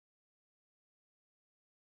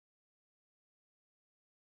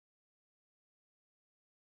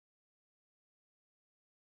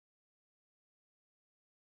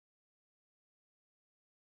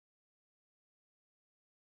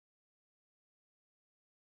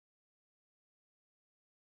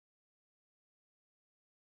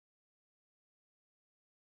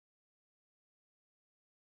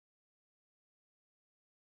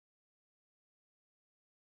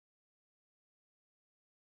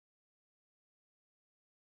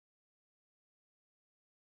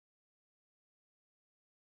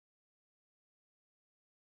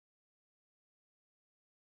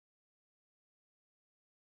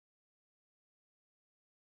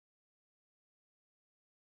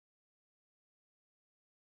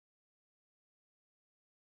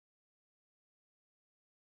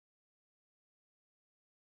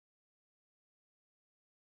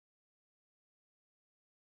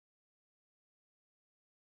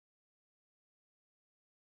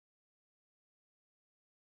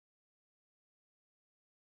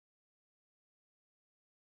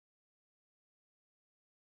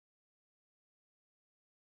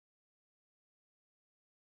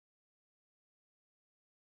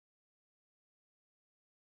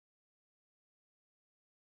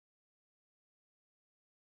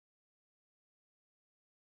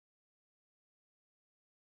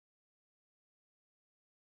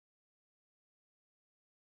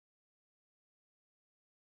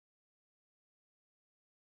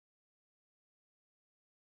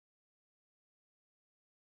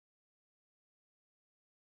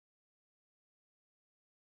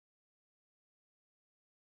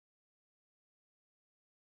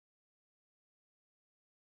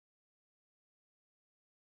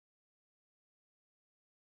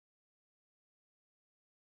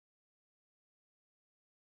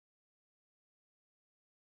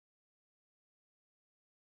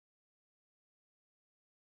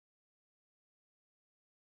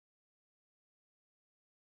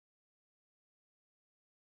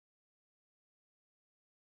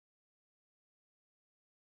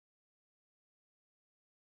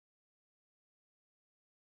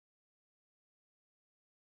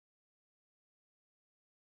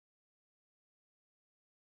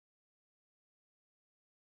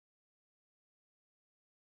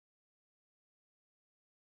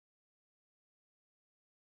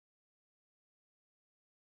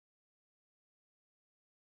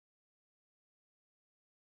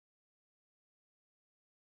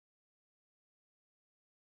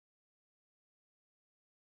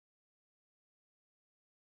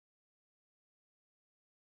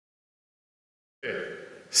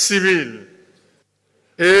civile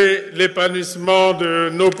et l'épanouissement de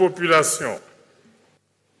nos populations.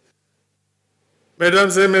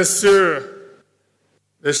 Mesdames et Messieurs,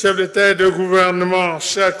 les chefs d'État et de gouvernement,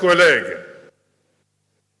 chers collègues,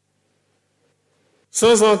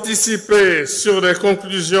 sans anticiper sur les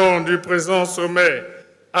conclusions du présent sommet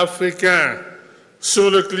africain sur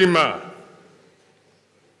le climat,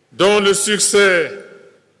 dont le succès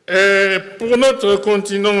est pour notre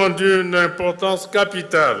continent d'une importance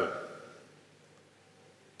capitale,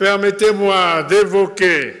 permettez-moi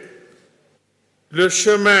d'évoquer le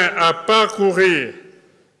chemin à parcourir,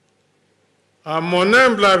 à mon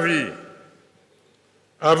humble avis,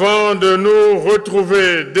 avant de nous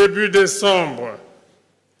retrouver début décembre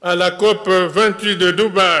à la COP 28 de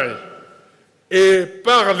Dubaï et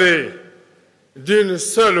parler d'une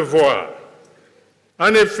seule voix.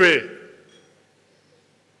 En effet,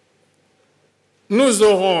 nous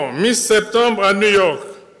aurons mi-septembre à New York,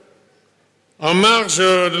 en marge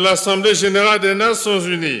de l'Assemblée générale des Nations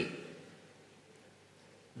unies,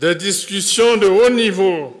 des discussions de haut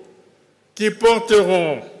niveau qui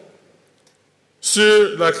porteront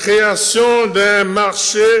sur la création d'un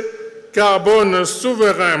marché carbone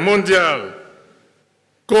souverain mondial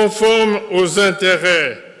conforme aux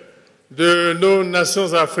intérêts de nos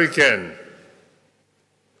nations africaines.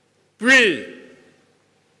 Puis,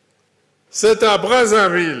 c'est à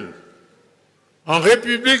Brazzaville, en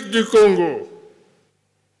République du Congo,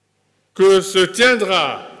 que se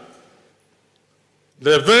tiendra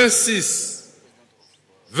les 26,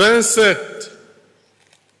 27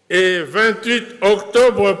 et 28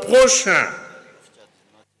 octobre prochains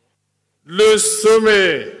le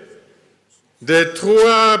sommet des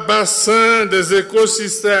 3 bassins des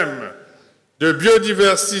écosystèmes de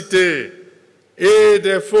biodiversité et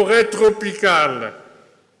des forêts tropicales,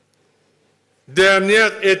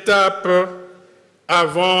 dernière étape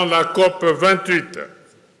avant la COP 28.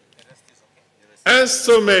 Un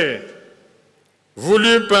sommet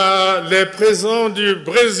voulu par les présidents du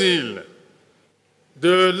Brésil,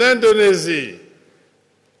 de l'Indonésie,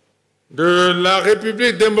 de la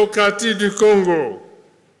République démocratique du Congo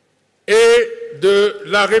et de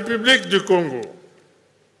la République du Congo.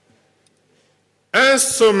 Un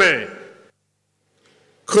sommet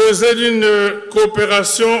creusé d'une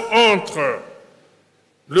coopération entre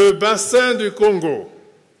le bassin du Congo,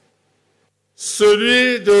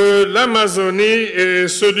 celui de l'Amazonie et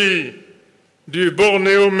celui du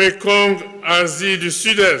Bornéo-Mékong, Asie du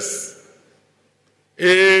Sud-Est,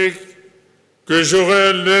 et que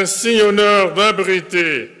j'aurai l'insigne honneur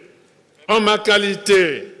d'abriter en ma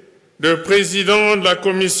qualité de président de la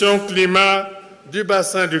Commission climat du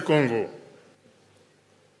bassin du Congo.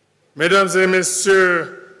 Mesdames et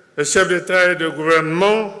Messieurs les chefs d'État et de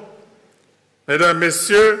gouvernement, Mesdames,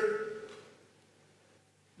 Messieurs,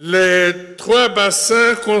 les 3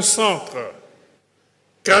 bassins concentrent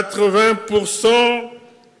 80%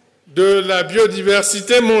 de la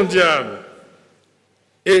biodiversité mondiale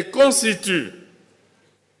et constituent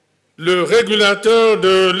le régulateur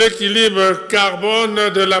de l'équilibre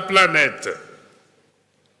carbone de la planète.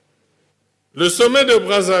 Le sommet de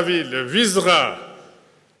Brazzaville visera,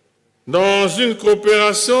 dans une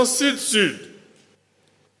coopération sud-sud,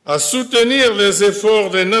 à soutenir les efforts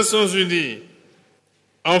des Nations unies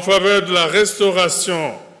en faveur de la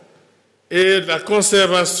restauration et de la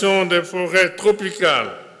conservation des forêts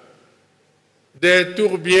tropicales, des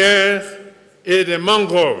tourbières et des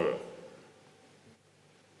mangroves.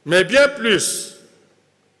 Mais bien plus,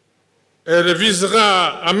 elle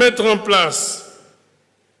visera à mettre en place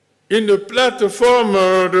une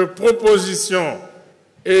plateforme de propositions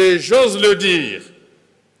et, j'ose le dire,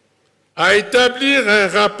 à établir un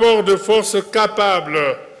rapport de force capable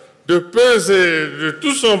de peser de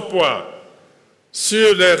tout son poids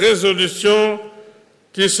sur les résolutions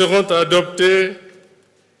qui seront adoptées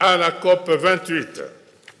à la COP 28.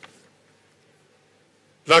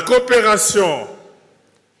 La coopération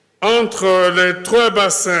entre les 3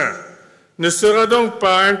 bassins ne sera donc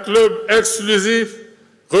pas un club exclusif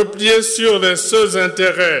replié sur les seuls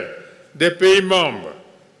intérêts des pays membres.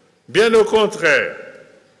 Bien au contraire,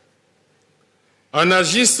 en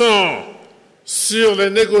agissant sur les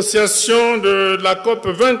négociations de la COP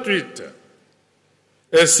 28,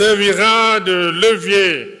 elle servira de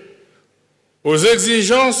levier aux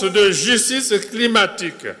exigences de justice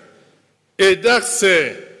climatique et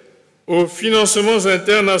d'accès aux financements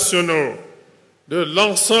internationaux de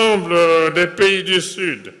l'ensemble des pays du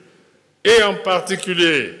Sud et en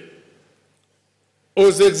particulier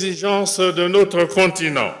aux exigences de notre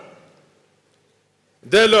continent.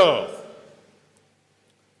 Dès lors,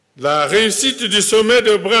 la réussite du sommet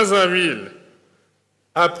de Brazzaville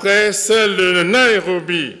après celle de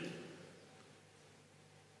Nairobi,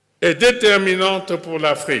 est déterminante pour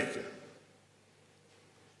l'Afrique.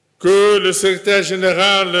 Que le secrétaire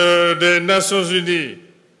général des Nations Unies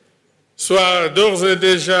soit d'ores et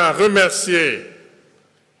déjà remercié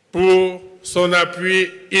pour son appui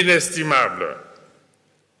inestimable.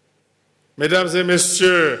 Mesdames et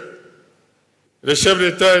messieurs, les chefs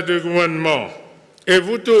d'État et de gouvernement, et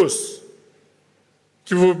vous tous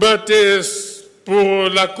qui vous battez pour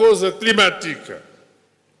la cause climatique,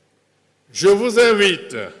 je vous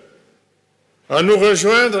invite à nous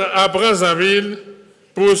rejoindre à Brazzaville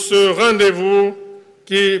pour ce rendez-vous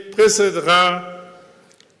qui précédera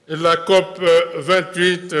la COP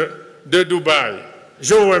 28 de Dubaï.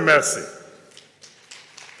 Je vous remercie.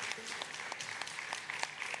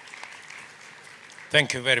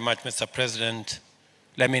 Thank you very much, Mr. President.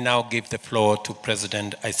 Let me now give the floor to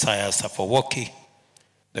President Azali Assoumani,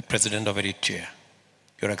 the President of Eritrea.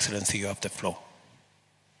 Your Excellency, you have the floor.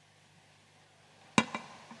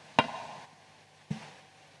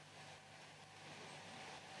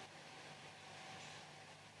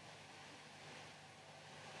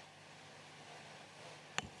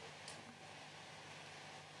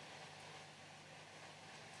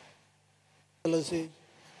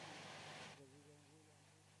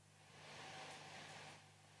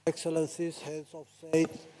 Excellencies, heads of state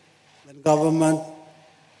and government,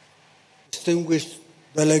 distinguished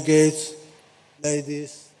delegates,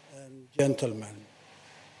 ladies and gentlemen.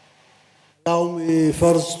 Allow me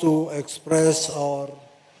first to express our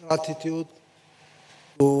gratitude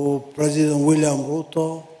to President William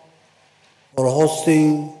Ruto for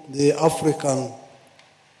hosting the African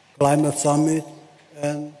Climate Summit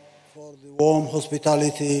and for the warm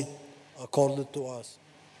hospitality accorded to us.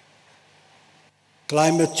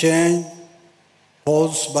 Climate change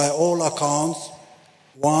poses, by all accounts,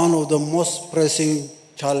 one of the most pressing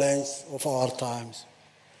challenges of our times.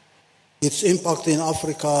 Its impact in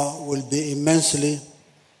Africa will be immensely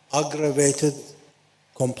aggravated,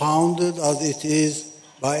 compounded as it is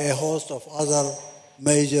by a host of other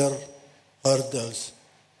major hurdles.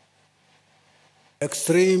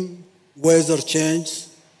 Extreme weather change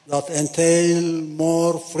that entail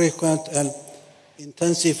more frequent and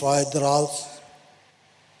intensified droughts,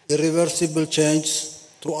 irreversible change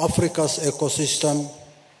to Africa's ecosystem,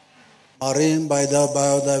 marine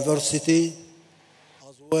biodiversity,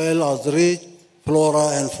 as well as rich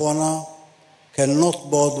flora and fauna,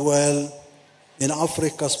 cannot bode well in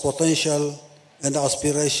Africa's potential and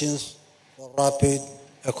aspirations for rapid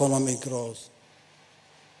economic growth.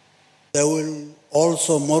 They will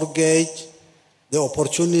also mortgage the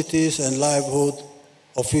opportunities and livelihood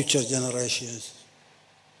of future generations.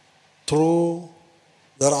 True,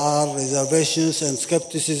 there are reservations and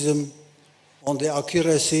skepticism on the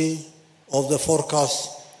accuracy of the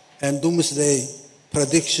forecasts and doomsday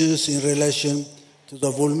predictions in relation to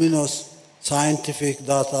the voluminous scientific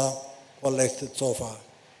data collected so far.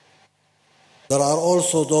 There are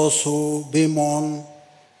also those who bemoan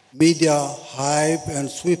media hype and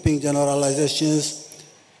sweeping generalizations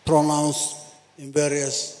pronounced in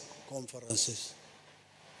various conferences.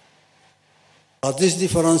 But these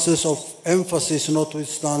differences of emphasis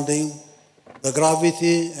notwithstanding, the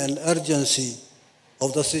gravity and urgency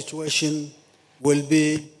of the situation will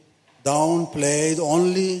be downplayed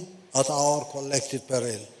only at our collective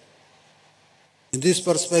peril. In this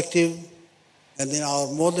perspective, and in our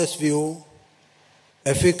modest view,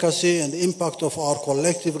 efficacy and impact of our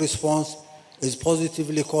collective response is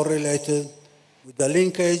positively correlated with the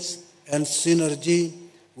linkage and synergy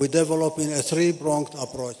we develop in a three-pronged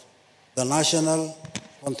approach: the national,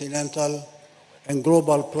 continental, and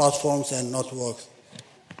global platforms and networks.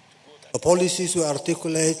 The policies we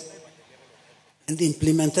articulate and the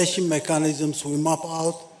implementation mechanisms we map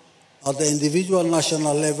out at the individual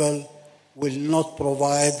national level will not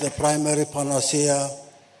provide the primary panacea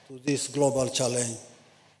to this global challenge.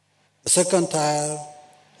 The second-tier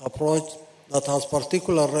approach that has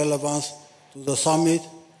particular relevance to the summit.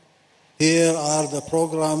 Here are the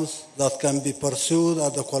programs that can be pursued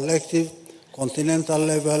at the collective continental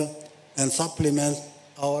level and supplement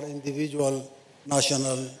our individual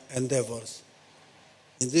national endeavors.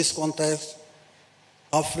 In this context,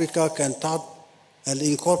 Africa can tap and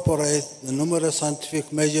incorporate the numerous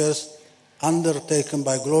scientific measures undertaken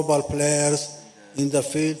by global players in the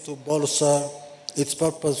field to bolster its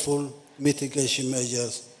purposeful mitigation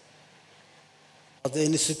measures. At the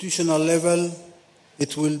institutional level,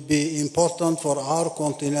 it will be important for our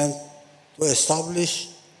continent to establish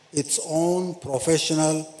its own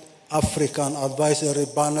professional African advisory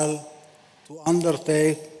panel to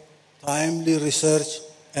undertake timely research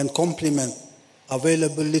and complement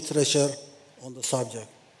available literature on the subject.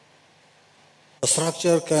 The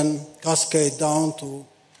structure can cascade down to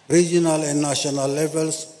regional and national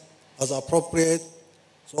levels as appropriate,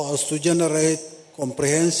 so as to generate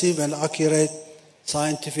comprehensive and accurate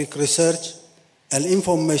scientific research and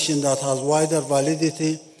information that has wider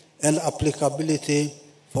validity and applicability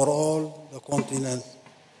for all the constituent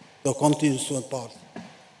parts.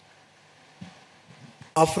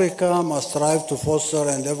 Africa must strive to foster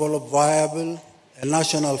and develop viable and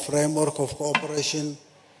national framework of cooperation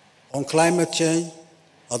on climate change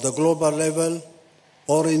at the global level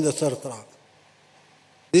or in the third track.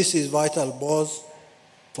 This is vital both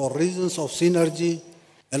for reasons of synergy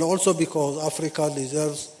and also because Africa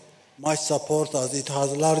deserves much support as it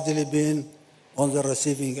has largely been on the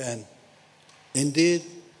receiving end. Indeed,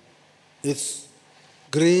 its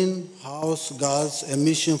greenhouse gas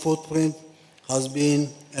emission footprint has been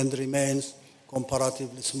and remains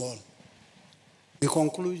comparatively small. In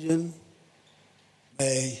conclusion,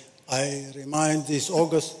 may I remind this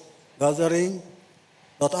August gathering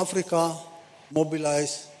that Africa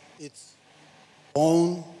mobilize its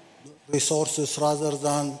own resources rather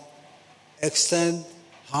than extend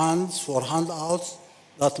hands for handouts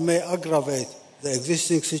that may aggravate the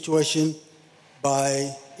existing situation by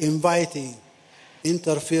inviting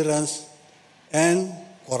interference and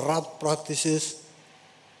corrupt practices,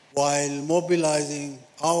 while mobilizing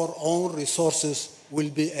our own resources will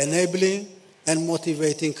be enabling and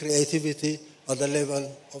motivating creativity at the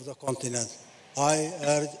level of the continent. I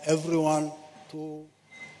urge everyone to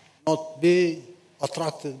not be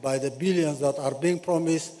attracted by the billions that are being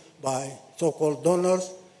promised by so-called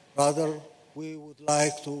donors. Rather, we would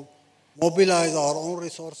like to mobilize our own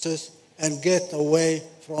resources and get away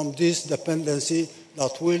from this dependency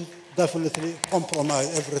that will definitely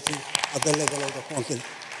compromise everything at the level of the continent.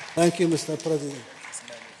 Thank you, Mr. President.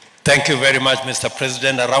 Thank you very much, Mr.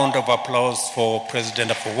 President. A round of applause for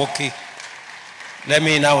President of Comoros. Let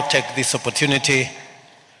me now take this opportunity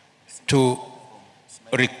to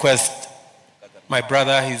request my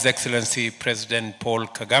brother, His Excellency President Paul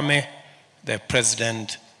Kagame, the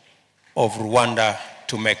President of Rwanda,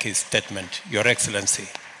 to make his statement. Your Excellency,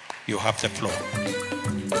 you have the floor.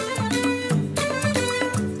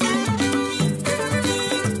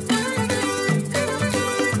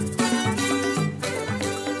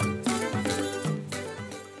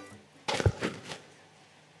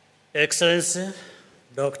 Excellency,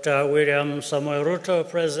 Dr. William Samoei Ruto,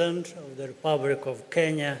 President of the Republic of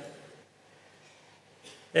Kenya,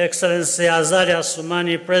 Excellency Azali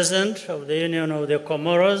Assoumani, President of the Union of the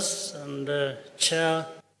Comoros and Chair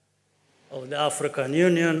of the African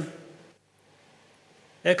Union,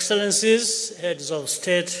 Excellencies, Heads of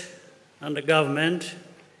State and Government,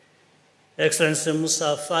 Excellency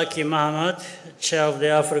Moussa Faki Mahamat, Chair of the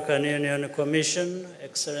African Union Commission,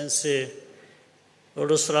 Excellency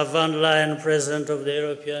Ursula von der Leyen, President of the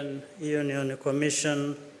European Union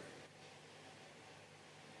Commission,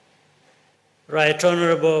 Right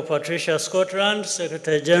Honourable Patricia Scotland,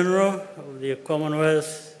 Secretary General of the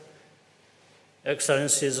Commonwealth,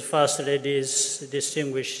 Excellencies, First Ladies,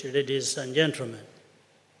 distinguished ladies and gentlemen.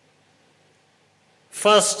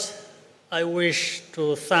 First, I wish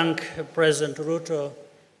to thank President Ruto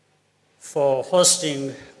for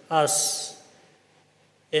hosting us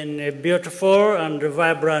in a beautiful and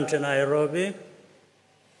vibrant Nairobi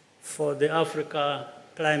for the Africa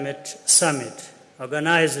Climate Summit,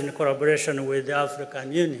 organized in collaboration with the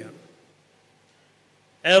African Union.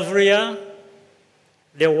 Every year,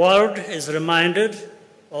 the world is reminded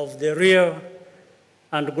of the real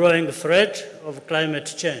and growing threat of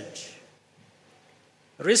climate change.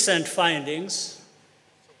 Recent findings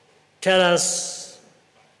tell us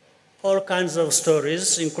all kinds of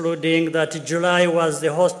stories, including that July was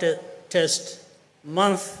the hottest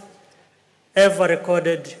month ever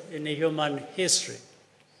recorded in human history.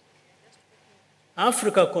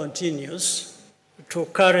 Africa continues to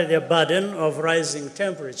carry the burden of rising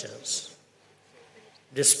temperatures,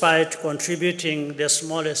 despite contributing the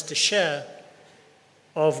smallest share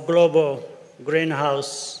of global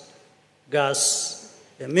greenhouse gas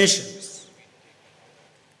emissions.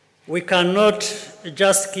 We cannot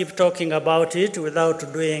just keep talking about it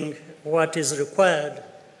without doing what is required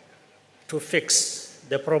to fix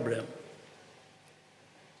the problem.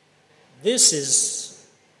 This is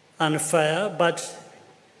unfair, but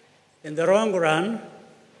in the long run,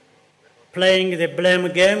 playing the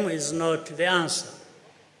blame game is not the answer.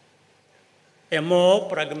 A more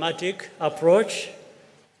pragmatic approach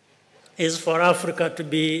is for Africa to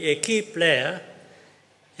be a key player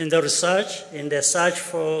in the research, in the search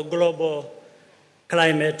for global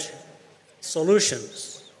climate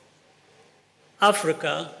solutions.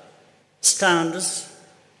 Africa stands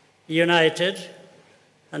united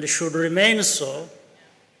and should remain so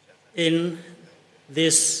in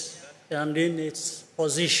this and in its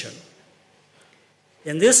position.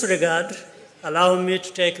 In this regard, allow me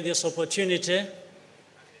to take this opportunity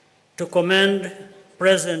to commend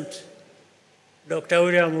President Dr.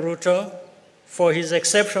 William Ruto for his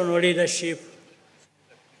exceptional leadership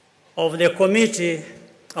of the Committee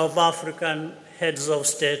of African Heads of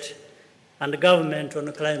State and Government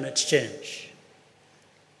on Climate Change.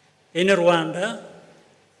 In Rwanda,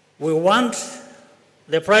 we want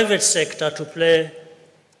the private sector to play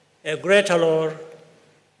a greater role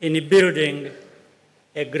in building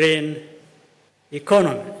a green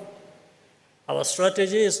economy. Our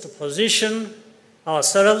strategy is to position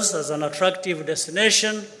ourselves as an attractive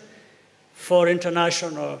destination for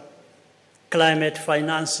international climate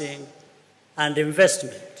financing and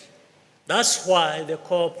investment. That's why the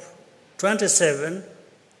COP27,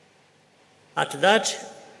 at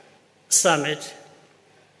that summit,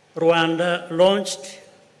 Rwanda launched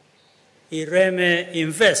Ireme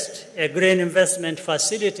Invest, a green investment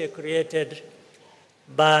facility created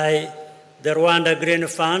by the Rwanda Green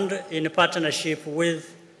Fund in partnership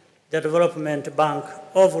with the Development Bank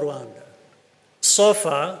of Rwanda. So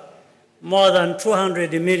far, more than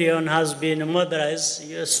 200 million has been mobilized,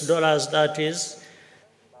 US dollars that is,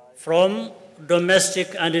 from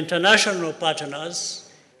domestic and international partners,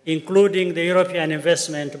 including the European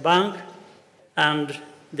Investment Bank and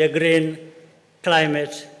the Green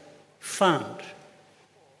Climate Fund.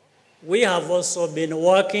 We have also been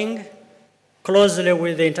working closely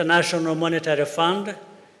with the International Monetary Fund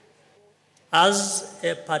as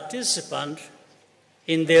a participant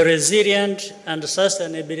in the Resilient and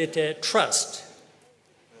Sustainability Trust.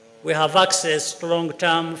 We have access to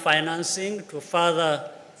long-term financing to further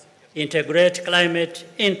integrate climate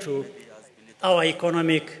into our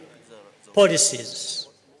economic policies.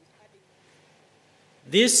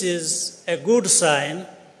 This is a good sign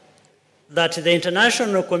that the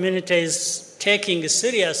international community is taking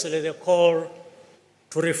seriously the call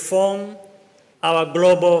to reform our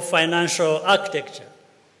global financial architecture.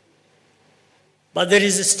 But there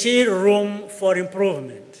is still room for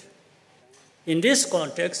improvement. In this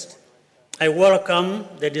context, I welcome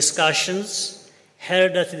the discussions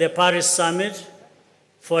held at the Paris Summit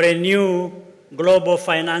for a new global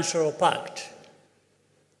financial pact.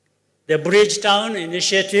 The Bridgetown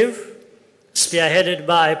Initiative, spearheaded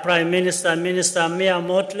by Prime Minister Mia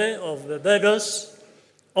Mottley of Barbados,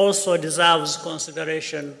 also deserves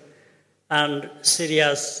consideration and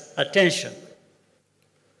serious attention.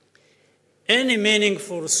 Any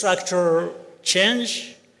meaningful structural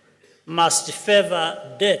change must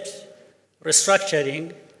favor debt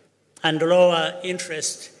restructuring and lower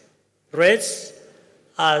interest rates,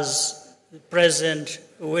 as President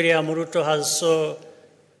William Ruto has so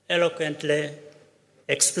eloquently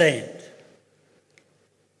explained.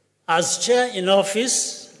 As chair in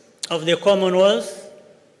office of the Commonwealth,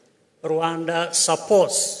 Rwanda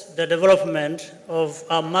supports the development of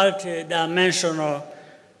a multidimensional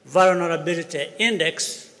vulnerability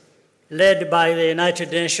index led by the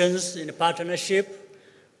United Nations in partnership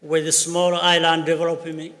with small island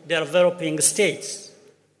developing states.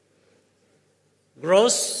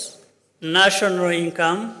 Gross national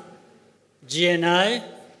income, GNI,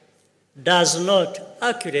 does not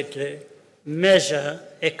accurately measure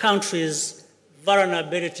a country's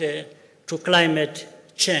vulnerability to climate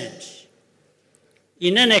change.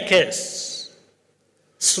 In any case,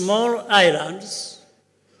 small islands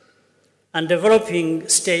and developing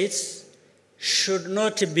states should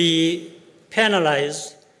not be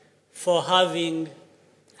penalized for having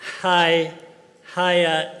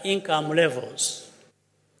higher income levels.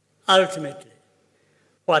 Ultimately,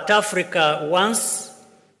 what Africa wants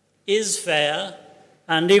is fair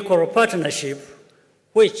and equal partnership,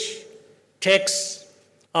 which takes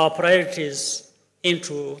our priorities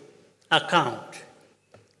into account.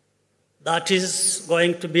 That is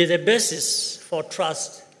going to be the basis for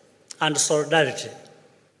trust and solidarity.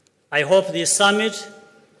 I hope this summit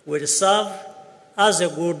will serve as a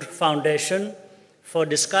good foundation for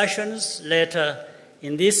discussions later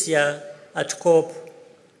in this year at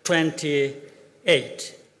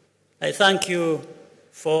COP28. I thank you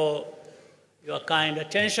for your kind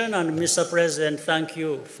attention, and Mr. President, thank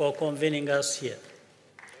you for convening us here.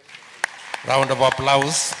 Round of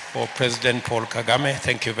applause for President Paul Kagame.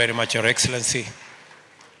 Thank you very much, Your Excellency.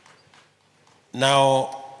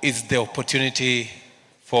 Now is the opportunity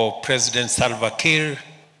for President Salva Kiir,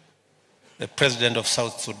 the President of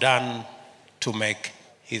South Sudan, to make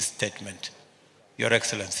his statement. Your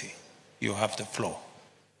Excellency, you have the floor.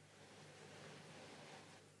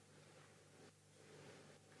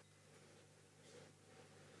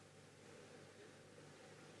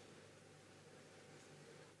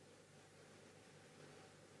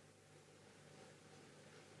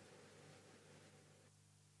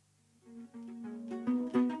 Bana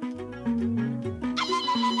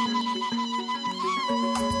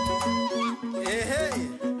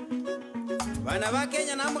ba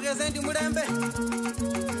Kenya na mrezendi mulembe.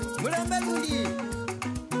 Mulembe lundi.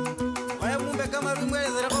 Waya mumbe kama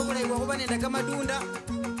rumwelezera ko kule kwa kubanenda kama dunda.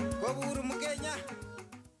 Kwa buru mu Kenya.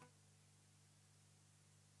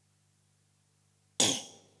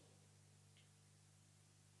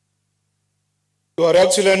 Your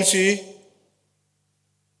Excellency,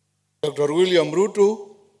 Dr. William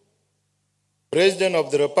Ruto, President of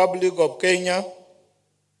the Republic of Kenya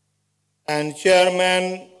and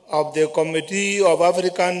Chairman of the Committee of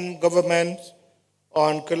African Governments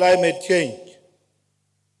on Climate Change,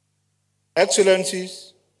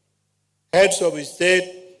 Excellencies, Heads of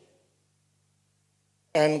State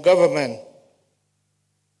and Government,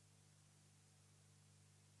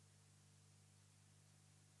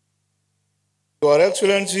 Your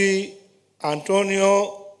Excellency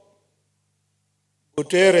Antonio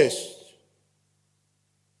Guterres,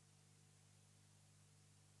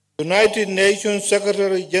 United Nations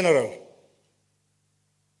Secretary General,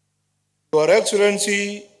 Your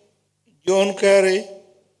Excellency John Kerry,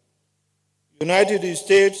 United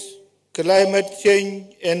States Climate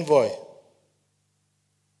Change Envoy,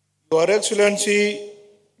 Your Excellency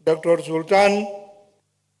Dr. Sultan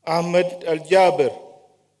Ahmed Al-Jaber,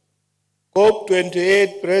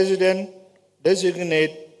 COP28 President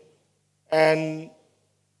Designate and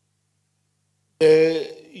the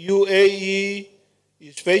UAE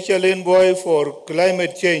Special Envoy for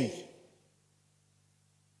Climate Change,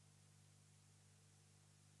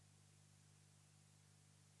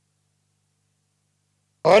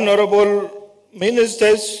 Honorable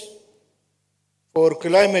Ministers for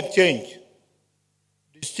Climate Change,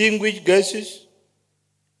 distinguished guests,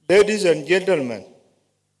 ladies and gentlemen,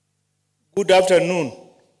 good afternoon.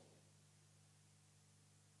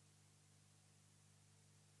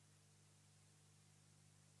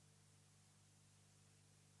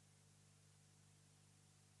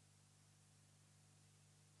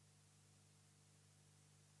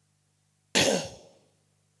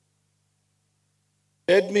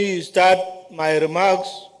 Let me start my remarks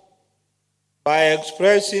by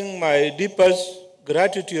expressing my deepest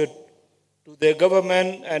gratitude to the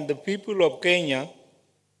government and the people of Kenya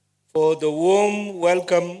for the warm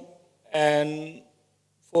welcome and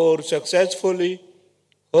for successfully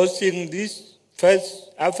hosting this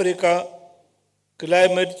first Africa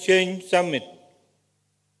Climate Change Summit.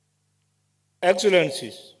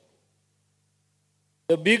 Excellencies,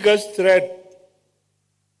 the biggest threat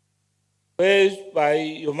faced by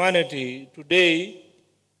humanity today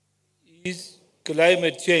is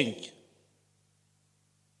climate change.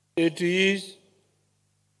 It is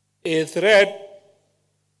a threat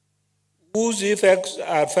whose effects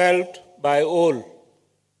are felt by all.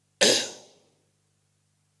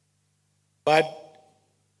 But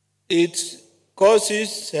its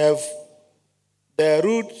causes have their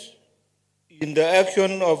roots in the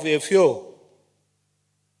action of a few.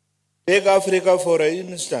 Take Africa for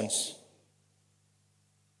instance.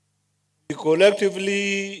 We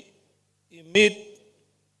collectively emit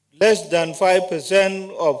less than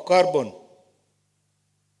 5% of carbon,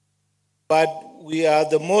 but we are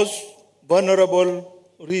the most vulnerable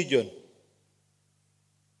region.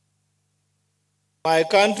 My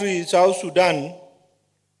country, South Sudan,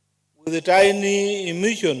 with tiny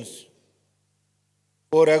emissions,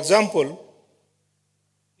 for example,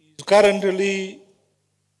 is currently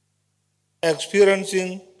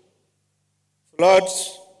experiencing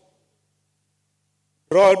floods,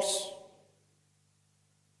 droughts,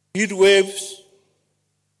 heat waves,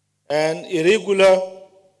 and irregular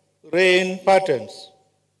rain patterns.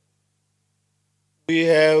 We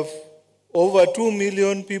have over 2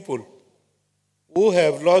 million people who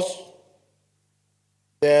have lost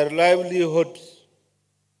their livelihoods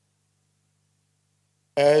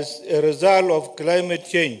as a result of climate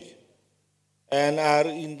change and are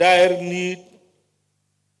in dire need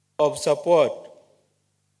of support.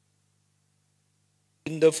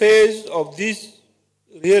 In the face of this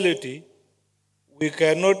reality, we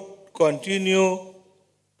cannot continue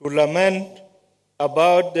to lament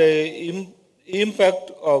about the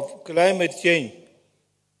impact of climate change,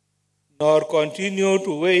 nor continue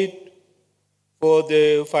to wait for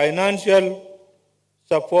the financial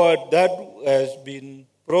support that has been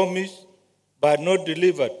promised but not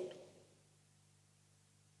delivered.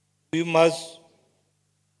 We must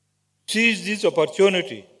seize this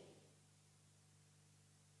opportunity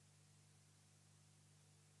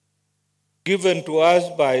given to us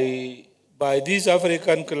by this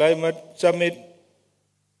African Climate Summit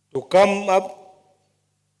to come up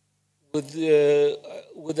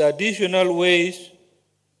with additional ways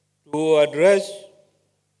to address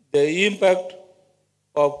the impact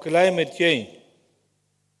of climate change.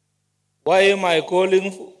 Why am I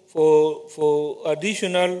calling for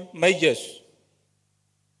additional measures?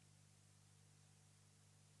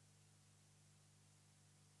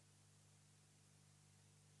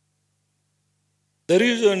 The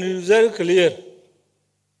reason is very clear.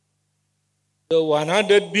 The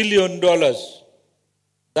 $100 billion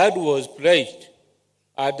that was pledged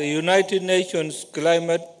at the United Nations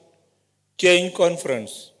Climate Change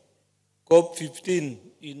Conference, COP15,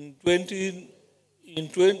 in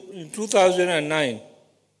 2009,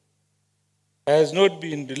 has not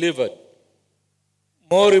been delivered.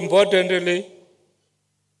 More importantly,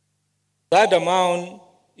 that amount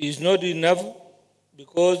is not enough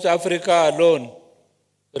because Africa alone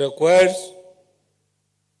requires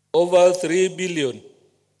over $3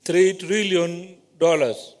 trillion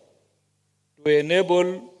to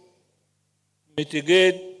enable,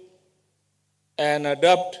 mitigate, and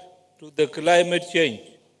adapt to the climate change.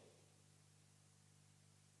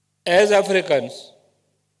 As Africans,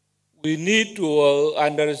 we need to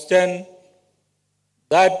understand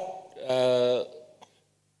that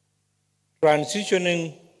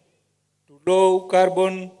transitioning to low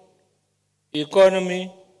carbon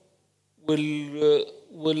economy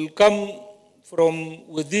will come from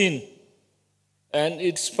within, and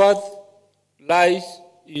its path lies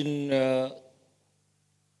in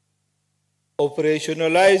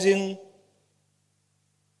operationalizing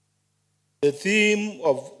the theme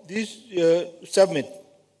of this summit,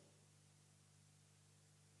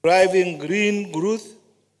 driving green growth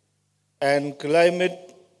and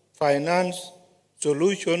climate finance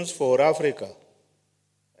solutions for Africa,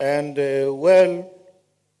 and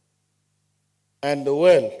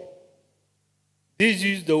this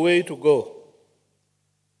is the way to go.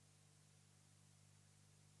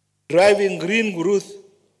 Driving green growth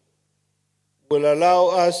will allow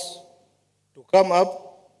us to come up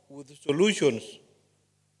with solutions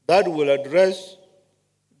that will address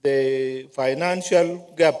the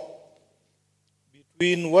financial gap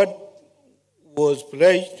between what was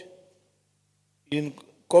pledged in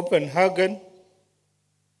Copenhagen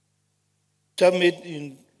summit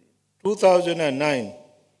in 2009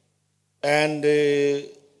 and the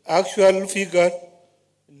actual figure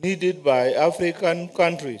needed by African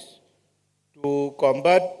countries to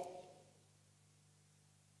combat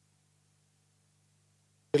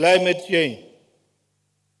climate change.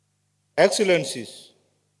 Excellencies,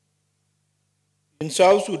 in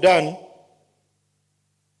South Sudan,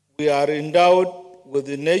 we are endowed with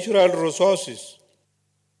the natural resources,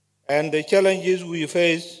 and the challenges we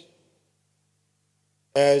face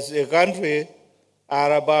as a country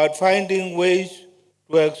are about finding ways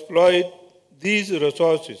to exploit these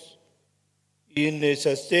resources in a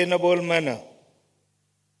sustainable manner.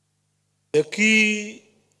 The key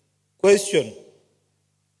question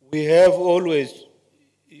we have always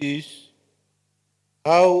is,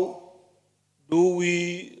 how do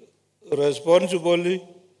we responsibly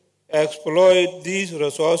exploit these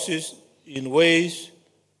resources in ways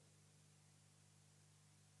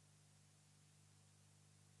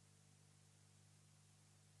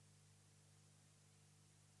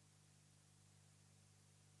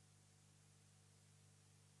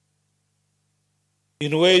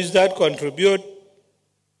that contribute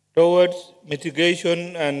towards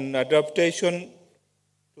mitigation and adaptation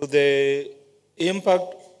to the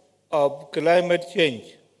impact of climate change.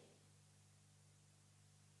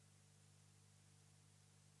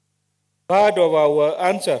 Part of our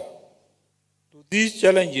answer to these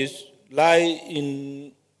challenges lie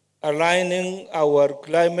in aligning our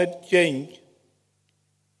climate change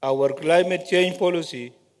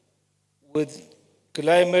policy with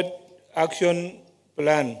climate action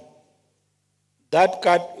plan that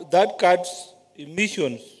cuts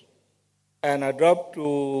emissions and adapt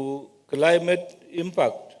to climate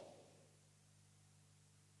impact.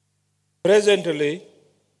 Presently,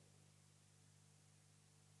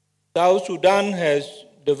 South Sudan has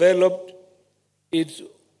developed its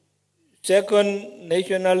second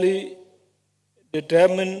nationally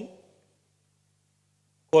determined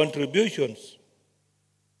contributions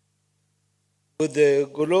with the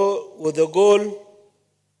goal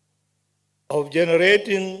of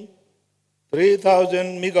generating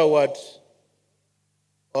 3,000 megawatts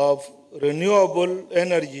of renewable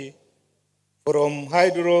energy from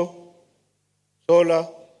hydro, solar,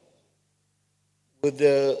 with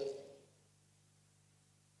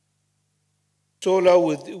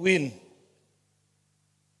wind,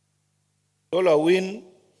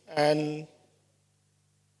 and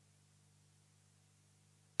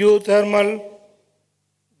geothermal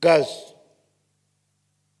gas.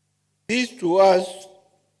 This to us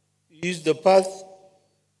is the path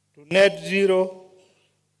to net zero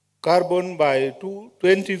carbon by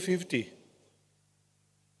 2050.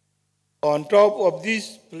 On top of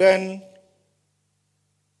this planned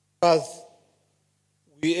path,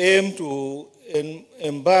 we aim to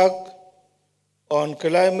embark on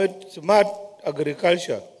climate-smart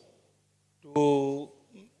agriculture to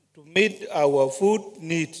meet our food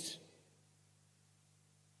needs.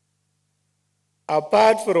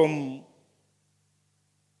 Apart from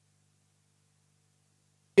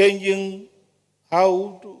changing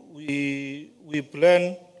how we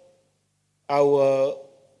plan our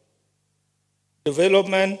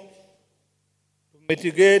development to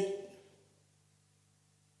mitigate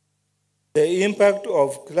the impact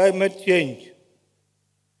of climate change,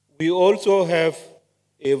 we also have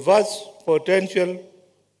a vast potential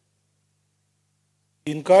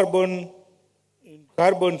in carbon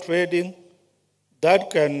trading that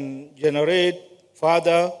can generate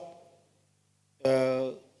further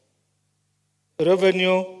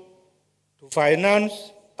revenue to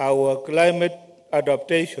finance our climate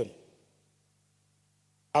adaptation.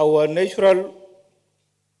 Our natural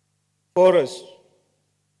forests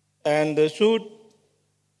and the suit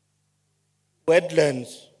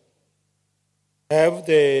wetlands have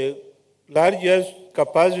the largest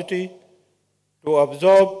capacity to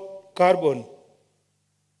absorb carbon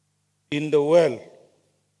in the world.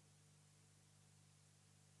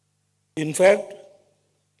 In fact,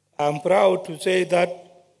 I'm proud to say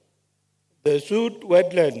that the suit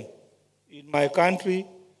wetland in my country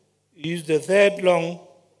is the third long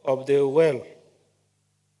of the world.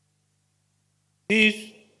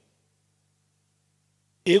 These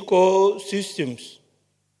ecosystems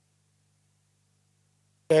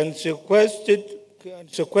can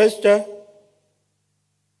sequester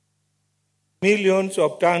millions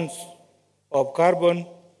of tons of carbon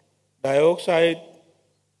dioxide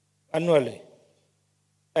annually,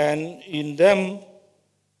 and in them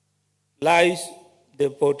lies the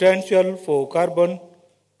potential for carbon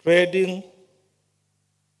trading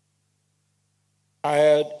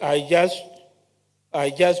I just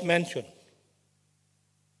mentioned.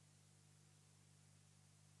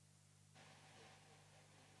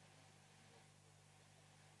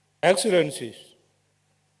 Excellencies,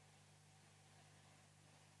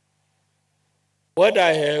 what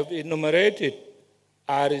I have enumerated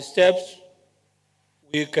are steps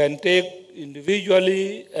we can take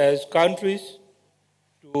individually as countries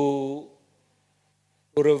to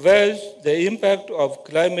reverse the impact of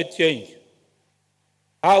climate change.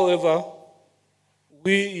 However,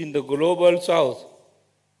 we in the global south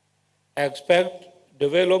expect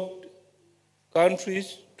developed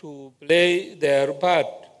countries to play their part,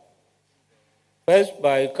 first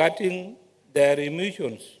by cutting their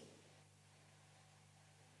emissions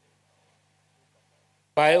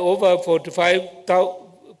by over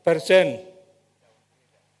 45%,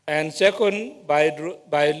 and second, by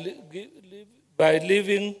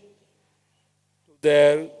living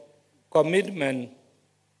their commitment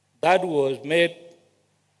that was made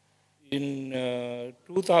in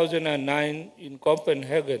 2009 in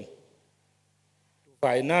Copenhagen to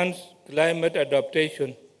finance climate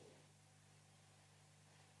adaptation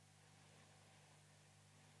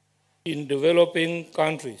in developing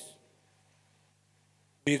countries.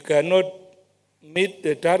 We cannot meet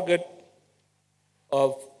the target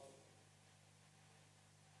of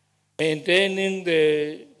maintaining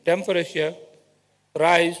the temperature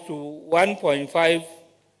rise to 1.5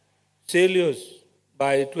 Celsius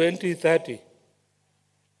by 2030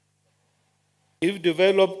 if the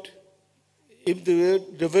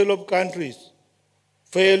developed countries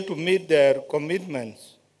fail to meet their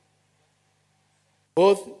commitments,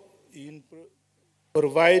 both in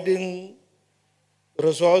providing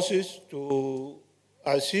resources to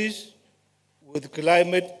assist with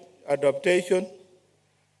climate adaptation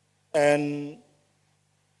and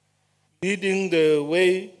leading the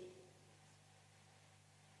way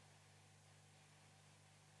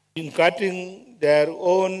in cutting their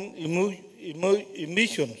own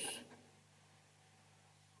emissions.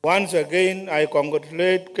 Once again, I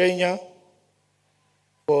congratulate Kenya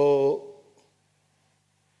for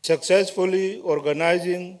successfully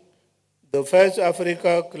organizing the first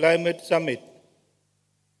Africa Climate Summit.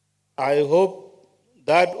 I hope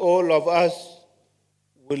that all of us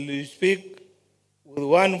will speak with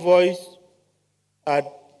one voice at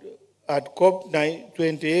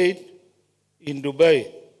COP28 in Dubai.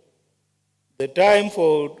 The time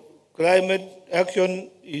for climate action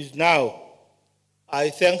is now. I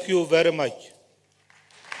thank you very much.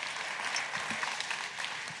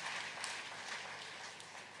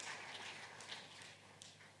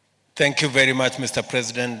 Thank you very much, Mr.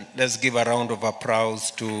 President. Let's give a round of applause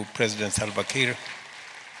to President Salva Kiir.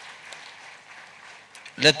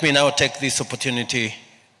 Let me now take this opportunity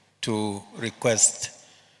to request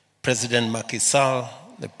President Macky Sall,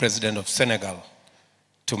 the President of Senegal,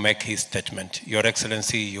 to make his statement. Your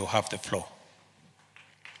Excellency, you have the floor.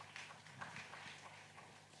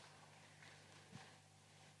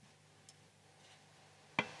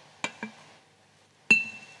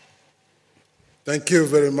 Thank you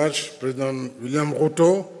very much, President William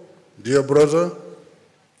Ruto, dear brother,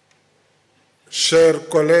 chers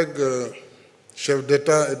collègues, chefs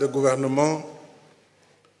d'État et de gouvernement,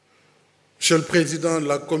 Monsieur le Président de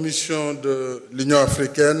la Commission de l'Union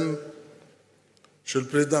africaine, Monsieur le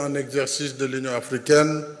Président en exercice de l'Union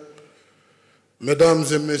africaine, Mesdames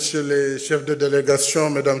et Messieurs les chefs de délégation,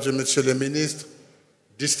 Mesdames et Messieurs les ministres,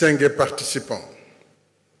 distingués participants.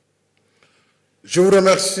 Je vous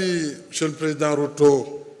remercie, Monsieur le Président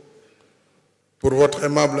Ruto, pour votre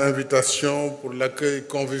aimable invitation, pour l'accueil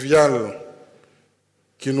convivial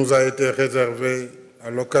qui nous a été réservé à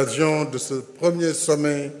l'occasion de ce premier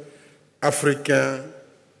sommet africain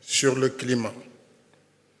sur le climat.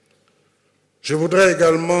 Je voudrais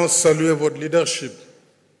également saluer votre leadership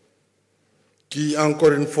qui,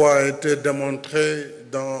 encore une fois, a été démontré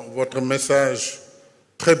dans votre message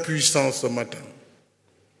très puissant ce matin.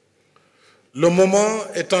 Le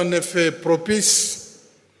moment est en effet propice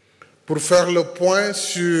pour faire le point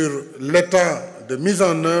sur l'état de mise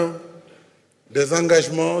en œuvre des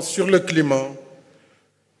engagements sur le climat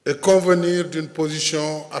et convenir d'une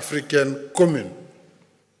position africaine commune.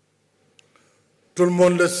 Tout le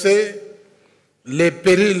monde le sait, les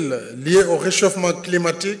périls liés au réchauffement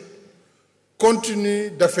climatique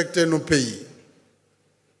continuent d'affecter nos pays.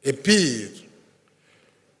 Et pire,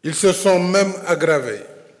 ils se sont même aggravés.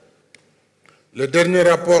 Le dernier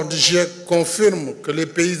rapport du GIEC confirme que les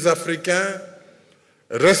pays africains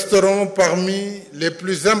resteront parmi les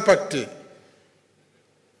plus impactés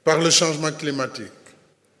par le changement climatique,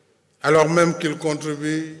 alors même qu'ils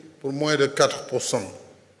contribuent pour moins de 4%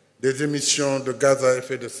 des émissions de gaz à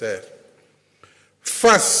effet de serre.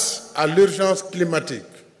 Face à l'urgence climatique,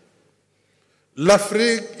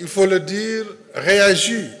 l'Afrique, il faut le dire,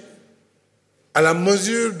 réagit à la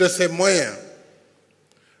mesure de ses moyens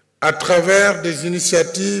à travers des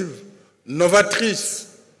initiatives novatrices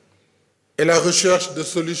et la recherche de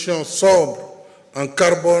solutions sobres en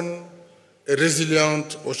carbone et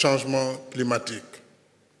résilientes au changement climatique.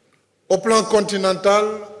 Au plan continental,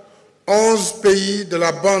 11 pays de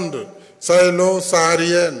la bande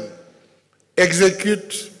sahélo-saharienne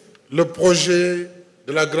exécutent le projet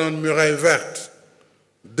de la Grande Muraille verte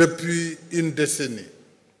depuis une décennie.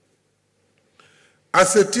 À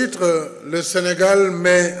ce titre, le Sénégal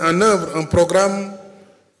met en œuvre un programme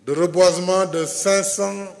de reboisement de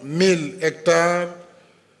 500 000 hectares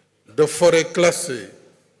de forêts classées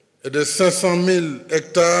et de 500 000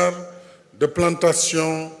 hectares de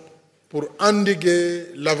plantations pour endiguer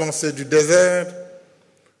l'avancée du désert,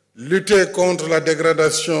 lutter contre la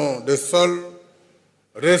dégradation des sols,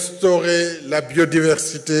 restaurer la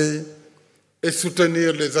biodiversité et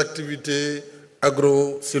soutenir les activités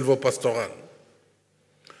agro-sylvopastorales.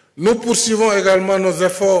 Nous poursuivons également nos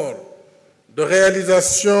efforts de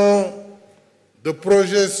réalisation de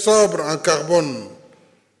projets sobres en carbone,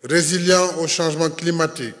 résilients au changement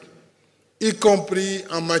climatique, y compris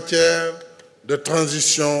en matière de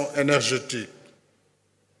transition énergétique.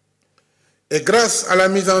 Et grâce à la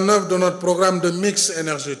mise en œuvre de notre programme de mix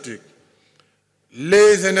énergétique,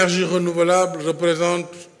 les énergies renouvelables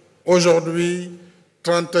représentent aujourd'hui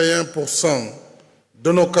 31%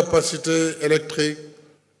 de nos capacités électriques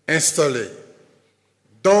installées,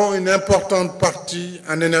 dont une importante partie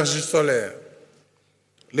en énergie solaire.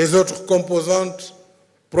 Les autres composantes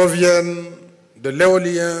proviennent de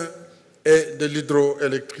l'éolien et de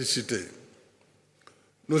l'hydroélectricité.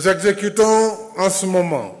 Nous exécutons en ce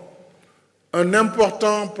moment un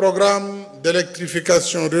important programme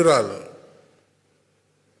d'électrification rurale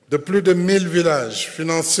de plus de 1000 villages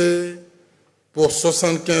financés pour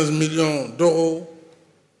 75 millions d'euros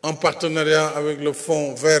en partenariat avec le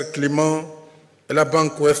Fonds Vert Climat et la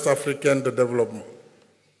Banque Ouest Africaine de Développement.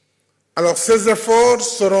 Alors ces efforts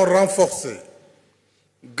seront renforcés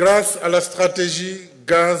grâce à la stratégie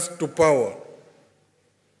Gas to Power.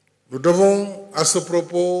 Nous devons à ce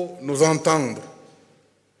propos nous entendre.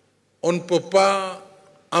 On ne peut pas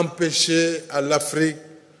empêcher à l'Afrique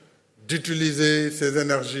d'utiliser ses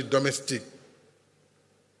énergies domestiques.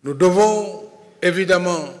 Nous devons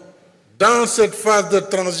évidemment, dans cette phase de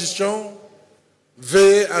transition,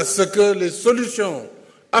 veiller à ce que les solutions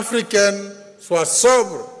africaines soient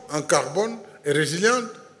sobres en carbone et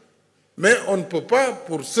résilientes, Mais on ne peut pas,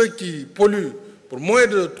 pour ceux qui polluent pour moins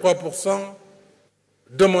de 3%,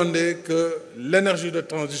 demander que l'énergie de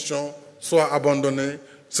transition soit abandonnée.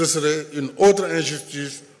 Ce serait une autre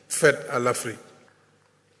injustice faite à l'Afrique.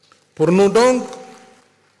 Pour nous donc,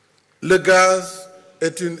 le gaz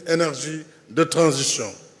est une énergie de transition.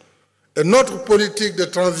 Et notre politique de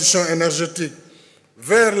transition énergétique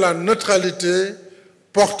vers la neutralité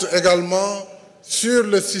porte également sur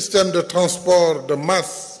le système de transport de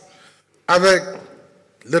masse avec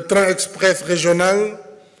le train express régional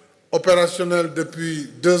opérationnel depuis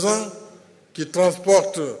 2 ans qui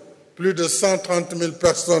transporte plus de 130 000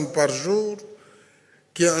 personnes par jour,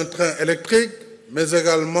 qui est un train électrique, mais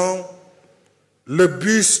également le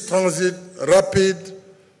bus transit rapide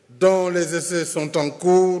dont les essais sont en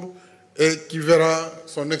cours et qui verra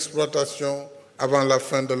son exploitation avant la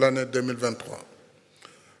fin de l'année 2023.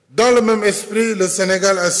 Dans le même esprit, le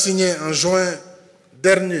Sénégal a signé en juin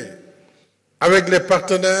dernier, avec les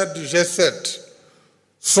partenaires du G7,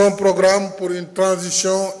 son programme pour une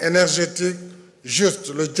transition énergétique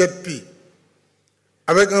juste, le JETP,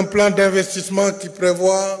 avec un plan d'investissement qui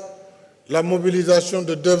prévoit la mobilisation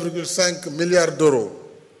de 2,5 milliards d'euros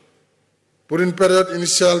pour une période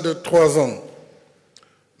initiale de 3 ans.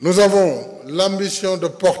 Nous avons l'ambition de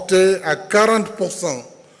porter à 40%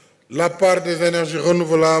 la part des énergies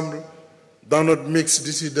renouvelables dans notre mix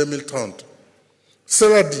d'ici 2030.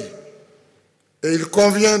 Cela dit, et il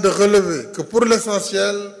convient de relever que pour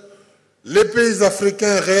l'essentiel, les pays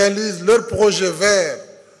africains réalisent leurs projets verts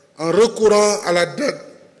en recourant à la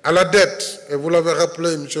dette, et vous l'avez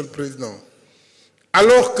rappelé, Monsieur le Président,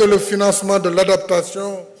 alors que le financement de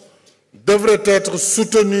l'adaptation devrait être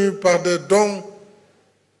soutenu par des dons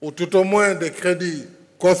ou tout au moins des crédits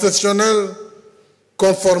concessionnels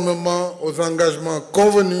conformément aux engagements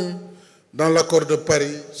convenus dans l'accord de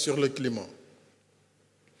Paris sur le climat.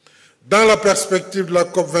 Dans la perspective de la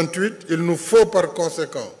COP28, il nous faut par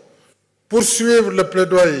conséquent poursuivre le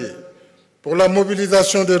plaidoyer pour la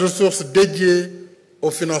mobilisation des ressources dédiées au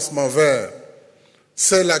financement vert.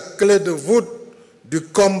 C'est la clé de voûte du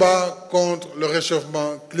combat contre le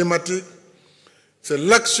réchauffement climatique. C'est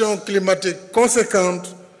l'action climatique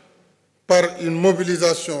conséquente par une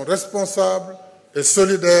mobilisation responsable et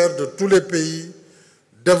solidaire de tous les pays,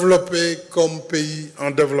 développés comme pays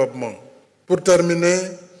en développement. Pour terminer,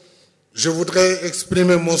 je voudrais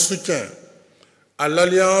exprimer mon soutien à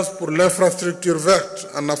l'Alliance pour l'infrastructure verte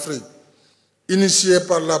en Afrique, initiée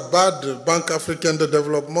par la BAD, Banque africaine de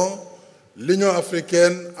développement, l'Union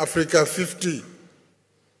africaine, Africa 50,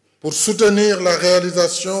 pour soutenir la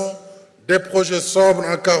réalisation des projets sobres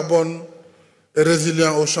en carbone et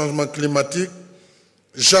résilients au changement climatique.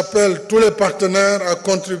 J'appelle tous les partenaires à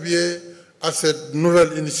contribuer à cette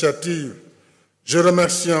nouvelle initiative. Je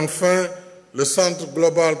remercie enfin le Centre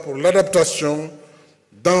global pour l'adaptation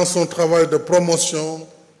dans son travail de promotion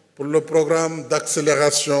pour le programme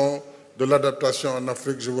d'accélération de l'adaptation en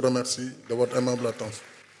Afrique. Je vous remercie de votre aimable attention.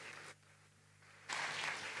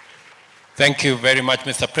 Thank you very much,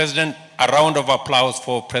 Mr. President. A round of applause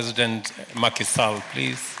for President Macky Sall,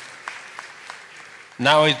 please.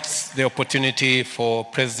 Now it's the opportunity for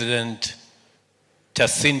President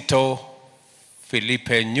Jacinto Felipe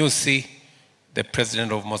Nyusi, the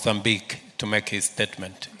President of Mozambique, to make his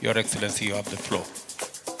statement. Your Excellency, you have the floor.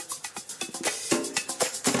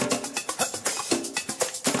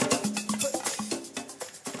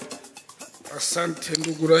 Asante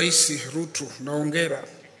ndugu Rais Ruto, naongera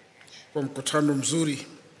kwa mkutano mzuri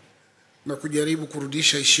na kujaribu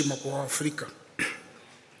kurudisha heshima kwa Waafrika.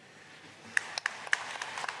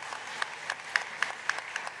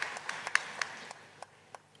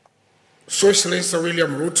 Sua Excelência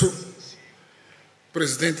William Ruto,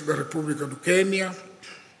 Presidente da República do Quênia,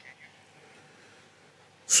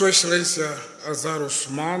 Sua Excelência Azali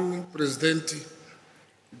Assoumani, Presidente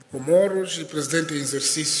de Comoros e Presidente em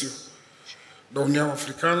exercício da União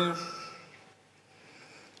Africana,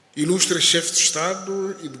 ilustres chefes de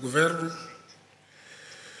Estado e de Governo,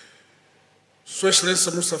 Sua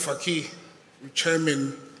Excelência Moussa Faki, o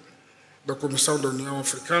Chairman da Comissão da União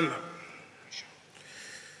Africana,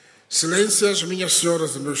 Excelências, minhas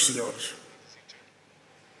senhoras e meus senhores,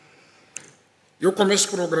 eu começo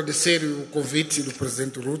por agradecer o convite do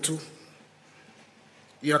Presidente Ruto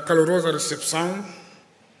e a calorosa recepção,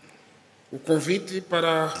 o convite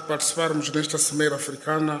para participarmos nesta Cimeira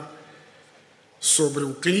Africana sobre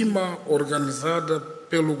o clima, organizada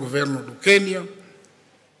pelo Governo do Quênia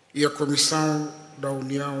e a Comissão da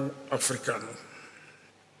União Africana.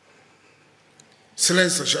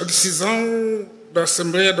 Excelências, a decisão da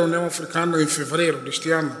Assembleia da União Africana em fevereiro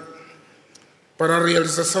deste ano para a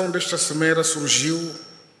realização desta cimeira surgiu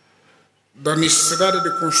da necessidade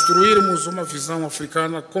de construirmos uma visão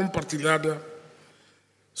africana compartilhada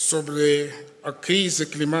sobre a crise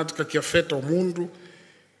climática que afeta o mundo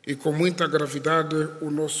e com muita gravidade o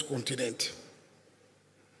nosso continente.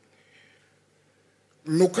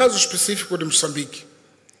 No caso específico de Moçambique,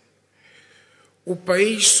 o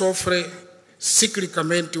país sofre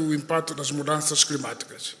ciclicamente o impacto das mudanças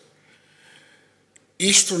climáticas.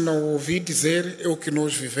 Isto não ouvi dizer, é o que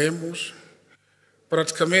nós vivemos,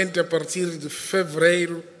 praticamente a partir de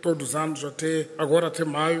fevereiro, todos os anos, até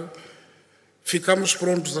maio, ficamos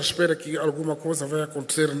prontos à espera que alguma coisa vai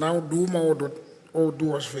acontecer, não de uma ou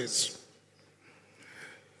duas vezes.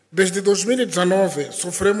 Desde 2019,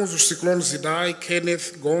 sofremos os ciclones Idai,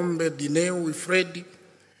 Kenneth, Gombe, Dineu e Freddy,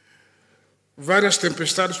 várias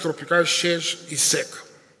tempestades tropicais cheias e seca.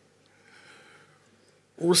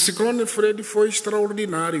 O ciclone Freddy foi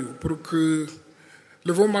extraordinário, porque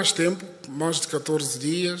levou mais tempo, mais de 14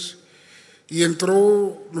 dias, e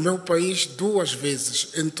entrou no meu país 2 vezes.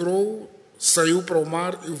 Entrou, saiu para o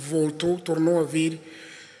mar e voltou, tornou a vir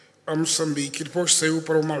a Moçambique, e depois saiu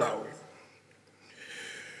para o Malawi.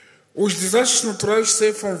 Os desastres naturais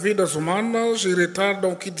ceifam vidas humanas e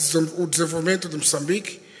retardam o desenvolvimento de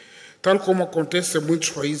Moçambique, tal como acontece em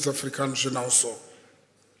muitos países africanos e não só.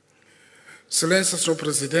 Excelência, Sr.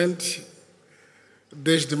 Presidente,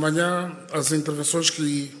 desde manhã as intervenções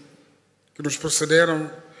que nos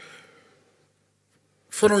precederam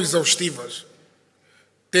foram exaustivas.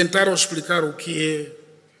 Tentaram explicar o que é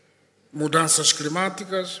mudanças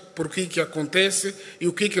climáticas, por que acontece e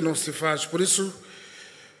o que não se faz. Por isso,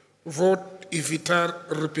 vou evitar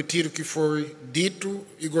repetir o que foi dito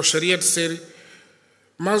e gostaria de ser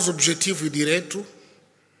mais objetivo e direto,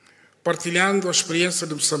 partilhando a experiência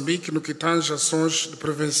de Moçambique no que tange ações de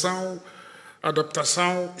prevenção,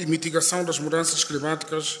 adaptação e mitigação das mudanças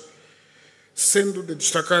climáticas, sendo de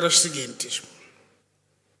destacar as seguintes.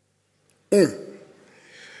 1.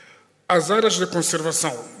 As áreas de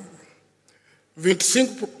conservação.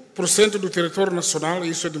 25% do território nacional,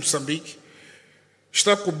 isso é de Moçambique,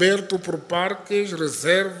 está coberto por parques,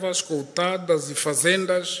 reservas, coutadas e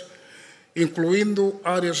fazendas, incluindo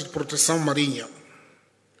áreas de proteção marinha.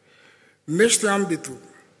 Neste âmbito,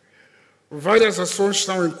 várias ações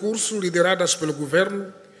estão em curso, lideradas pelo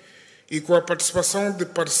governo e com a participação de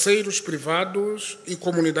parceiros privados e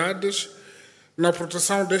comunidades na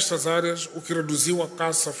proteção destas áreas, o que reduziu a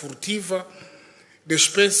caça furtiva de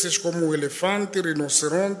espécies como o elefante,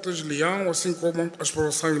 rinocerontes, leão, assim como a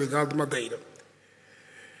exploração ilegal de madeira.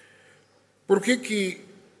 Por que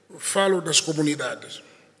falo das comunidades?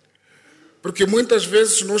 Porque muitas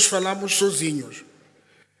vezes nós falamos sozinhos.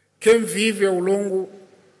 Quem vive ao longo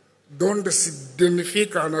de onde se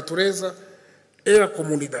danifica a natureza é a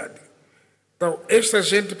comunidade. Então, esta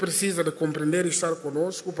gente precisa de compreender e estar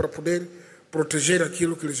conosco para poder proteger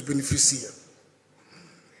aquilo que lhes beneficia.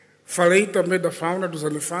 Falei também da fauna dos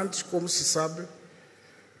elefantes, como se sabe,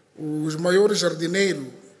 os maiores jardineiros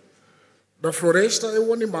da floresta é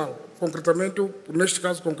o animal, concretamente, neste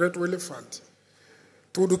caso concreto, o elefante.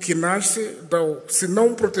 Tudo que nasce, então, se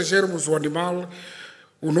não protegermos o animal,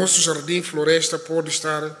 o nosso jardim floresta pode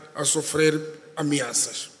estar a sofrer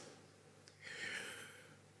ameaças.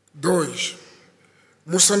 2.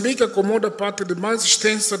 Moçambique acomoda a parte mais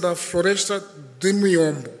extensa da floresta de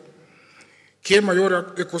Miombo, que é o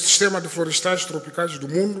maior ecossistema de florestais tropicais do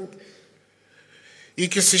mundo e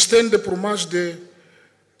que se estende por mais de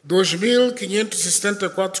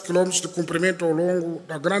 2.574 quilômetros de comprimento ao longo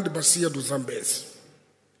da grande bacia do Zambeze.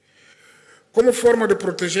 Como forma de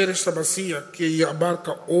proteger esta bacia, que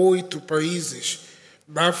abarca 8 países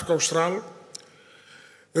da África Austral,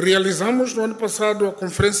 realizamos no ano passado a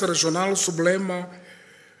Conferência Regional sob o lema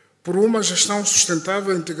por uma gestão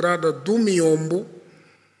sustentável integrada do Miombo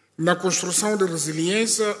na construção de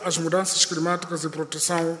resiliência às mudanças climáticas e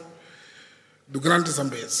proteção do Grande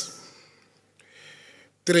Zambeze.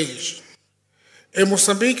 3. Em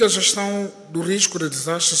Moçambique, a gestão do risco de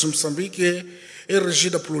desastres em Moçambique é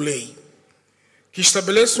regida por lei, que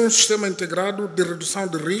estabelece um sistema integrado de redução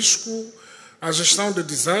de risco, a gestão de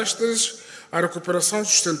desastres, a recuperação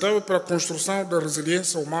sustentável para a construção da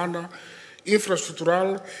resiliência humana,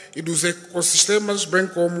 infraestrutural e dos ecossistemas, bem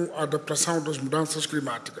como a adaptação das mudanças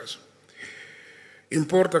climáticas.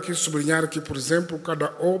 Importa aqui sublinhar que, por exemplo,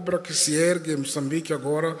 cada obra que se ergue em Moçambique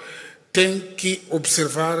agora tem que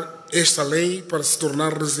observar esta lei para se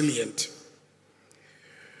tornar resiliente.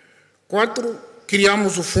 4.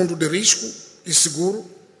 Criamos o Fundo de Risco e Seguro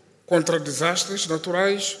contra desastres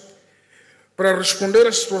naturais para responder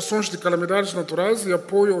às situações de calamidades naturais e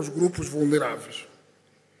apoio aos grupos vulneráveis.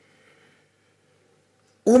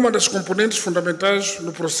 Uma das componentes fundamentais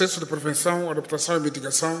no processo de prevenção, adaptação e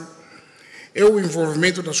mitigação é o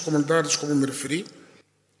envolvimento das comunidades, como me referi.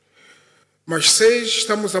 Mas 6,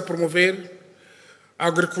 estamos a promover a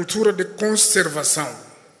agricultura de conservação.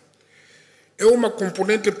 É uma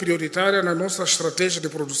componente prioritária na nossa estratégia de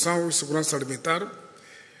produção e segurança alimentar.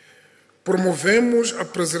 Promovemos a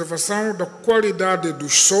preservação da qualidade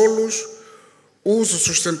dos solos, o uso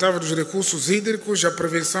sustentável dos recursos hídricos e a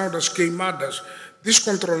prevenção das queimadas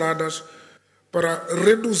descontroladas para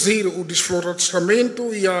reduzir o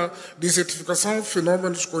desflorestamento e a desertificação,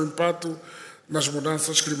 fenômenos com impacto nas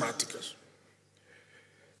mudanças climáticas.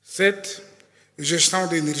 7. Gestão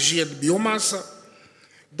de energia de biomassa,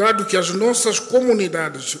 dado que as nossas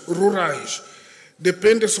comunidades rurais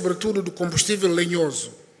dependem sobretudo do combustível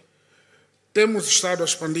lenhoso. Temos estado a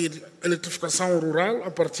expandir a eletrificação rural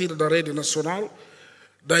a partir da rede nacional,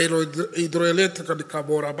 da hidroelétrica de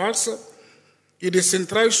Cabo-Bassa e de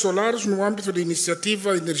centrais solares no âmbito da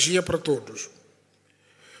iniciativa Energia para Todos.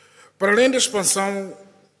 Para além da expansão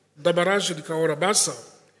da barragem de Cabo-Bassa,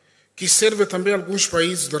 que serve também alguns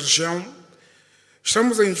países da região,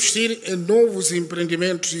 estamos a investir em novos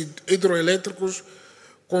empreendimentos hidroelétricos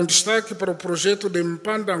com destaque para o projeto de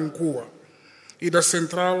Mpandankua e da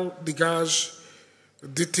central de gás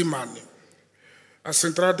de Timane. A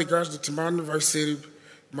central de gás de Timane vai ser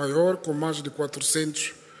maior, com mais de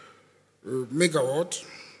 400 megawatts.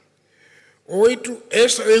 8.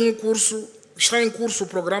 Está em curso o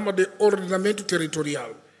programa de ordenamento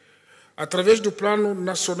territorial, através do Plano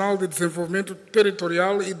Nacional de Desenvolvimento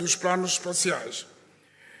Territorial e dos planos espaciais.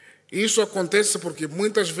 Isso acontece porque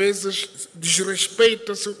muitas vezes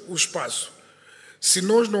desrespeita-se o espaço. Se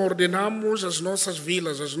nós não ordenamos as nossas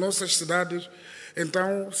vilas, as nossas cidades,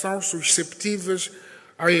 então são susceptíveis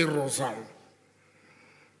à erosão.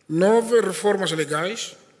 9. Reformas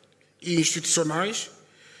legais e institucionais,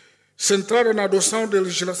 centrada na adoção de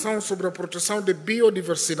legislação sobre a proteção de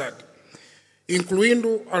biodiversidade,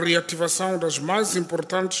 incluindo a reativação das mais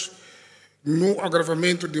importantes no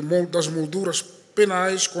agravamento das molduras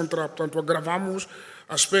penais portanto, agravamos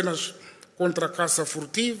as penas contra a caça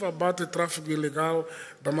furtiva, abate e tráfico ilegal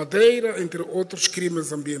da madeira, entre outros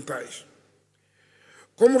crimes ambientais.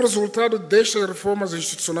 Como resultado destas reformas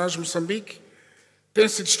institucionais, Moçambique tem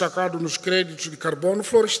se destacado nos créditos de carbono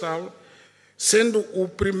florestal, sendo o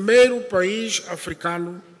primeiro país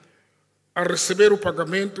africano a receber o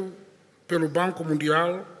pagamento pelo Banco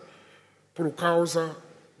Mundial por causa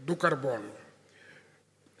do carbono.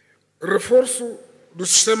 Reforço do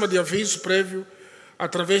sistema de aviso prévio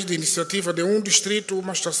através da iniciativa de um distrito,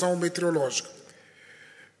 uma estação meteorológica.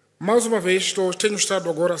 Mais uma vez, tenho estado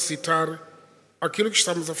agora a citar aquilo que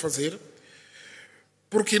estamos a fazer,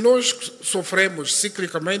 porque nós sofremos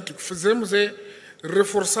ciclicamente, o que fazemos é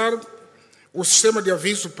reforçar o sistema de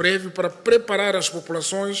aviso prévio para preparar as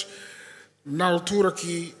populações na altura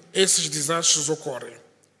que esses desastres ocorrem.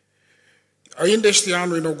 Ainda este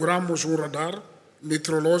ano inauguramos um radar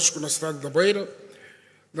meteorológico na cidade da Beira,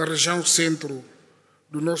 na região centro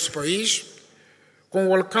do nosso país, com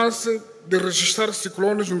o alcance de registrar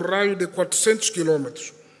ciclones no raio de 400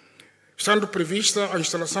 quilômetros, estando prevista a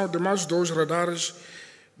instalação de mais 2 radares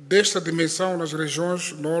desta dimensão nas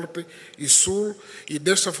regiões norte e sul, e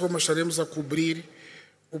desta forma estaremos a cobrir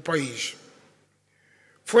o país.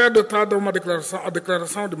 Foi adotada a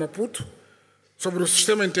declaração de Maputo sobre o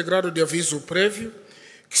Sistema Integrado de Aviso Prévio,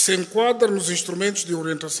 que se enquadra nos instrumentos de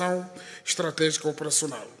orientação estratégica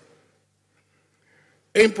operacional.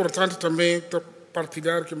 É importante também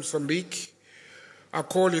partilhar que Moçambique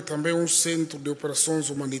acolhe também um centro de operações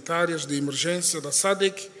humanitárias de emergência da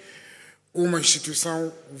SADC, uma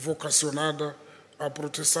instituição vocacionada à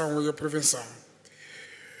proteção e à prevenção.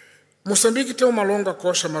 Moçambique tem uma longa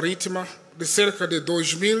costa marítima de cerca de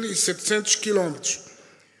 2.700 quilômetros,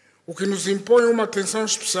 o que nos impõe uma atenção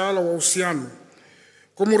especial ao oceano,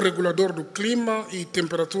 como regulador do clima e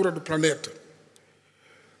temperatura do planeta.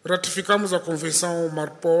 Ratificamos a Convenção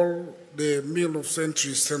Marpol de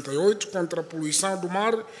 1968 contra a poluição do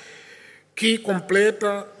mar, que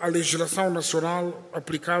completa a legislação nacional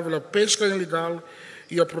aplicável à pesca ilegal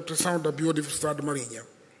e à proteção da biodiversidade marinha.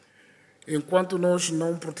 Enquanto nós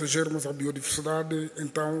não protegermos a biodiversidade,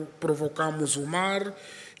 então provocamos o mar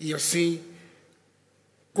e assim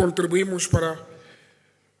contribuímos para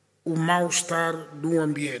o mal-estar do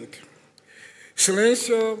ambiente.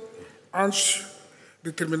 Excelência, antes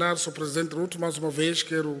de terminar, Sr. Presidente Ruto, mais uma vez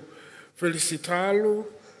quero felicitá-lo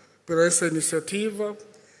por essa iniciativa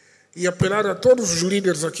e apelar a todos os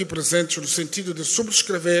líderes aqui presentes no sentido de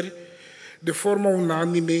subscrever de forma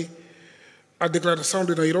unânime a Declaração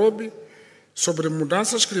de Nairobi sobre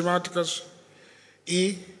mudanças climáticas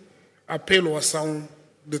e apelo à ação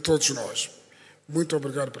de todos nós. Muito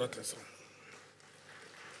obrigado pela atenção.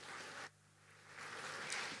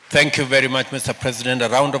 Thank you very much, Mr. President. A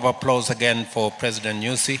round of applause again for President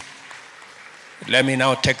Nyusi. Let me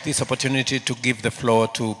now take this opportunity to give the floor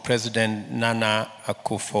to President Nana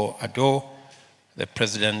Akufo-Addo, the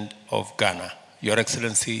President of Ghana. Your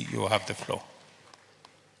Excellency, you have the floor.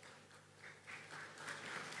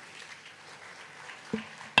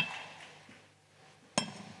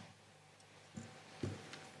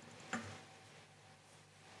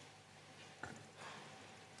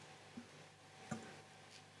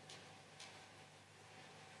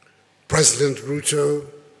 President Ruto,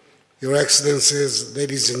 Your Excellencies,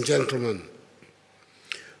 ladies and gentlemen,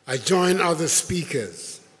 I join other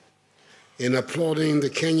speakers in applauding the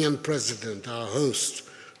Kenyan President, our host,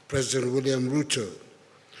 President William Ruto,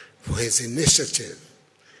 for his initiative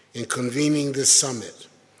in convening this summit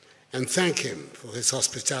and thank him for his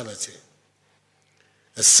hospitality.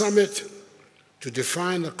 A summit to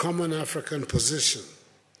define a common African position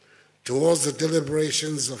towards the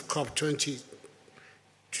deliberations of COP28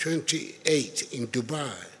 in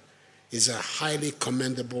Dubai is a highly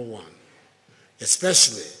commendable one,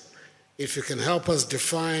 especially if it can help us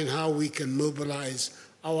define how we can mobilize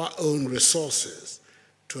our own resources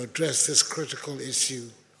to address this critical issue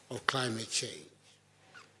of climate change.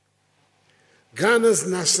 Ghana's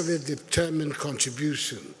nationally determined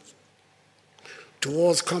contributions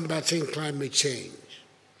towards combating climate change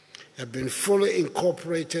have been fully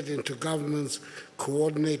incorporated into government's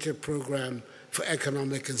coordinated program for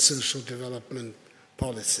economic and social development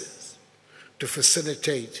policies to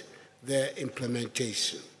facilitate their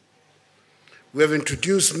implementation. We have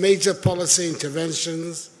introduced major policy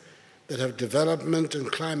interventions that have development and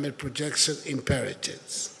climate projection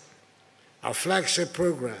imperatives. Our flagship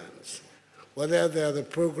programs, whether they are the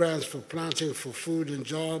programs for planting for food and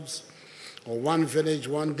jobs, or One Village,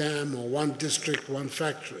 One Dam, or One District, One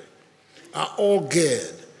Factory, are all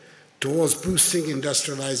geared towards boosting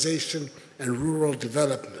industrialization and rural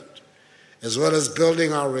development, as well as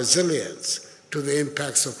building our resilience to the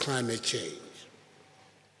impacts of climate change.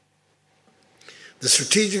 The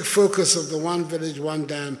strategic focus of the One Village, One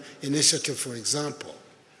Dam initiative, for example,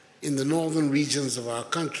 in the northern regions of our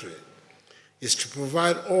country, is to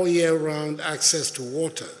provide all year-round access to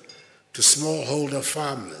water to smallholder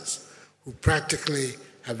farmers who practically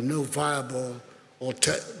have no viable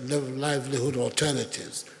livelihood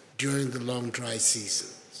alternatives during the long dry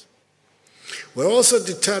seasons. We're also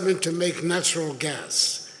determined to make natural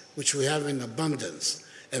gas, which we have in abundance,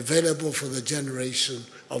 available for the generation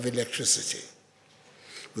of electricity.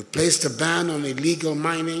 We placed a ban on illegal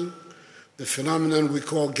mining, the phenomenon we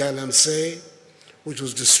call galamsey, which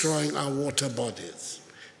was destroying our water bodies,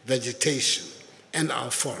 vegetation, and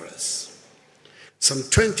our forests. Some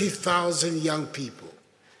 20,000 young people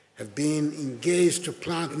have been engaged to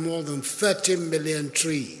plant more than 30 million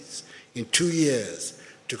trees in 2 years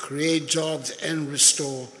to create jobs and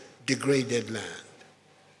restore degraded land.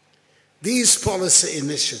 These policy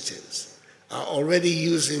initiatives are already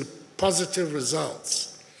using positive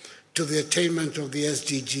results to the attainment of the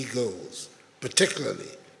SDG goals, particularly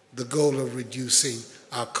the goal of reducing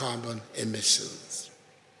our carbon emissions.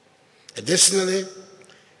 Additionally,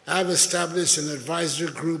 I have established an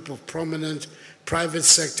advisory group of prominent private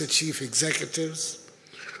sector chief executives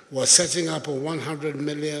who are setting up a $100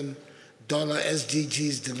 million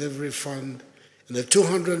SDGs delivery fund and a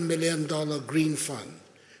 $200 million green fund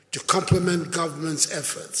to complement government's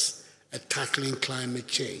efforts at tackling climate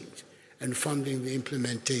change and funding the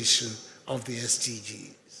implementation of the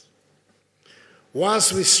SDGs.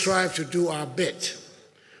 Whilst we strive to do our bit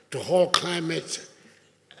to halt climate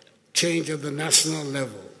change at the national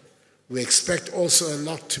level, we expect also a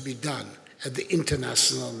lot to be done at the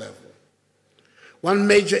international level. One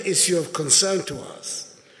major issue of concern to us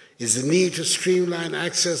is the need to streamline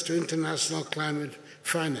access to international climate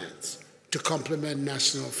finance to complement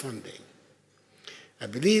national funding. I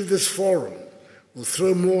believe this forum will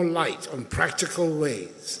throw more light on practical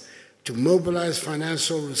ways to mobilize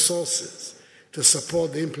financial resources to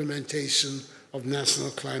support the implementation of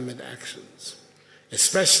national climate actions,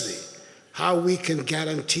 especially how we can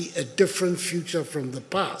guarantee a different future from the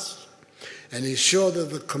past and ensure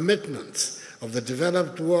that the commitments of the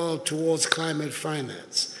developed world towards climate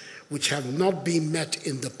finance, which have not been met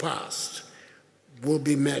in the past, will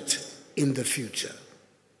be met in the future.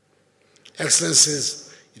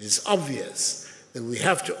 Excellencies, it is obvious that we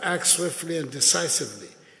have to act swiftly and decisively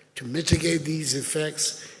to mitigate these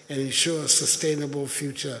effects and ensure a sustainable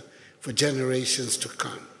future for generations to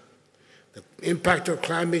come. The impact of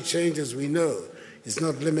climate change, as we know, is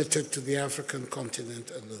not limited to the African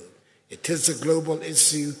continent alone. It is a global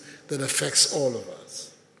issue that affects all of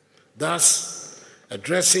us. Thus,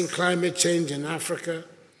 addressing climate change in Africa,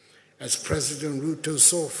 as President Ruto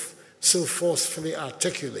so forcefully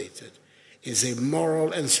articulated, is a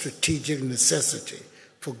moral and strategic necessity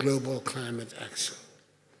for global climate action.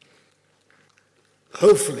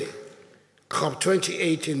 Hopefully,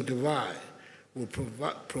 COP28 in Dubai will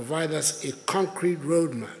provide us a concrete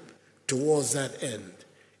roadmap towards that end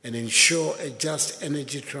and ensure a just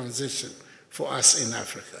energy transition for us in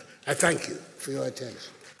Africa. I thank you for your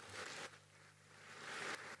attention.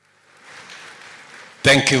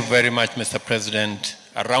 Thank you very much, Mr. President.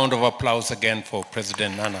 A round of applause again for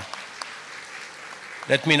President Nana.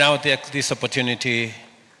 Let me now take this opportunity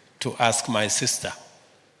to ask my sister,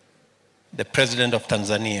 the President of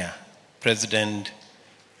Tanzania, President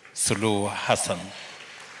Suluhu Hassan,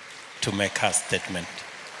 to make her statement.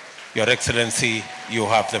 Your Excellency, you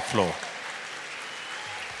have the floor.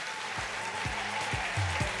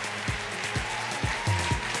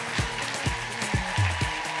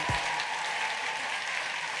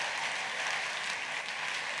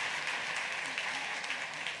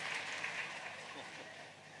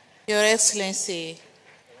 Your Excellency,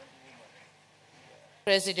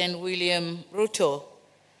 President William Ruto,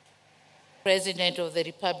 President of the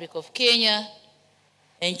Republic of Kenya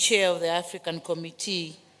and Chair of the African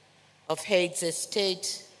Committee of Heads of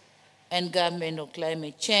State and Government on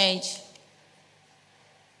Climate Change,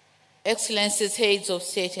 Excellencies, Heads of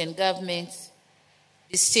State and Governments,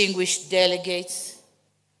 distinguished delegates,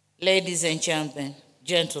 ladies and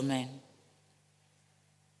gentlemen.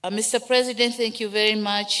 Mr. President, thank you very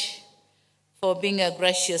much for being a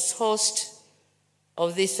gracious host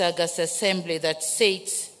of this August Assembly that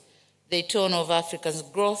sets the tone of Africa's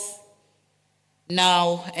growth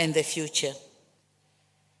now and the future.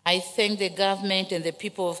 I thank the government and the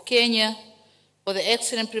people of Kenya for the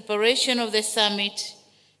excellent preparation of the summit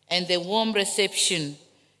and the warm reception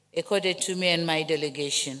accorded to me and my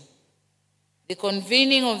delegation. The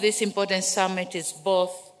convening of this important summit is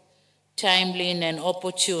both timely and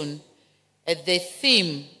opportune, as the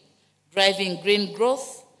theme, driving green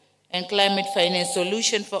growth and climate finance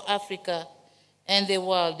solution for Africa and the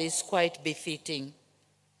world, is quite befitting,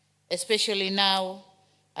 especially now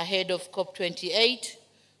ahead of COP28,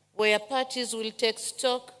 where parties will take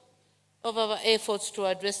stock of our efforts to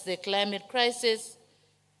address the climate crisis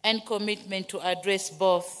and commitment to address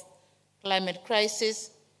both climate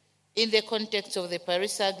crisis in the context of the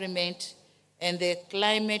Paris Agreement and the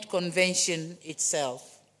Climate Convention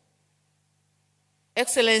itself.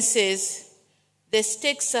 Excellencies, the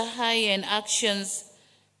stakes are high and actions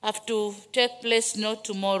have to take place not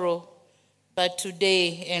tomorrow, but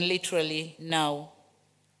today and literally now.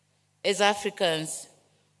 As Africans,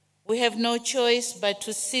 we have no choice but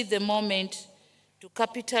to seize the moment to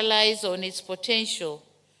capitalize on its potential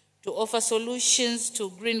to offer solutions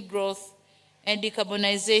to green growth and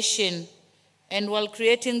decarbonization, and while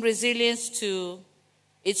creating resilience to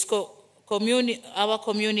our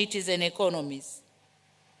communities and economies.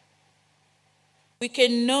 We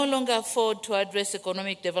can no longer afford to address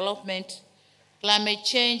economic development, climate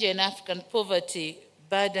change, and African poverty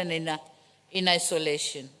burden in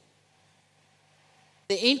isolation.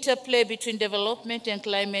 The interplay between development and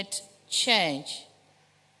climate change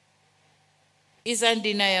is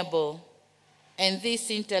undeniable, and this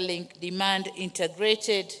interlink demand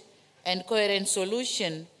integrated and coherent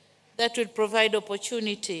solution that will provide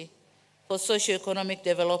opportunity for socio-economic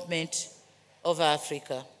development of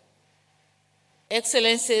Africa.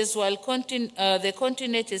 Excellencies, while the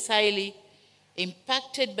continent is highly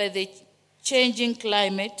impacted by the changing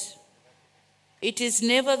climate, it is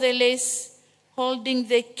nevertheless holding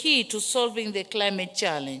the key to solving the climate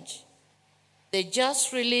challenge. The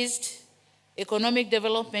just released Economic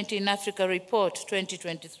Development in Africa Report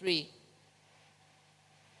 2023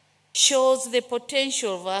 shows the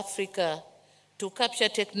potential of Africa to capture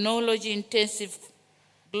technology-intensive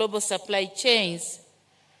global supply chains,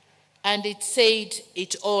 and it said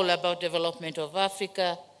it all about development of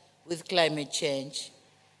Africa with climate change.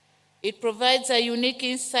 It provides a unique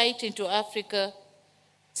insight into Africa's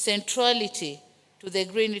centrality to the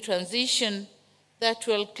green transition that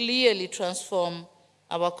will clearly transform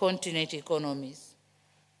our continent economies.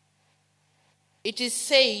 It is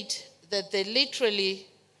said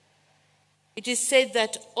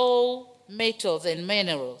that all metals and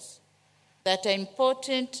minerals that are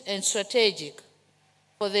important and strategic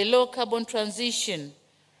for the low carbon transition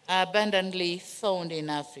are abundantly found in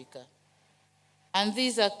Africa. And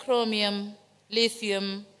these are chromium,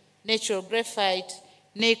 lithium, natural graphite,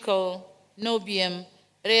 nickel, niobium,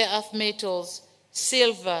 rare earth metals,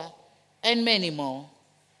 silver, and many more.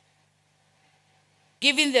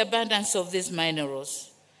 Given the abundance of these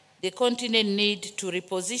minerals, the continent needs to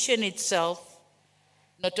reposition itself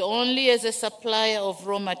not only as a supplier of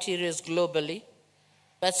raw materials globally,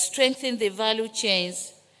 but strengthen the value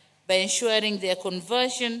chains by ensuring their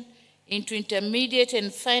conversion into intermediate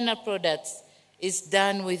and final products is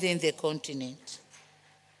done within the continent.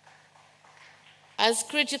 As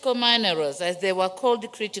critical minerals, as they were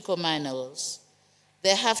called critical minerals,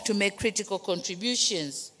 they have to make critical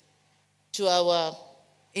contributions to our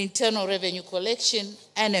internal revenue collection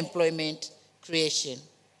and employment creation.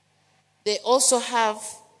 They also have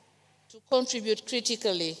to contribute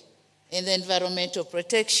critically in the environmental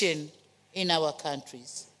protection in our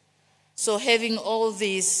countries. So having all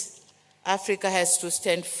these, Africa has to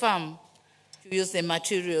stand firm to use the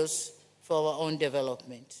materials for our own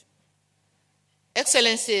development.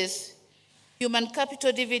 Excellencies, human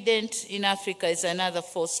capital dividend in Africa is another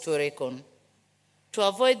force to reckon. To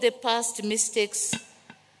avoid the past mistakes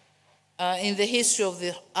in the history of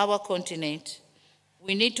our continent,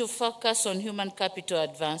 we need to focus on human capital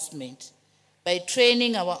advancement by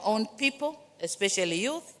training our own people, especially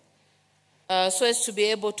youth, so as to be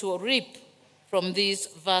able to reap from these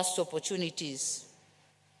vast opportunities.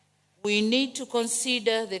 We need to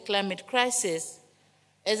consider the climate crisis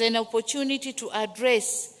as an opportunity to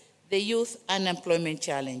address the youth unemployment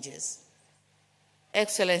challenges.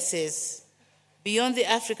 Excellencies, beyond the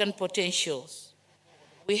African potentials,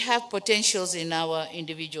 we have potentials in our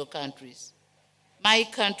individual countries. My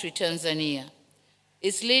country, Tanzania,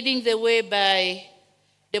 is leading the way by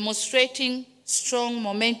demonstrating strong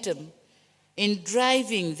momentum in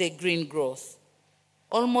driving the green growth.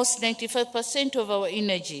 Almost 95% of our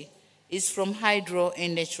energy is from hydro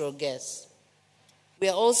and natural gas. We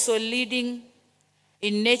are also leading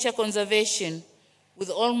in nature conservation with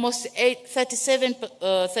almost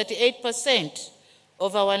 38%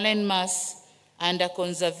 of our land mass under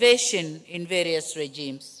conservation in various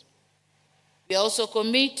regimes. We are also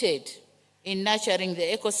committed in nurturing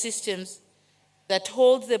the ecosystems that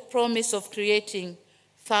hold the promise of creating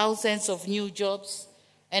thousands of new jobs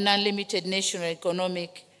and unlimited national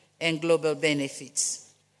economic and global benefits.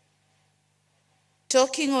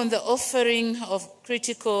 Talking on the offering of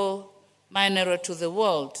critical mineral to the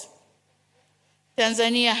world,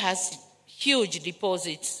 Tanzania has huge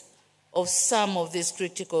deposits of some of these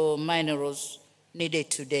critical minerals needed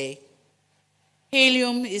today.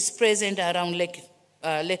 Helium is present around Lake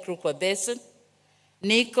Rukwa Basin,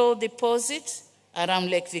 nickel deposits around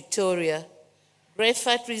Lake Victoria,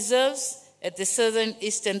 graphite reserves at the southern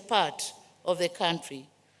eastern part of the country,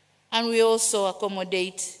 and we also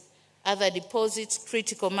accommodate other deposits,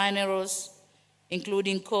 critical minerals,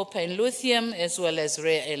 including copper and lithium, as well as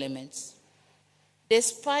rare elements.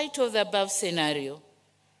 Despite of the above scenario,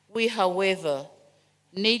 we, however,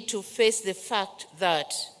 need to face the fact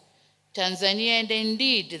that Tanzania, and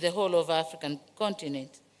indeed the whole of the African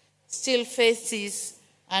continent, still faces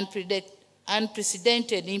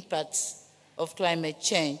unprecedented impacts of climate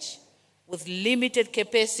change, with limited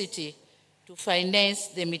capacity to finance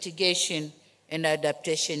the mitigation and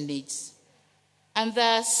adaptation needs. And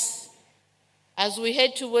thus, as we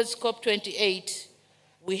head towards COP28,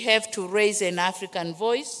 we have to raise an African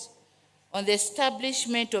voice on the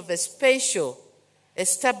establishment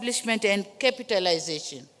and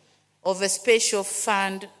capitalization of a special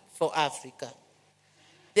fund for Africa.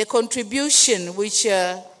 The contribution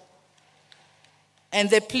and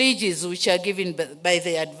the pledges which are given by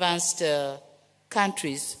the advanced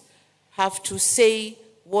countries have to say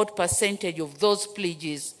what percentage of those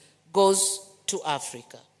pledges goes to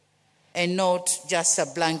Africa, and not just a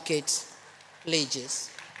blanket pledges.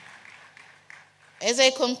 As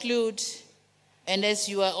I conclude, and as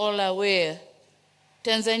you are all aware,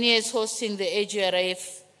 Tanzania is hosting the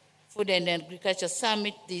AGRIF Food and Agriculture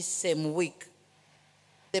Summit this same week.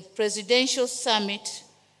 The Presidential Summit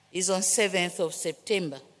is on 7th of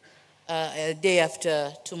September, a day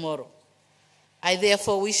after tomorrow. I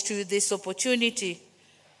therefore wish to use this opportunity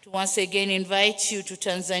to once again invite you to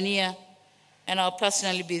Tanzania, and I'll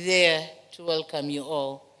personally be there to welcome you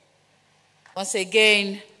all. Once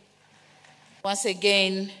again,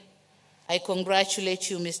 I congratulate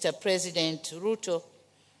you, Mr. President Ruto,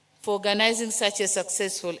 for organizing such a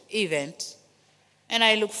successful event, and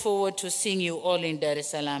I look forward to seeing you all in Dar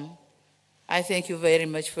es Salaam. I thank you very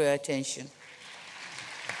much for your attention.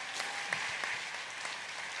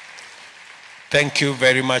 Thank you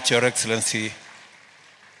very much, Your Excellency.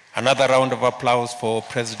 Another round of applause for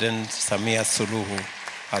President Samia Suluhu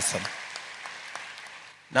Hassan.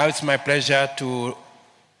 Now it's my pleasure to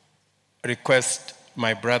request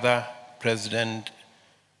my brother, President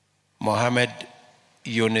Mohamed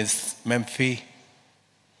Yunus Memfi,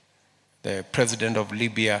 the President of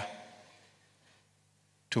Libya,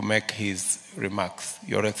 to make his remarks.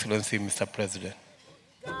 Your Excellency, Mr. President.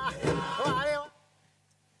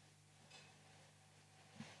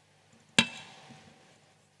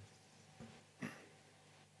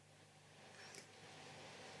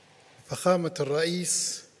 فخامة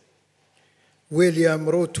الرئيس ويليام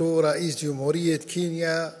روتو رئيس جمهورية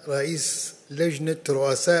كينيا، رئيس لجنة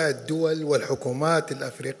رؤساء الدول والحكومات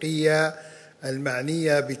الأفريقية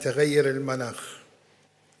المعنية بتغير المناخ،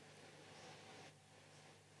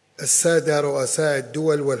 السادة رؤساء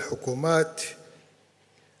الدول والحكومات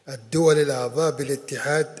الدول الأعضاء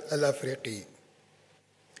بالاتحاد الأفريقي،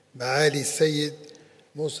 معالي السيد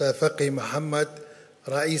موسى فقي محمد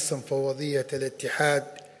رئيس مفوضية الاتحاد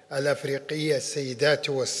الأفريقي، السيدات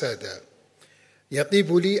والسادة،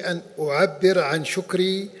 يطيب لي أن أعبر عن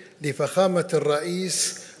شكري لفخامة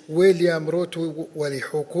الرئيس ويليام روتو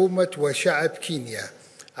ولحكومة وشعب كينيا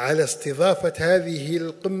على استضافة هذه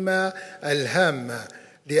القمة الهامة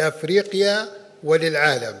لأفريقيا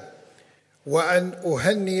وللعالم، وأن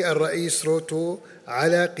أهني الرئيس روتو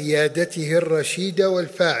على قيادته الرشيدة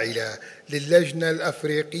والفاعلة للجنة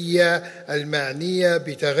الأفريقية المعنية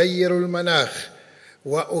بتغير المناخ،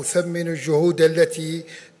 وأثمن الجهود التي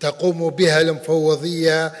تقوم بها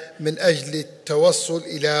المفوضية من أجل التوصل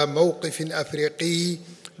إلى موقف أفريقي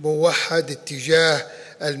موحد اتجاه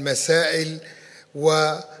المسائل،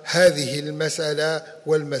 وهذه المسألة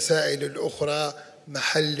والمسائل الأخرى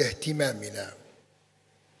محل اهتمامنا.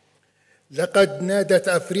 لقد نادت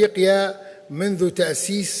أفريقيا منذ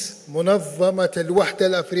تأسيس منظمة الوحدة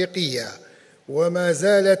الأفريقية، وما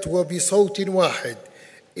زالت وبصوت واحد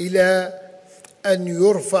إلى أن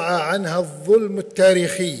يرفع عنها الظلم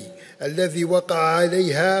التاريخي الذي وقع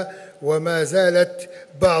عليها، وما زالت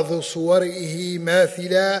بعض صوره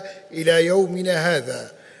ماثلة إلى يومنا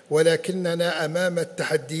هذا، ولكننا أمام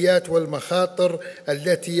التحديات والمخاطر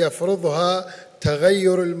التي يفرضها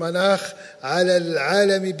تغير المناخ على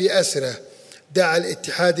العالم بأسره. دعا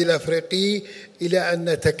الاتحاد الأفريقي إلى أن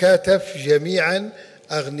نتكاتف جميعاً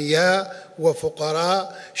أغنياء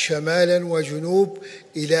وفقراء شمالاً وجنوب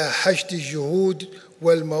إلى حشد الجهود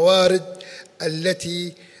والموارد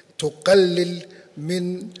التي تقلل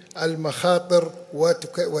من المخاطر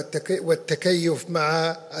والتكيف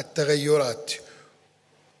مع التغيرات،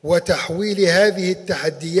 وتحويل هذه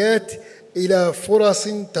التحديات إلى فرص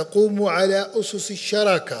تقوم على أسس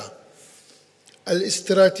الشراكة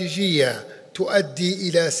الاستراتيجية تؤدي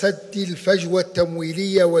إلى سد الفجوة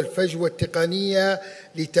التمويلية والفجوة التقنية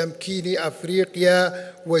لتمكين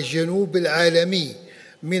أفريقيا والجنوب العالمي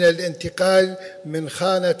من الانتقال من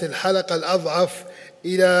خانة الحلقة الأضعف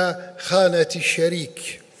إلى خانة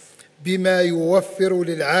الشريك، بما يوفر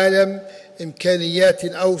للعالم إمكانيات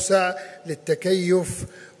أوسع للتكيف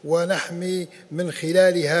ونحمي من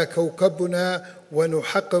خلالها كوكبنا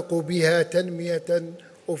ونحقق بها تنمية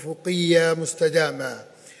أفقية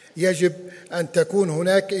مستدامة. يجب أن تكون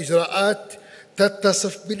هناك إجراءات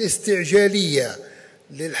تتصف بالاستعجالية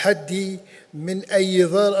للحد من أي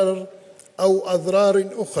ضرر أو أضرار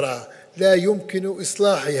أخرى لا يمكن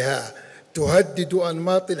إصلاحها تهدد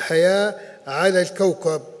أنماط الحياة على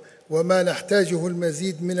الكوكب، وما نحتاجه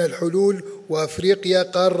المزيد من الحلول، وأفريقيا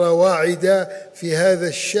قارة واعدة في هذا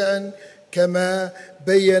الشأن كما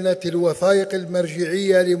بيّنت الوثائق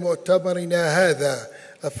المرجعية لمؤتمرنا هذا.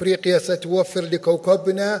 أفريقيا ستوفر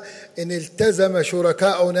لكوكبنا إن التزم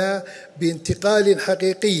شركاؤنا بانتقال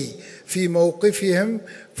حقيقي في موقفهم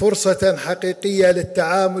فرصة حقيقية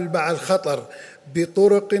للتعامل مع الخطر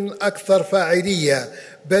بطرق أكثر فاعلية،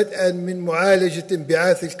 بدءا من معالجة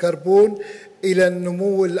انبعاث الكربون إلى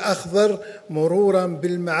النمو الأخضر، مرورا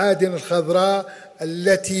بالمعادن الخضراء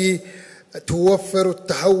التي توفر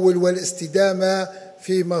التحول والاستدامة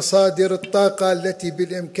في مصادر الطاقة التي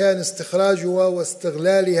بالإمكان استخراجها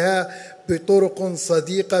واستغلالها بطرق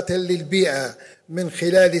صديقة للبيئة من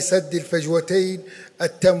خلال سد الفجوتين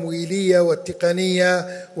التمويلية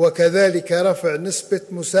والتقنية، وكذلك رفع نسبة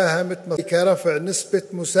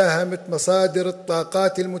مساهمة مصادر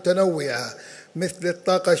الطاقات المتنوعة مثل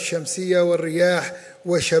الطاقة الشمسية والرياح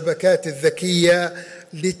والشبكات الذكية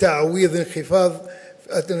لتعويض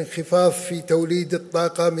الانخفاض في توليد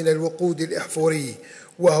الطاقة من الوقود الأحفوري،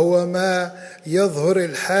 وهو ما يظهر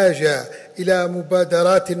الحاجة إلى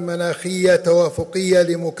مبادرات مناخية توافقية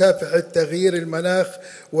لمكافحة تغيير المناخ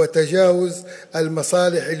وتجاوز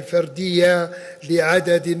المصالح الفردية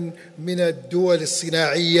لعدد من الدول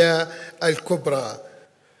الصناعية الكبرى.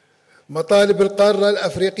 مطالب القارة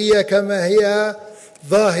الأفريقية كما هي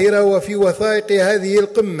ظاهرة وفي وثائق هذه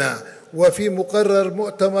القمة وفي مقرر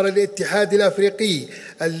مؤتمر الاتحاد الأفريقي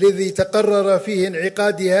الذي تقرر فيه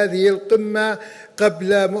انعقاد هذه القمة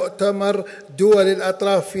قبل مؤتمر دول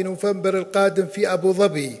الأطراف في نوفمبر القادم في أبو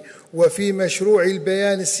ظبي. وفي مشروع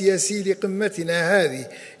البيان السياسي لقمتنا هذه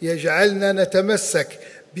يجعلنا نتمسك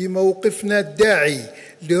بموقفنا الداعي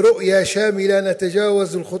لرؤية شاملة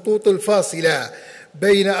نتجاوز الخطوط الفاصلة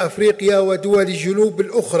بين أفريقيا ودول الجنوب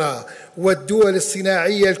الأخرى والدول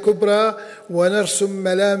الصناعية الكبرى، ونرسم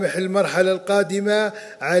ملامح المرحلة القادمة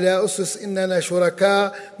على أسس أننا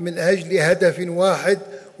شركاء من أجل هدف واحد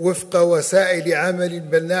وفق وسائل عمل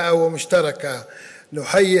بناءة ومشتركة.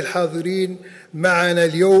 نحيي الحاضرين معنا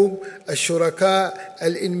اليوم الشركاء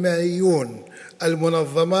الإنمائيون،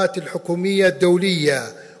 المنظمات الحكومية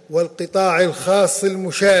الدولية والقطاع الخاص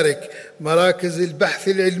المشارك، مراكز البحث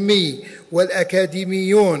العلمي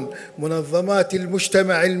والأكاديميون، منظمات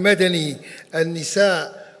المجتمع المدني،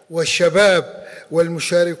 النساء والشباب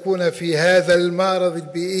والمشاركون في هذا المعرض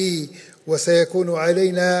البيئي. وسيكون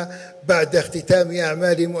علينا بعد اختتام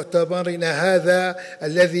أعمال مؤتمرنا هذا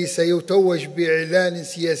الذي سيتوج بإعلان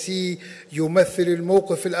سياسي يمثل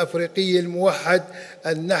الموقف الأفريقي الموحد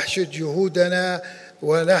أن نحشد جهودنا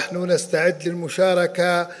ونحن نستعد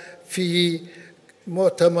للمشاركة في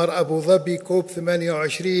مؤتمر أبو ظبي كوب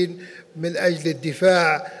 28 من أجل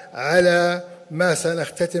الدفاع على ما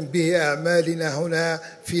سنختتم به أعمالنا هنا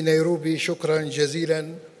في نيروبي. شكرا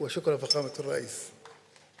جزيلا وشكرا فخامة الرئيس.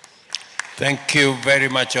 Thank you very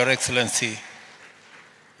much, Your Excellency.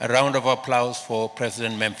 A round of applause for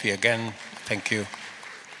President Memphi again. Thank you.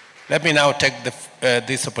 Let me now take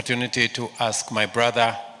this opportunity to ask my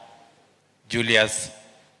brother, Julius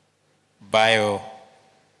Bio,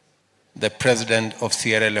 the President of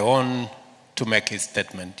Sierra Leone, to make his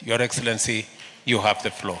statement. Your Excellency, you have the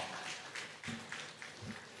floor.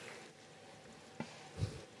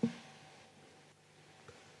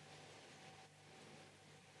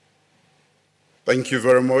 Thank you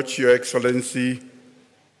very much, Your Excellency,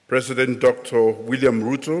 President Dr. William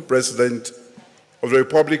Ruto, President of the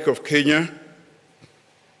Republic of Kenya,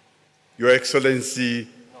 Your Excellency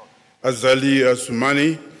Azali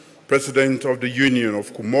Assoumani, President of the Union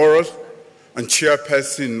of Comoros and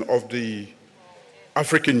Chairperson of the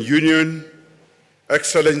African Union,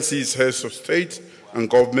 Excellencies, Heads of State and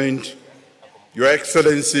Government, Your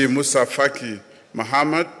Excellency Moussa Faki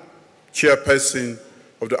Mohammed, Chairperson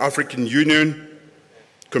of the African Union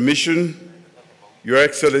Commission, Your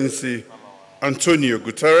Excellency Antonio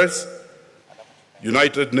Guterres,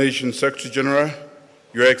 United Nations Secretary General,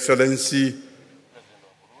 Your Excellency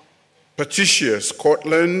Patricia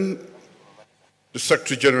Scotland, the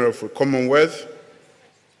Secretary General for Commonwealth,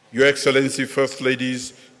 Your Excellency First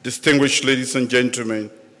Ladies, distinguished ladies and gentlemen,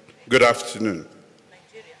 good afternoon.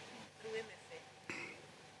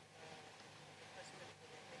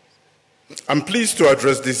 I'm pleased to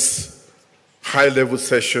address this high-level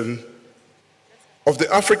session of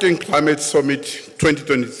the African Climate Summit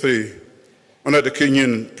 2023 under the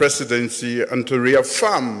Kenyan presidency and to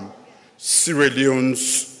reaffirm Sierra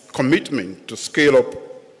Leone's commitment to scale up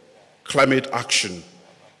climate action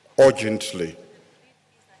urgently.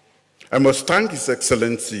 I must thank His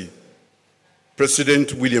Excellency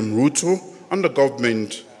President William Ruto and the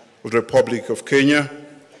government of the Republic of Kenya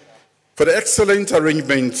for the excellent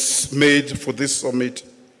arrangements made for this summit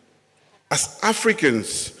as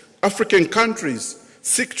African countries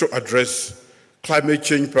seek to address climate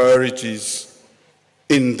change priorities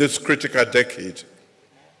in this critical decade.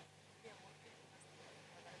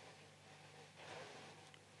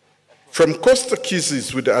 From coastal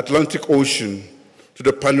kisses with the Atlantic Ocean to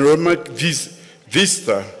the panoramic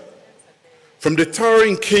vista, from the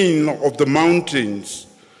towering cane of the mountains,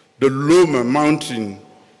 the Loma Mountain,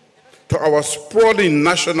 to our sprawling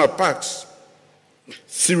national parks,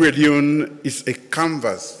 Sierra Leone is a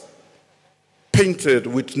canvas painted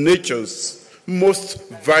with nature's most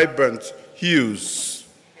vibrant hues.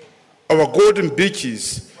 Our golden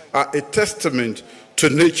beaches are a testament to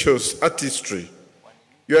nature's artistry.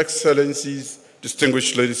 Your Excellencies,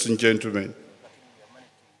 distinguished ladies and gentlemen,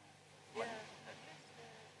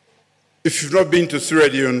 if you've not been to Sierra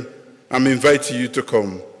Leone, I'm inviting you to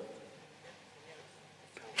come.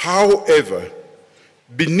 However,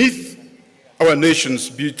 beneath our nation's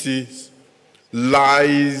beauties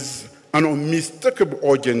lies an unmistakable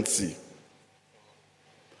urgency.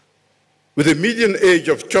 With a median age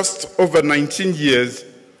of just over 19 years,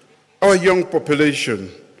 our young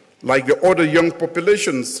population, like the other young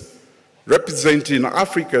populations representing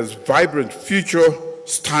Africa's vibrant future,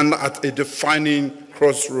 stand at a defining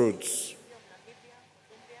crossroads.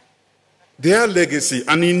 Their legacy,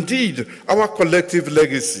 and indeed our collective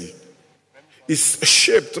legacy, is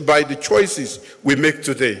shaped by the choices we make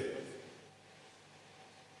today.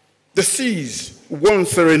 The seas,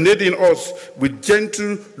 once serenading us with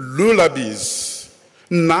gentle lullabies,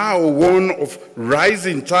 now one of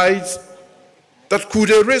rising tides that could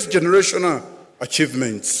erase generational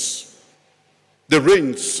achievements. The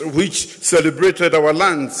rains which celebrated our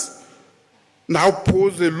lands now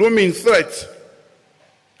pose a looming threat.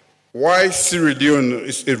 Why Sierra Leone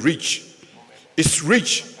is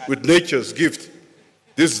rich with nature's gift.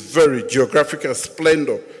 This very geographical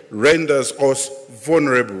splendor renders us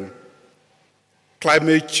vulnerable.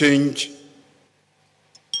 Climate change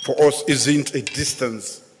for us isn't a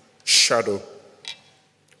distant shadow.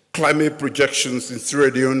 Climate projections in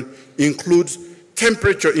Sierra Leone include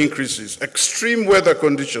temperature increases, extreme weather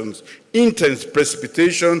conditions, intense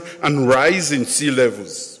precipitation, and rising sea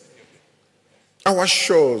levels. Our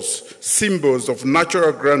shores, symbols of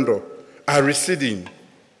natural grandeur, are receding.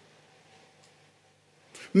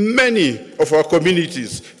 Many of our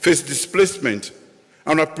communities face displacement,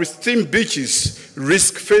 and our pristine beaches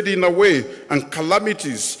risk fading away, and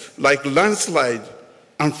calamities like landslide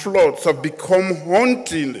and floods have become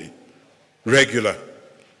hauntingly regular.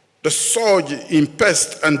 The surge in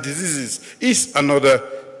pests and diseases is another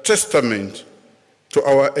testament to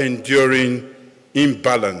our enduring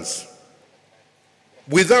imbalance.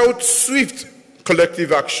 Without swift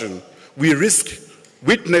collective action, we risk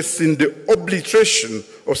witnessing the obliteration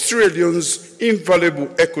of Sierra Leone's invaluable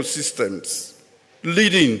ecosystems,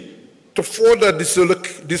 leading to further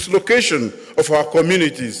dislocation of our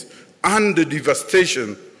communities and the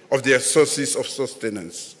devastation of their sources of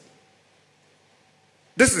sustenance.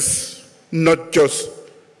 This is not just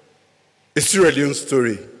a Sierra Leone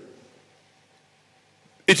story.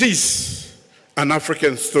 It is an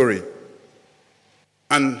African story.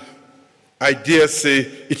 And I dare say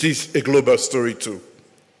it is a global story too.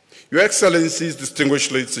 Your Excellencies,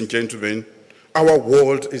 distinguished ladies and gentlemen, our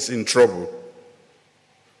world is in trouble.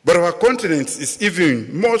 But our continent is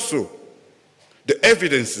even more so. The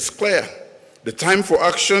evidence is clear. The time for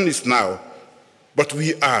action is now, but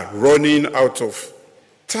we are running out of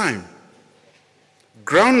time.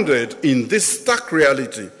 Grounded in this stark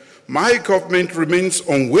reality, my government remains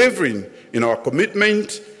unwavering in our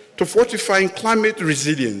commitment to fortifying climate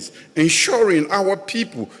resilience, ensuring our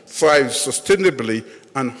people thrive sustainably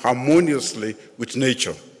and harmoniously with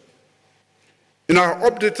nature. In our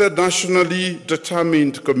updated nationally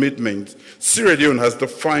determined commitment, Sierra Leone has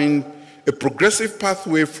defined a progressive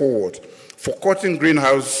pathway forward for cutting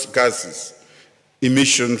greenhouse gases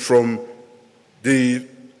emission from the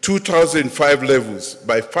 2005 levels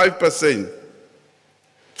by 5%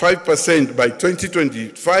 by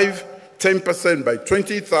 2025, 10% by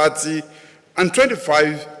 2030, and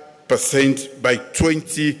 25% by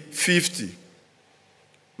 2050.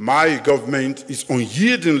 My government is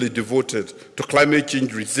unyieldingly devoted to climate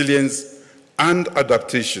change resilience and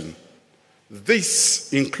adaptation.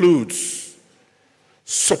 This includes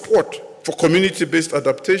support for community-based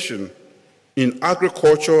adaptation in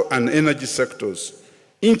agriculture and energy sectors,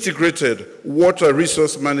 integrated water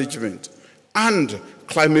resource management, and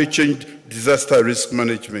climate change disaster risk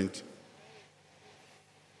management.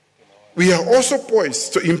 We are also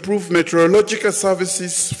poised to improve meteorological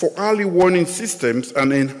services for early warning systems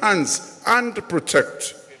and enhance and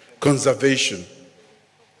protect conservation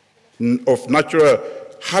of natural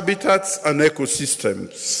habitats and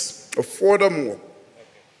ecosystems. Furthermore,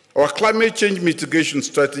 our climate change mitigation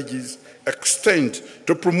strategies extend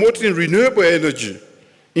to promoting renewable energy,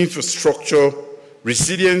 infrastructure,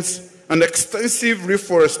 resilience, and extensive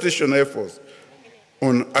reforestation efforts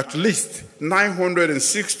on at least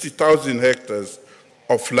 960,000 hectares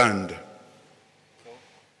of land.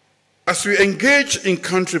 As we engage in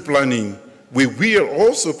country planning, we will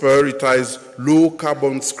also prioritize low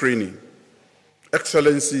carbon screening.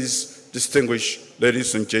 Excellencies, distinguished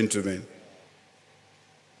ladies and gentlemen,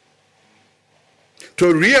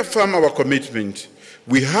 to reaffirm our commitment,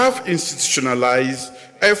 we have institutionalized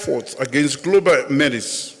efforts against global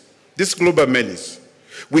menace, this global menace.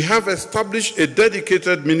 We have established a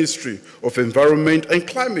dedicated Ministry of Environment and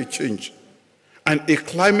Climate Change and a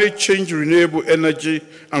Climate Change, Renewable Energy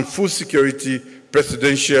and Food Security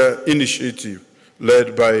Presidential Initiative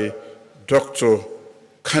led by Dr.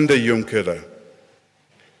 Kande Yomkela.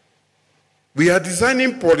 We are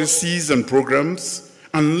designing policies and programs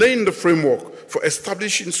and laying the framework for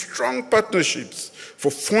establishing strong partnerships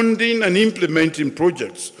for funding and implementing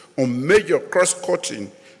projects on major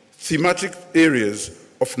cross-cutting thematic areas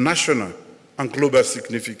of national and global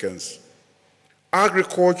significance.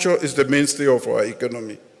 Agriculture is the mainstay of our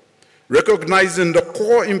economy. Recognizing the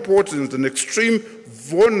core importance and extreme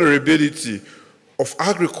vulnerability of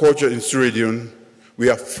agriculture in Sierra Leone, we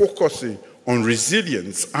are focusing on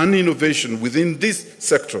resilience and innovation within this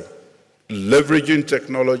sector, leveraging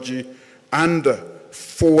technology and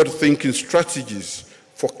forward-thinking strategies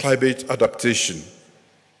for climate adaptation.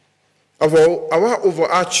 Our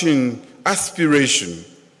overarching aspiration,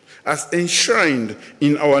 as enshrined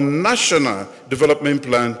in our National Development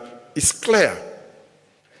Plan, is clear.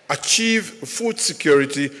 Achieve food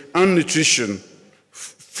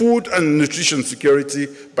and nutrition security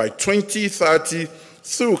by 2030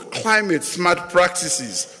 through climate-smart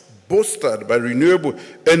practices bolstered by renewable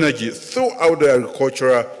energy throughout the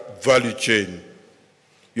agricultural value chain.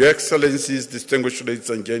 Your Excellencies, distinguished ladies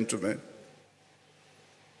and gentlemen,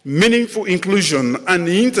 meaningful inclusion and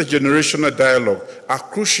intergenerational dialogue are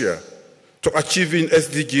crucial to achieving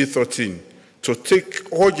SDG 13, to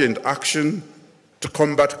take urgent action to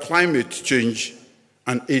combat climate change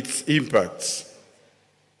and its impacts.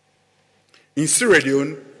 In Sierra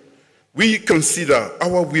Leone, we consider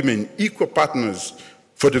our women equal partners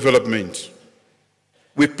for development.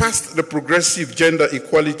 We passed the Progressive Gender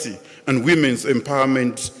Equality and Women's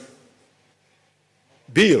Empowerment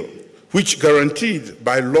Bill, which guaranteed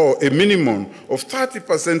by law a minimum of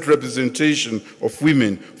 30% representation of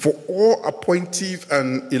women for all appointive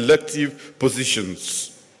and elective positions.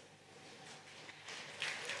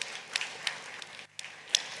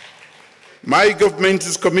 My government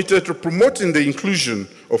is committed to promoting the inclusion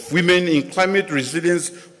of women in climate resilience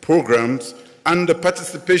programs and the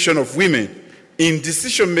participation of women in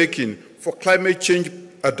decision-making for climate change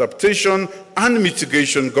adaptation and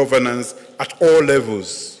mitigation governance at all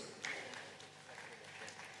levels.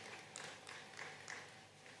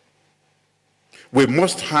 We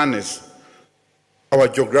must harness our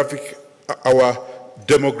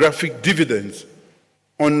demographic dividends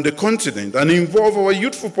on the continent and involve our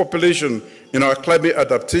youthful population in our climate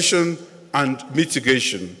adaptation and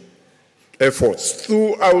mitigation efforts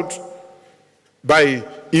throughout by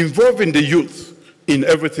involving the youth in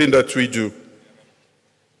everything that we do.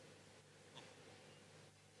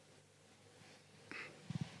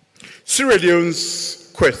 Sierra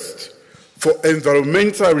Leone's quest for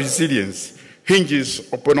environmental resilience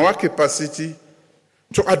hinges upon our capacity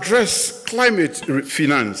to address climate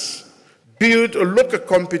finance, build local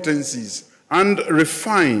competencies, and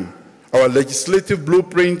refine our legislative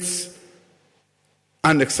blueprints,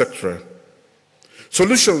 and etc.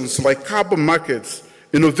 Solutions like carbon markets,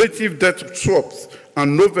 innovative debt swaps,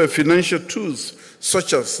 and novel financial tools,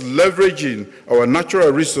 such as leveraging our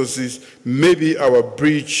natural resources, may be our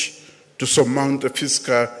bridge to surmount a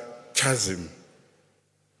fiscal chasm.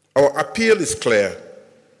 Our appeal is clear.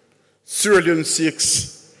 Sierra Leone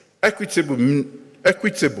seeks equitable,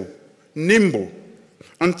 nimble,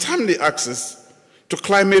 and timely access to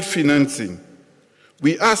climate financing.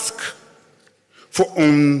 We ask for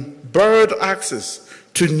on-board access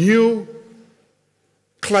to new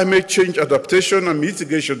climate change adaptation and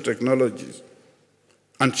mitigation technologies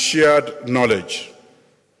and shared knowledge.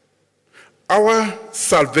 Our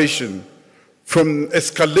salvation from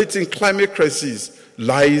escalating climate crises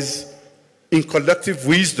lies in collective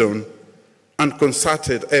wisdom and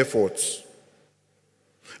concerted efforts.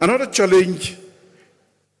 Another challenge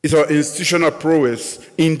is our institutional prowess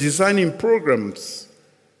in designing programs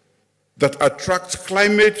that attract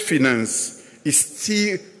climate finance is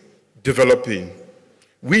still developing.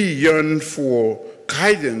 We yearn for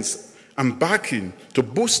guidance and backing to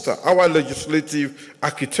bolster our legislative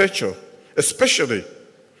architecture, especially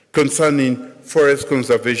concerning forest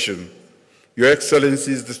conservation. Your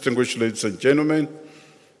Excellencies, distinguished ladies and gentlemen,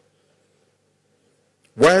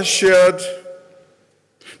 while shared,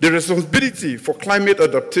 the responsibility for climate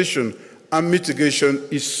adaptation and mitigation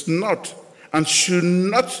is not and should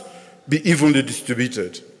not be evenly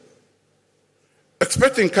distributed.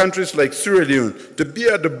 Expecting countries like Sierra Leone to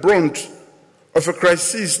bear the brunt of a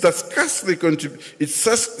crisis that scarcely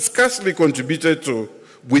contributed to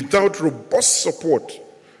without robust support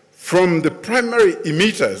from the primary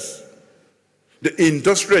emitters, the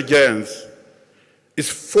industrial giants, is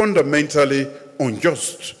fundamentally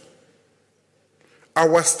unjust.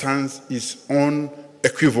 Our stance is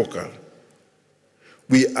unequivocal.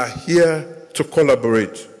 We are here to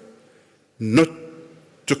collaborate, not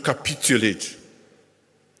to capitulate.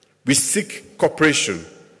 We seek cooperation,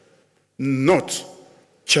 not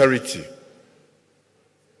charity.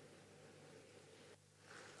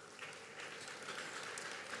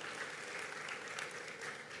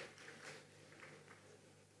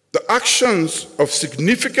 The actions of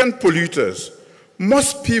significant polluters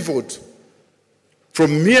must pivot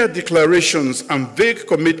from mere declarations and vague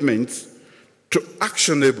commitments to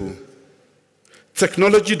actionable,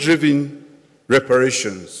 technology-driven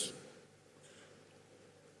reparations.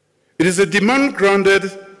 It is a demand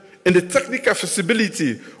grounded in the technical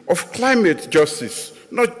feasibility of climate justice,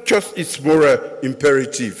 not just its moral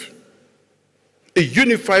imperative. A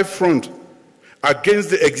unified front against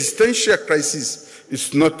the existential crisis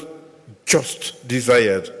is not just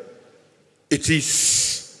desired, it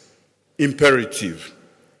is imperative.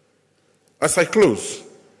 As I close,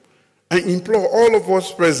 I implore all of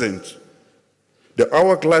us present, the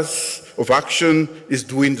hourglass of action is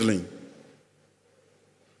dwindling,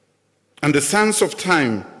 and the sands of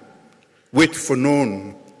time wait for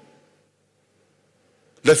none.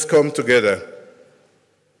 Let's come together,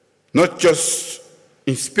 not just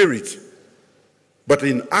in spirit, but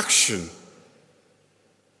in action,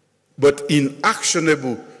 but in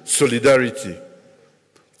actionable solidarity.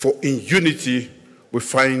 For in unity we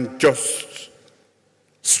find just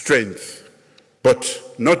strength,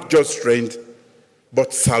 but not just strength,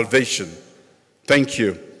 but salvation. Thank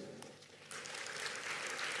you.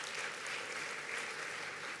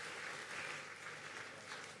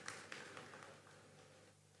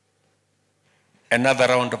 Another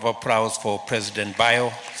round of applause for President Bio.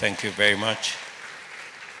 Thank you very much.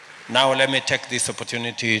 Now let me take this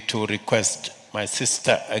opportunity to request my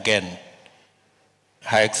sister again,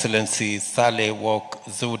 Her Excellency Saleh Work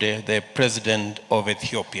Zewde, the President of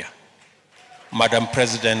Ethiopia. Madam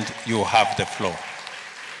President, you have the floor.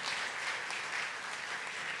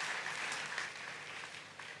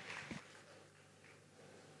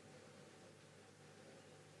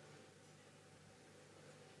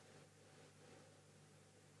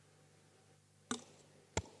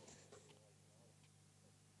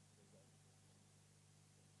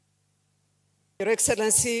 Your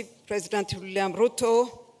Excellency, President William Ruto,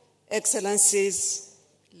 Excellencies,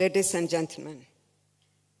 ladies and gentlemen.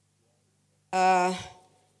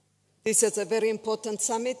 This is a very important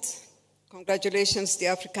summit. Congratulations to the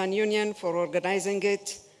African Union for organizing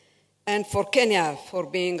it, and for Kenya for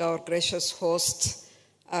being our gracious host,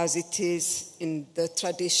 as it is in the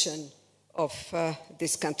tradition of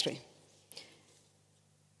this country.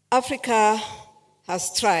 Africa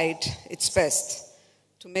has tried its best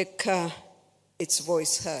to make its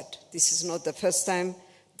voice heard. This is not the first time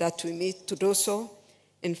that we meet to do so.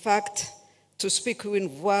 In fact, to speak with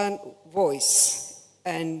one voice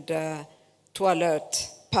and to alert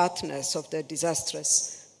partners of the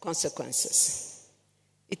disastrous consequences.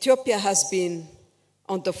 Ethiopia has been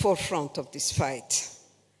on the forefront of this fight.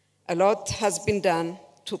 A lot has been done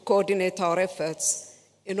to coordinate our efforts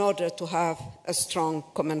in order to have a strong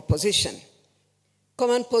common position.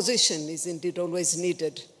 Common position is indeed always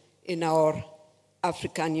needed in our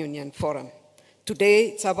African Union Forum. Today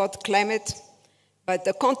it's about climate, but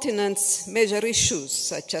the continent's major issues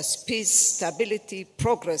such as peace, stability,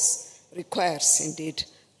 progress requires indeed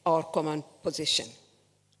our common position.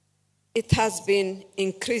 It has been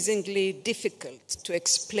increasingly difficult to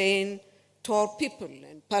explain to our people,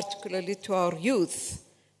 and particularly to our youth,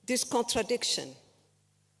 this contradiction.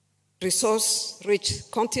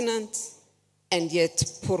 Resource-rich continent and yet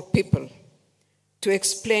poor people. To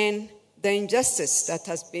explain the injustice that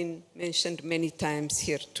has been mentioned many times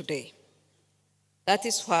here today. That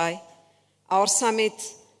is why our summit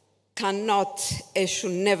cannot and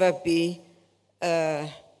should never be a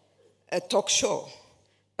talk show,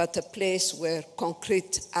 but a place where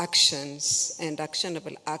concrete actions and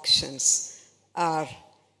actionable actions are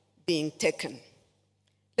being taken.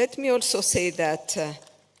 Let me also say that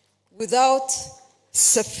without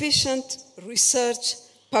sufficient research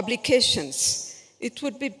publications, it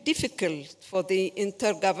would be difficult for the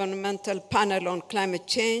Intergovernmental Panel on Climate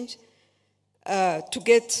Change to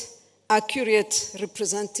get accurate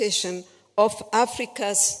representation of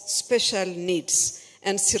Africa's special needs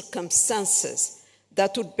and circumstances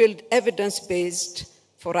that would build evidence-based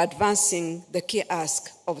for advancing the key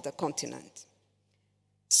ask of the continent.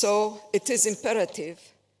 So it is imperative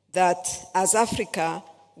that as Africa,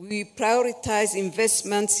 we prioritize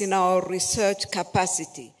investments in our research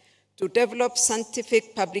capacity to develop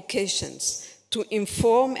scientific publications to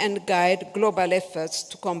inform and guide global efforts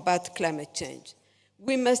to combat climate change.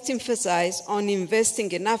 We must emphasize on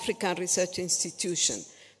investing in African research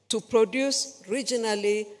institutions to produce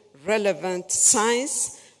regionally relevant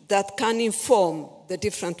science that can inform the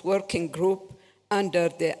different working groups under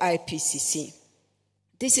the IPCC.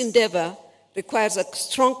 This endeavor requires a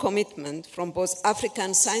strong commitment from both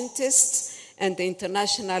African scientists and the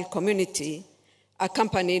international community,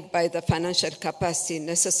 accompanied by the financial capacity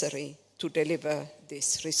necessary to deliver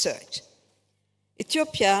this research.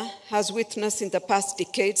 Ethiopia has witnessed in the past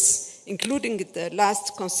decades, including the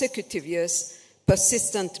last consecutive years,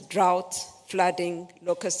 persistent drought, flooding,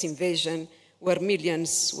 locust invasion, where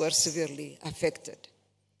millions were severely affected.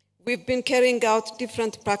 We've been carrying out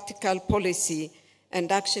different practical policy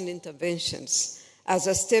and action interventions as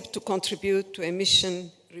a step to contribute to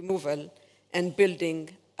emission removal and building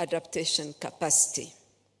adaptation capacity.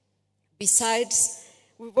 Besides,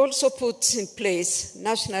 we've also put in place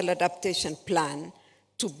National Adaptation Plan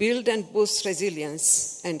to build and boost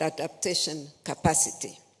resilience and adaptation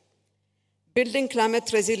capacity. Building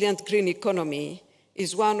climate-resilient green economy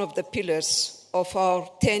is one of the pillars of our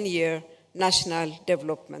 10-year National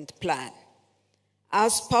Development Plan.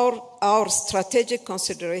 As per our strategic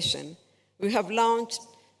consideration, we have launched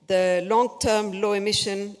the long-term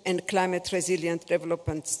low-emission and climate-resilient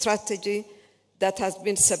development strategy that has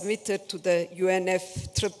been submitted to the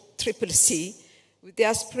UNFCCC with the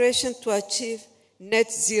aspiration to achieve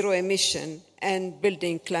net zero emission and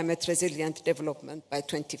building climate-resilient development by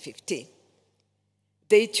 2050.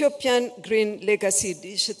 The Ethiopian Green Legacy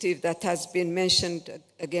Initiative that has been mentioned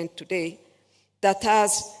again today,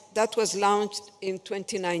 that was launched in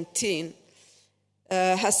 2019,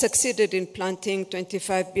 has succeeded in planting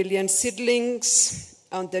 25 billion seedlings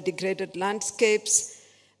on the degraded landscapes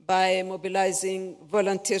by mobilizing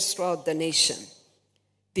volunteers throughout the nation.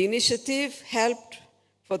 The initiative helped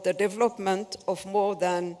for the development of more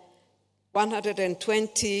than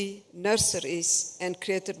 120 nurseries and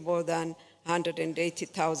created more than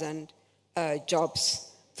 180,000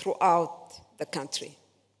 jobs throughout the country.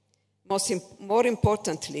 More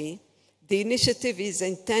importantly, the initiative is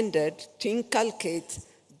intended to inculcate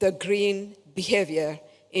the green behavior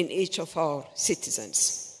in each of our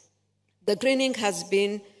citizens. The greening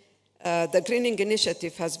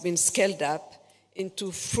initiative has been scaled up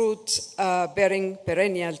into fruit-bearing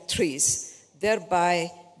perennial trees,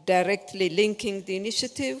 thereby directly linking the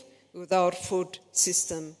initiative with our food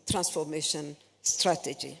system transformation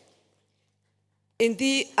strategy. In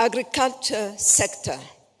the agriculture sector,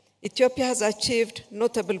 Ethiopia has achieved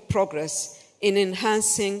notable progress in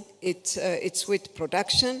enhancing its wheat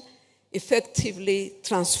production, effectively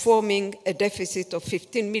transforming a deficit of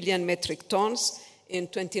 15 million metric tons in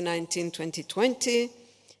 2019-2020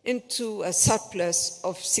 into a surplus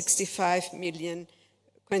of 65 million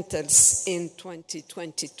quintals in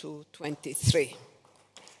 2022-23.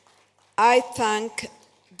 I think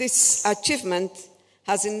this achievement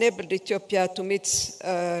has enabled Ethiopia to meet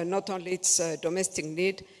not only its domestic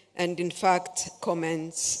need, and in fact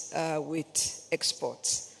commence with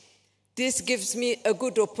exports. This gives me a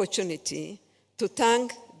good opportunity to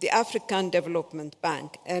thank the African Development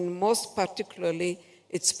Bank, and most particularly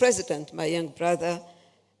its president, my young brother,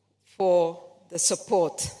 for the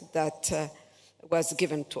support that was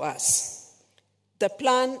given to us. The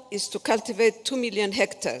plan is to cultivate 2 million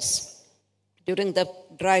hectares during the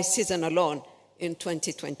dry season alone in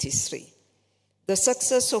 2023. The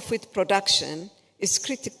success of wheat production is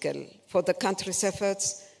critical for the country's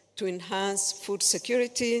efforts to enhance food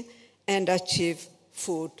security and achieve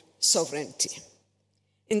food sovereignty.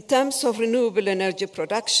 In terms of renewable energy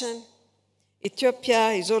production,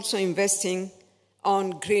 Ethiopia is also investing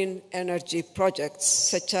on green energy projects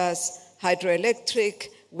such as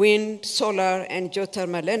hydroelectric, wind, solar, and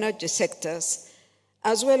geothermal energy sectors,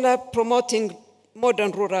 as well as promoting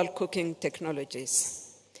modern rural cooking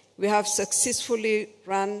technologies. We have successfully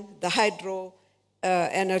run the hydro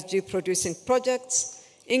energy producing projects,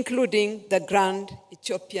 including the Grand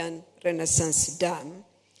Ethiopian Renaissance Dam,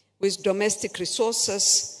 with domestic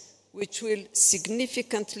resources which will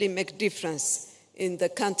significantly make difference in the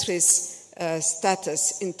country's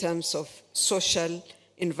status in terms of social,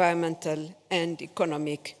 environmental, and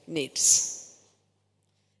economic needs.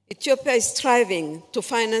 Ethiopia is striving to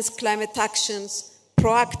finance climate actions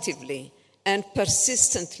proactively and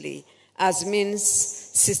persistently as means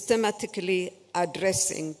systematically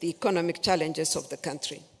addressing the economic challenges of the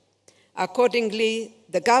country. Accordingly,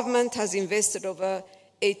 the government has invested over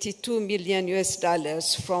 $82 million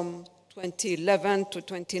from 2011 to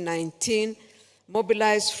 2019,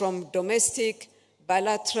 mobilized from domestic,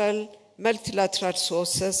 bilateral, multilateral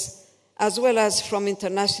sources, as well as from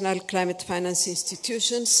international climate finance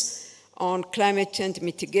institutions on climate change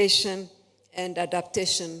mitigation and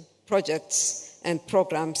adaptation projects and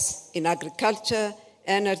programs in agriculture,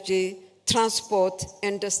 energy, transport,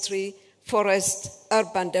 industry, forest,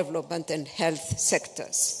 urban development, and health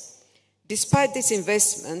sectors. Despite this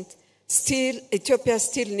investment, Ethiopia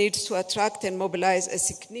still needs to attract and mobilize a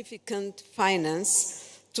significant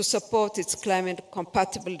finance to support its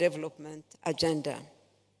climate-compatible development agenda.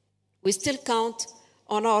 We still count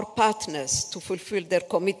on our partners to fulfill their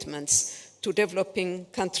commitments to developing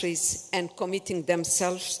countries and committing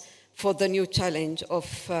themselves for the new challenge of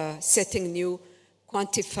setting new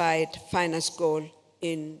quantified finance goals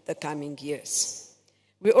in the coming years.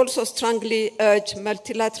 We also strongly urge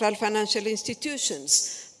multilateral financial institutions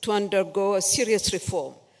to undergo a serious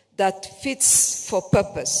reform that fits for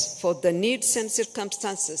purpose for the needs and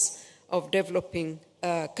circumstances of developing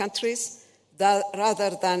countries,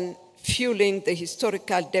 rather than fueling the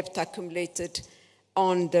historical debt accumulated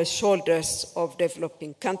on the shoulders of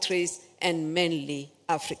developing countries and mainly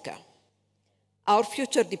Africa. Our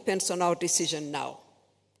future depends on our decision now.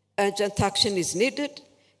 Urgent action is needed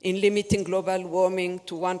in limiting global warming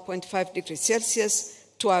to 1.5 degrees Celsius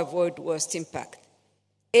to avoid worst impact.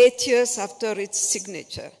 8 years after its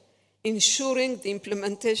signature, ensuring the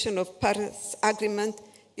implementation of Paris Agreement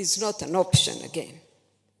is not an option again.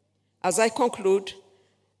 As I conclude,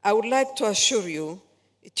 I would like to assure you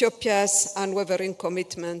Ethiopia's unwavering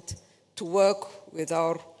commitment to work with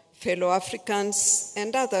our fellow Africans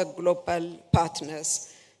and other global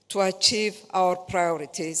partners to achieve our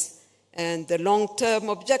priorities and the long-term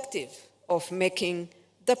objective of making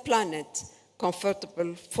the planet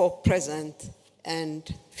comfortable for present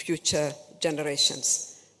and future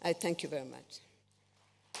generations. I thank you very much.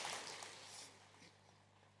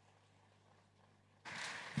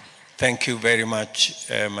 Thank you very much,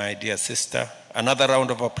 my dear sister. Another round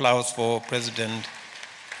of applause for President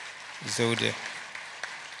Zewde.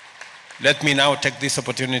 Let me now take this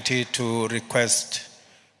opportunity to request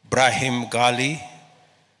Brahim Ghali,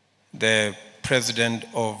 the President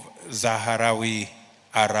of Sahrawi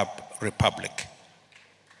Arab Republic.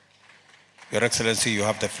 Your Excellency, you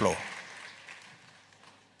have the floor.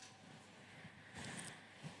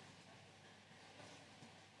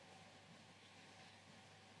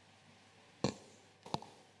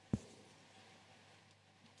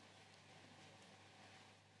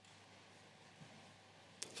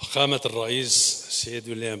 فخامة الرئيس السيد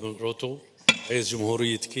ويليام روتو رئيس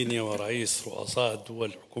جمهورية كينيا ورئيس رؤساء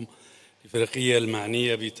الدول الإفريقية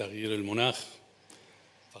المعنية بتغيير المناخ،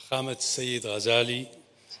 فخامة السيد غزالي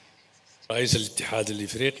رئيس الاتحاد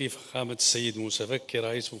الإفريقي، فخامة السيد موسى فكي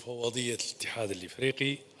رئيس مفوضية الاتحاد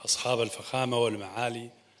الإفريقي، أصحاب الفخامة والمعالي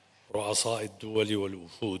رؤساء الدول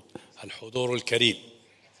والوفود، الحضور الكريم،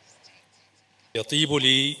 يطيب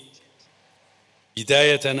لي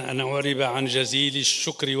بداية أن أعرب عن جزيل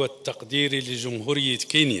الشكر والتقدير لجمهورية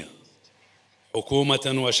كينيا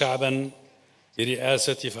حكومة وشعبا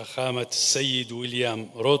برئاسة فخامة السيد ويليام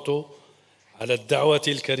روتو على الدعوة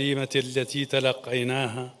الكريمة التي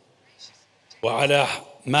تلقيناها وعلى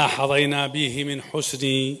ما حظينا به من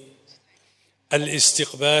حسن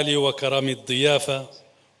الاستقبال وكرم الضيافة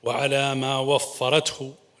وعلى ما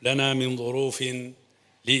وفرته لنا من ظروف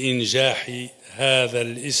لإنجاح هذا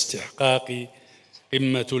الاستحقاق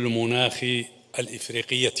قمة المناخ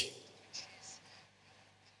الإفريقية.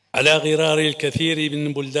 على غرار الكثير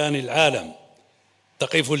من بلدان العالم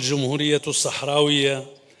تقف الجمهورية الصحراوية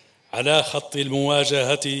على خط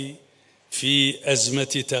المواجهة في أزمة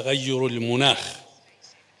تغير المناخ،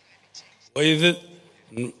 وإذ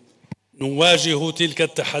نواجه تلك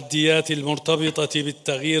التحديات المرتبطة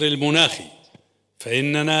بالتغيير المناخي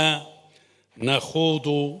فإننا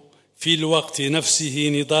نخوض في الوقت نفسه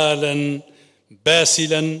نضالا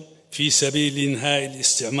باسلا في سبيل إنهاء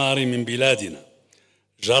الاستعمار من بلادنا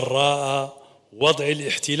جراء وضع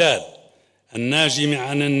الاحتلال الناجم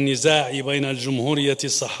عن النزاع بين الجمهورية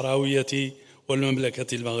الصحراوية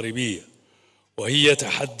والمملكة المغربية، وهي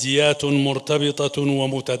تحديات مرتبطة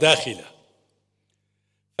ومتداخلة.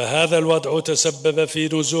 فهذا الوضع تسبب في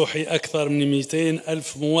نزوح أكثر من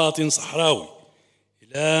 200,000 مواطن صحراوي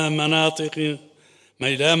إلى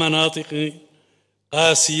مناطق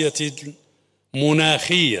قاسية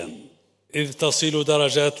مناخيا، إذ تصل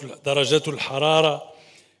درجات الحرارة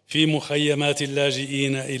في مخيمات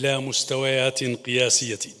اللاجئين إلى مستويات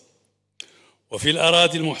قياسية. وفي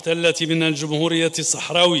الأراضي المحتلة من الجمهورية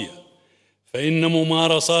الصحراوية فإن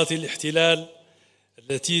ممارسات الاحتلال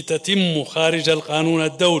التي تتم خارج القانون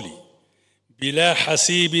الدولي بلا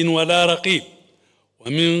حسيب ولا رقيب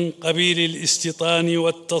ومن قبيل الاستيطان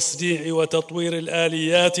والتصنيع وتطوير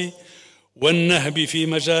الآليات والنهب في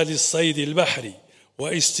مجال الصيد البحري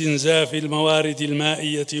واستنزاف الموارد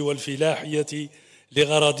المائية والفلاحية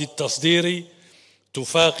لغرض التصدير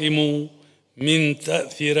تفاقم من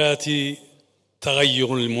تأثيرات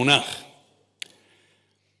تغير المناخ.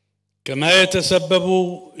 كما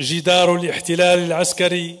يتسبب جدار الاحتلال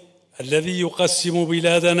العسكري الذي يقسم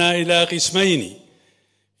بلادنا إلى قسمين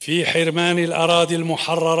في حرمان الأراضي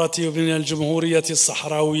المحررة من الجمهورية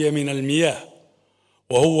الصحراوية من المياه،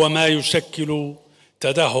 وهو ما يشكل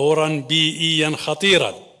تدهورا بيئيا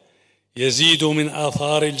خطيرا يزيد من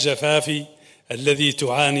آثار الجفاف الذي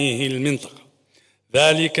تعانيه المنطقة،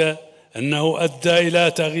 ذلك أنه أدى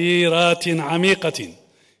إلى تغييرات عميقة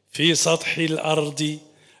في سطح الأرض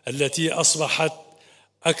التي أصبحت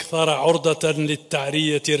أكثر عرضة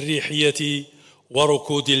للتعرية الريحية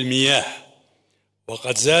وركود المياه.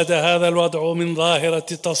 وقد زاد هذا الوضع من ظاهرة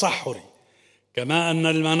التصحر، كما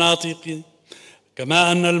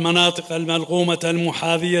أن المناطق الملغومة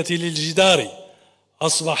المحاذية للجدار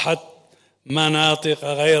أصبحت مناطق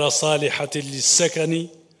غير صالحة للسكن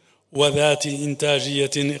وذات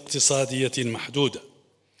إنتاجية اقتصادية محدودة.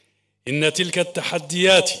 إن تلك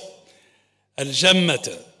التحديات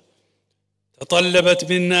الجمة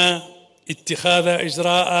تطلبت منا اتخاذ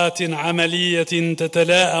إجراءات عملية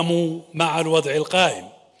تتلائم مع الوضع القائم،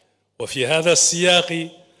 وفي هذا السياق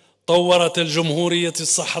طورت الجمهورية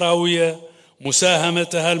الصحراوية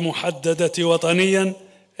مساهمتها المحددة وطنيا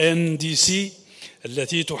NDC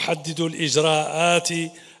التي تحدد الإجراءات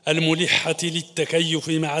الملحة للتكيف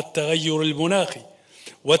مع التغير المناخي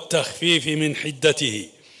والتخفيف من حدته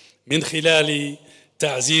من خلال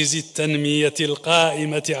تعزيز التنمية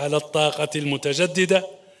القائمة على الطاقة المتجددة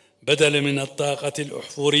بدلا من الطاقة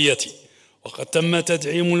الأحفورية. وقد تم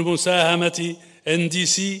تدعيم المساهمة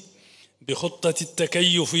NDC بخطة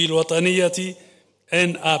التكيف الوطنية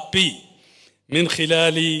NAP من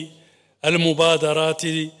خلال المبادرات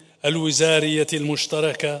الوزارية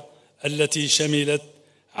المشتركة التي شملت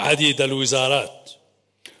عديد الوزارات.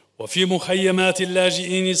 وفي مخيمات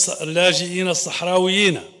اللاجئين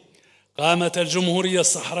الصحراويين قامت الجمهورية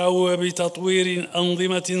الصحراوية بتطوير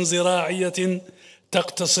أنظمة زراعية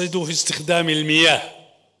تقتصد في استخدام المياه،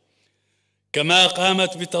 كما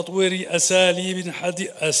قامت بتطوير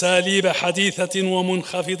أساليب حديثة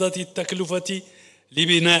ومنخفضة التكلفة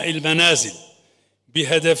لبناء المنازل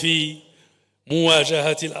بهدف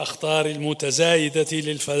مواجهة الأخطار المتزايدة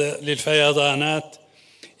للفيضانات،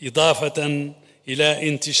 إضافة إلى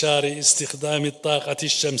انتشار استخدام الطاقة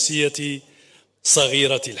الشمسية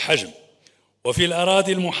صغيرة الحجم. وفي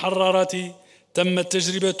الأراضي المحررة تمت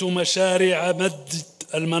تجربة مشاريع مد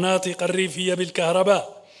المناطق الريفية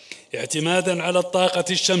بالكهرباء اعتمادا على الطاقة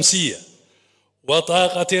الشمسية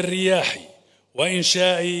وطاقة الرياح،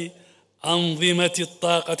 وإنشاء أنظمة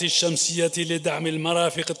الطاقة الشمسية لدعم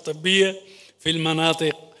المرافق الطبية في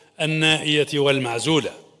المناطق النائية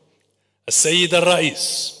والمعزولة. السيد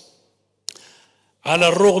الرئيس، على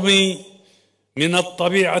الرغم من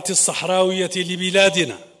الطبيعة الصحراوية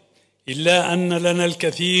لبلادنا إلا أن لنا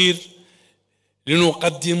الكثير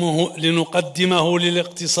لنقدمه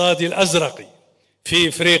للاقتصاد الأزرق في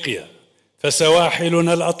إفريقيا،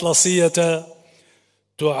 فسواحلنا الأطلسية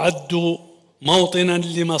تعد موطنا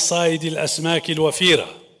لمصايد الأسماك الوفيرة،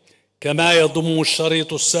 كما يضم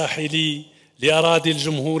الشريط الساحلي لأراضي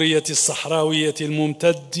الجمهورية الصحراوية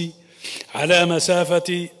الممتد على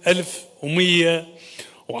مسافة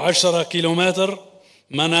 1110 كيلومتر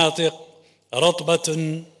مناطق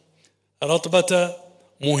رطبة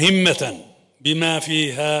مهمة، بما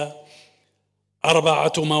فيها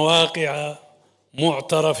 4 مواقع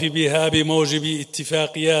معترف بها بموجب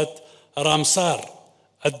اتفاقيات رامسار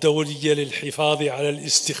الدولية للحفاظ على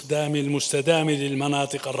الاستخدام المستدام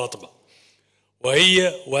للمناطق الرطبة،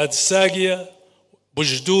 وهي واد الساقية،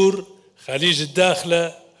 بجدور، خليج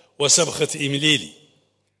الداخلة، وسبخة إمليلي.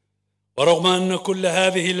 ورغم أن كل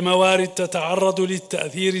هذه الموارد تتعرض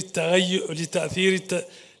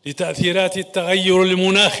لتأثيرات التغير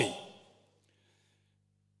المناخي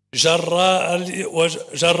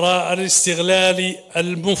جراء الاستغلال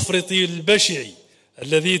المفرط البشع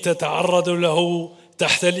الذي تتعرض له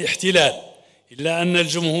تحت الاحتلال، إلا أن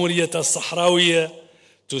الجمهورية الصحراوية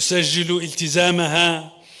تسجل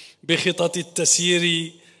التزامها بخطط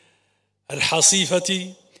التسيير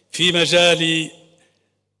الحصيفة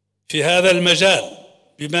في هذا المجال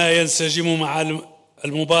بما ينسجم مع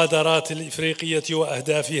المبادرات الإفريقية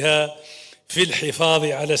وأهدافها في الحفاظ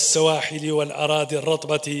على السواحل والأراضي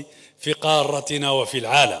الرطبة في قارتنا وفي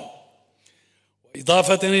العالم.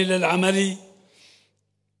 إضافة إلى العمل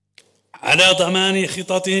على ضمان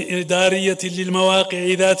خطط إدارية للمواقع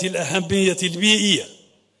ذات الأهمية البيئية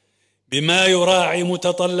بما يراعي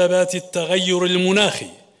متطلبات التغير المناخي،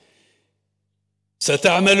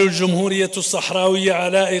 ستعمل الجمهورية الصحراوية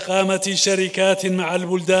على إقامة شركات مع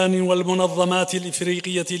البلدان والمنظمات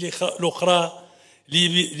الإفريقية الأخرى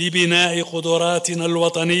لبناء قدراتنا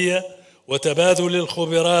الوطنية وتبادل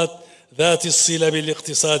الخبرات ذات الصلة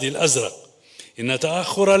بالاقتصاد الأزرق. إن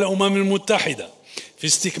تأخر الأمم المتحدة في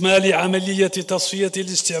استكمال عملية تصفية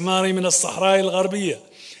الاستعمار من الصحراء الغربية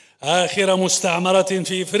آخر مستعمرة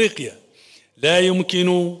في إفريقيا لا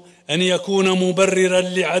يمكن أن يكون مبرراً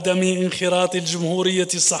لعدم انخراط الجمهورية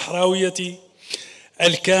الصحراوية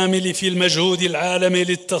الكامل في المجهود العالمي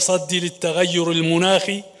للتصدي للتغير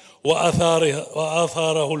المناخي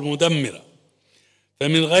وآثاره المدمرة.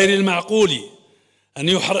 فمن غير المعقول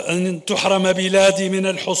أن تحرم بلادي من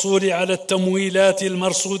الحصول على التمويلات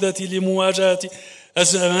المرصودة لمواجهة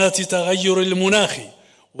أزمات تغير المناخ،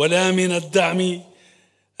 ولا من الدعم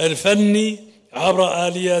الفني عبر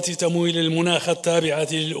آليات تمويل المناخ التابعة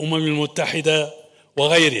للأمم المتحدة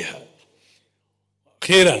وغيرها.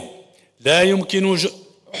 أخيرا، لا يمكن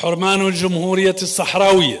حرمان الجمهورية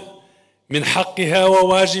الصحراوية من حقها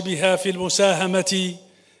وواجبها في المساهمة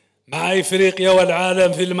مع إفريقيا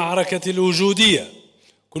والعالم في المعركة الوجودية.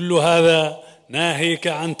 كل هذا ناهيك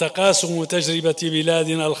عن تقاسم تجربة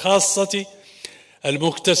بلادنا الخاصة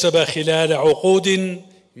المكتسبة خلال عقود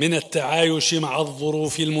من التعايش مع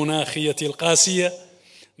الظروف المناخية القاسية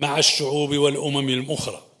مع الشعوب والأمم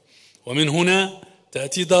الأخرى. ومن هنا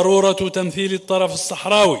تأتي ضرورة تمثيل الطرف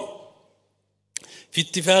الصحراوي في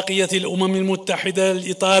اتفاقية الأمم المتحدة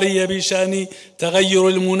الإطارية بشأن تغير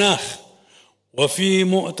المناخ، وفي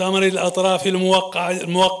مؤتمر الأطراف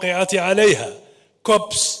الموقعة عليها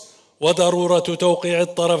كوبس، وضرورة توقيع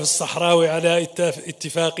الطرف الصحراوي على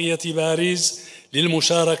اتفاقية باريس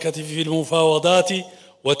للمشاركة في المفاوضات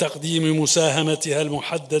وتقديم مساهمتها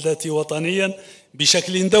المحددة وطنيا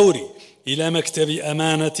بشكل دوري إلى مكتب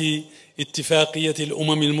أمانة اتفاقية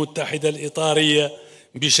الأمم المتحدة الإطارية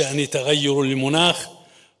بشأن تغير المناخ.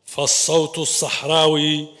 فالصوت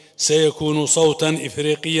الصحراوي سيكون صوتا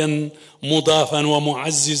إفريقيا مضافا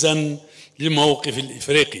ومعززا للموقف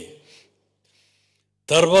الإفريقي.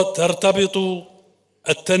 ترتبط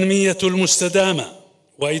التنمية المستدامة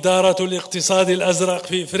وإدارة الاقتصاد الأزرق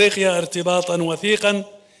في إفريقيا ارتباطا وثيقا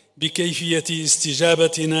بكيفية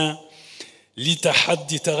استجابتنا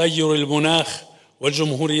لتحدي تغير المناخ،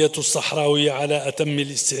 والجمهورية الصحراوية على أتم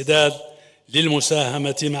الاستعداد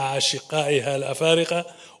للمساهمة مع أشقائها الأفارقة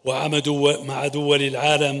ومع دول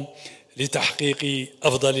العالم لتحقيق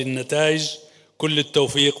أفضل النتائج. كل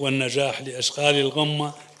التوفيق والنجاح لأشغال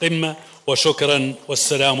القمة، وشكرا،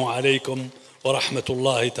 والسلام عليكم ورحمة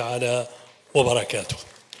الله تعالى وبركاته.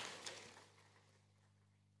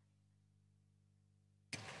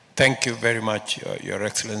 Thank you very much, Your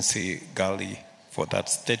Excellency Gali, for that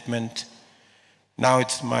statement. Now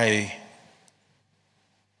it's my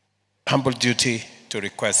humble duty to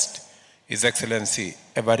request His Excellency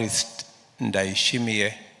Evariste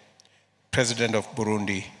Ndayishimiye, President of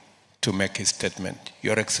Burundi, to make his statement.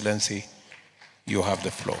 Your Excellency, you have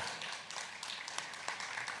the floor.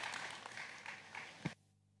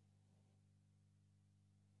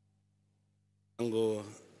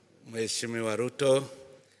 Mheshimiwa Ruto,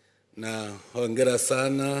 na hongera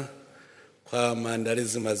sana kwa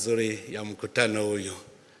maandalizi mazuri ya mkutano huyu.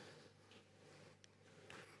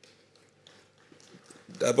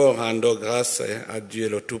 D'abord, rendons grâce à Dieu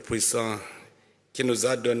le Tout-Puissant qui nous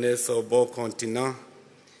a donné ce beau continent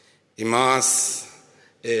immense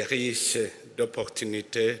et riche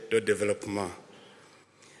d'opportunités de développement.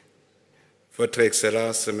 Votre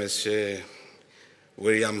Excellence, Monsieur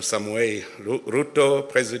William Samoei Ruto,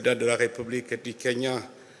 Président de la République du Kenya,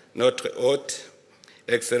 notre hôte,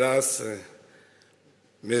 Excellences,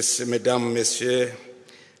 Mesdames, Messieurs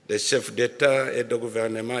les chefs d'État et de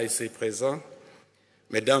gouvernement ici présents,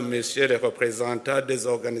 Mesdames, Messieurs les représentants des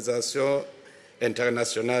organisations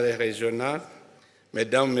internationales et régionales,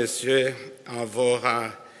 Mesdames, Messieurs, en vos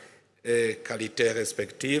rangs et qualités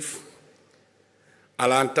respectives, à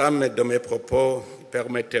l'entame de mes propos,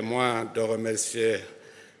 permettez-moi de remercier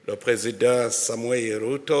le président Samoei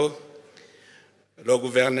Ruto, le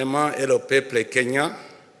gouvernement et le peuple kenyan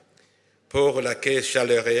pour l'accueil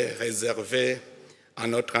chaleureux réservé à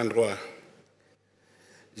notre endroit.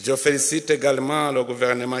 Je félicite également le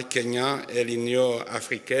gouvernement kenyan et l'Union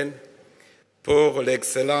africaine pour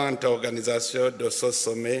l'excellente organisation de ce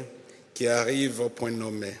sommet qui arrive au point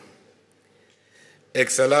nommé.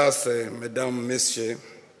 Excellences, Mesdames, Messieurs,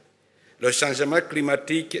 le changement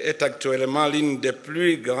climatique est actuellement l'une des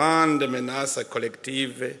plus grandes menaces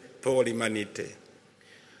collectives pour l'humanité.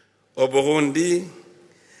 Au Burundi,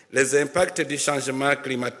 les impacts du changement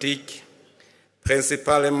climatique,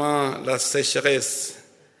 principalement la sécheresse,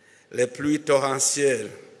 les pluies torrentielles,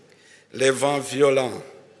 les vents violents,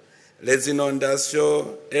 les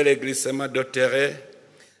inondations et les glissements de terrain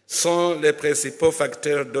sont les principaux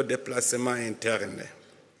facteurs de déplacement interne.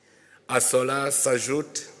 À cela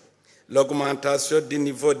s'ajoute l'augmentation du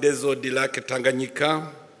niveau des eaux du lac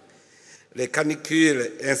Tanganyika, les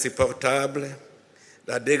canicules insupportables,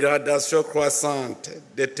 la dégradation croissante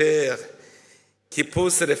des terres qui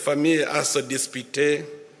pousse les familles à se disputer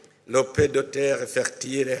le peu de terres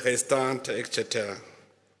fertiles restantes, etc.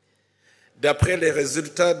 D'après les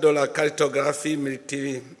résultats de la cartographie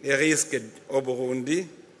multi-risque au Burundi,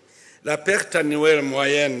 la perte annuelle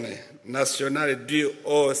moyenne nationale due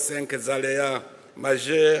aux 5 aléas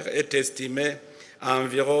majeurs est estimée à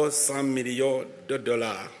environ 100 millions de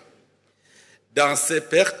dollars. Dans ces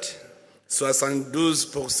pertes,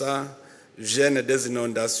 72% viennent des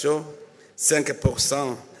inondations,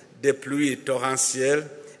 5% des pluies torrentielles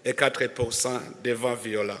et 4% des vents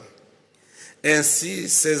violents. Ainsi,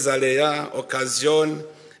 ces aléas occasionnent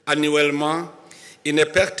annuellement une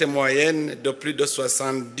perte moyenne de plus de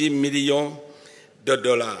 70 millions de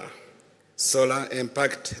dollars. Cela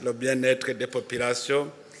impacte le bien-être des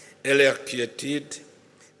populations et leur quiétude,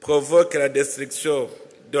 provoque la destruction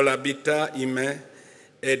de l'habitat humain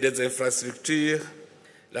et des infrastructures,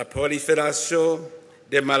 la prolifération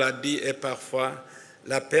des maladies et parfois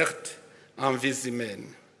la perte en vies humaines.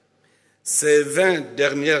 Ces 20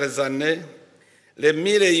 dernières années, les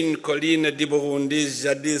 1001 collines du Burundi,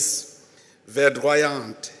 jadis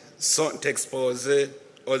verdoyantes, sont exposées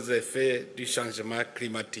aux effets du changement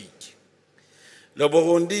climatique. Le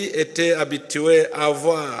Burundi était habitué à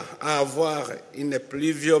avoir une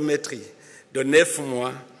pluviométrie de 9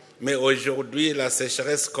 mois, mais aujourd'hui, la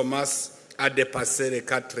sécheresse commence à dépasser les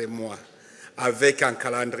 4 mois, avec un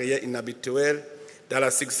calendrier inhabituel dans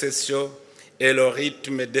la succession et le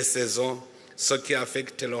rythme des saisons, ce qui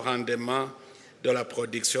affecte le rendement de la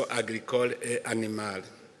production agricole et animale.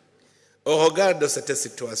 Au regard de cette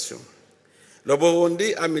situation, le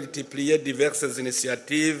Burundi a multiplié diverses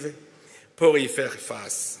initiatives pour y faire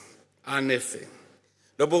face. En effet,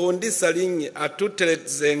 le Burundi s'aligne à toutes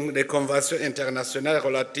les conventions internationales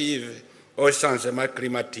relatives au changement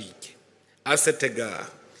climatique. À cet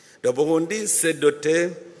égard, le Burundi s'est doté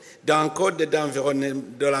d'un code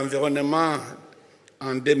de l'environnement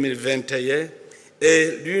en 2021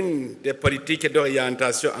 et l'une des politiques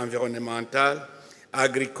d'orientation environnementale,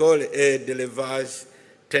 agricole et d'élevage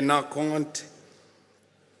tenant compte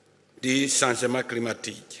du changement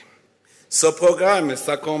climatique. Ce programme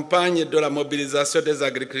s'accompagne de la mobilisation des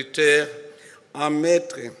agriculteurs en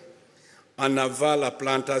mettre en avant la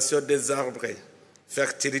plantation des arbres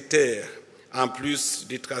fertilitaires, en plus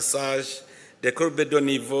du traçage des courbes de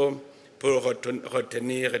niveau pour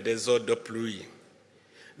retenir des eaux de pluie.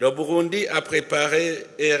 Le Burundi a préparé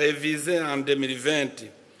et révisé en 2020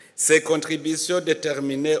 ses contributions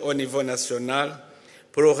déterminées au niveau national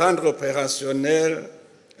pour rendre opérationnel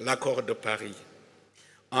l'accord de Paris.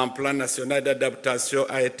 Un plan national d'adaptation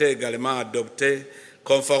a été également adopté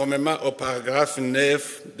conformément au paragraphe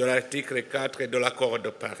 9 de l'article 4 de l'accord de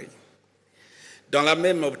Paris. Dans la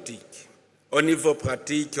même optique, au niveau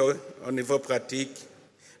pratique,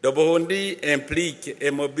 le Burundi implique et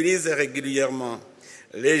mobilise régulièrement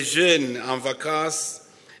les jeunes en vacances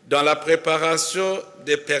dans la préparation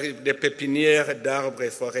des pépinières d'arbres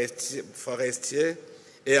forestiers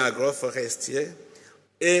et agroforestiers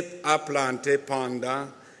et à planter pendant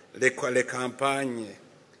les campagnes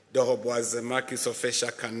de reboisement qui se fait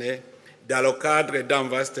chaque année dans le cadre d'un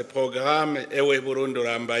vaste programme Ewe Burundi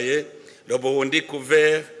Rambaye, le Burundi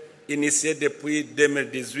couvert, initié depuis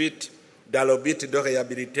 2018 dans le but de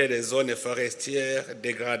réhabiliter les zones forestières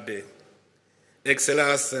dégradées.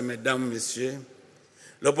 Excellences, Mesdames, Messieurs,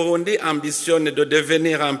 le Burundi ambitionne de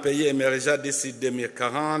devenir un pays émergent d'ici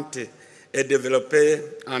 2040 et développé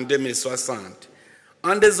en 2060.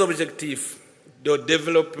 Un des objectifs de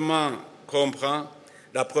développement comprend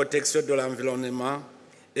la protection de l'environnement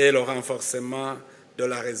et le renforcement de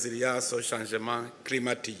la résilience au changement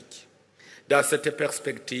climatique. Dans cette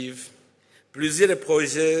perspective, plusieurs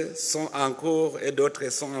projets sont en cours et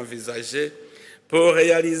d'autres sont envisagés pour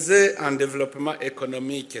réaliser un développement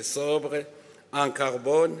économique sobre, en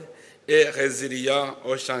carbone et résilient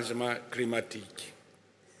au changement climatique.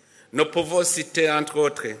 Nous pouvons citer entre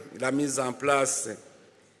autres la mise en place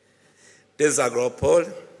des agropoles,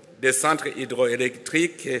 des centres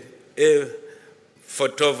hydroélectriques et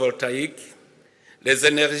photovoltaïques, les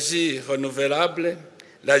énergies renouvelables,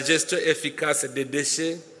 la gestion efficace des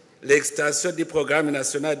déchets, l'extension du programme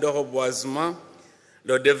national de reboisement,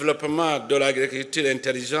 le développement de l'agriculture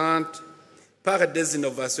intelligente par des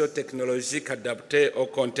innovations technologiques adaptées au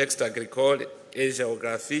contexte agricole et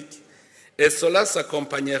géographique, et cela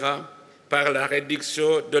s'accompagnera par la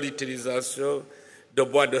réduction de l'utilisation de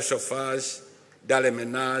bois de chauffage dans les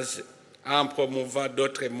ménages en promouvant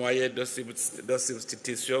d'autres moyens de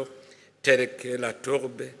substitution tels que la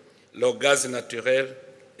tourbe, le gaz naturel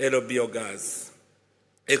et le biogaz.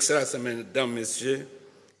 Excellences, Mesdames, Messieurs,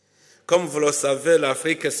 comme vous le savez,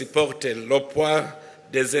 l'Afrique supporte le poids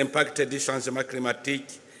des impacts du changement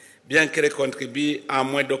climatique, bien qu'elle contribue à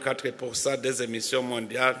moins de 4% des émissions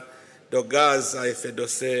mondiales de gaz à effet de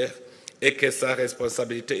serre et que sa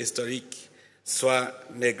responsabilité historique soit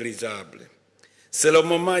négligeable. C'est le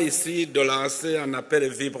moment ici de lancer un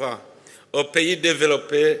appel vibrant aux pays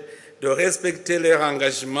développés de respecter leurs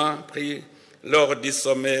engagements pris lors du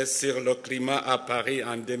sommet sur le climat à Paris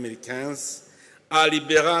en 2015, en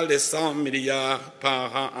libérant les 100 milliards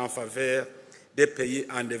par an en faveur des pays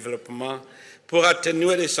en développement pour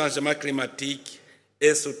atténuer les changements climatiques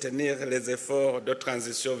et soutenir les efforts de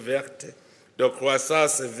transition verte, de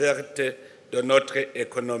croissance verte de notre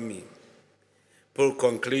économie. Pour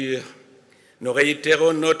conclure, nous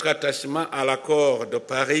réitérons notre attachement à l'accord de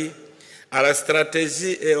Paris, à la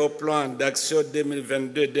stratégie et au plan d'action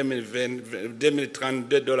 2022-2032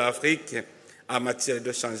 de l'Afrique en matière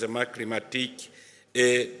de changement climatique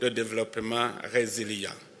et de développement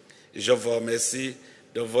résilient. Je vous remercie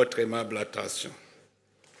de votre aimable attention.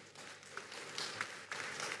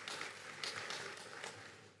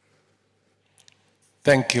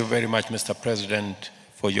 Thank you very much, Mr. President,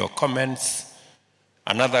 for your comments.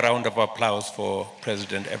 Another round of applause for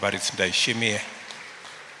President Evariste Ndayishimiye.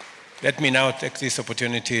 Let me now take this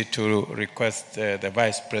opportunity to request the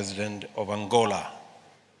Vice President of Angola,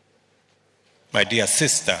 my dear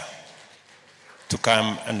sister, to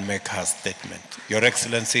come and make her statement. Your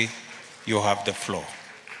Excellency, you have the floor.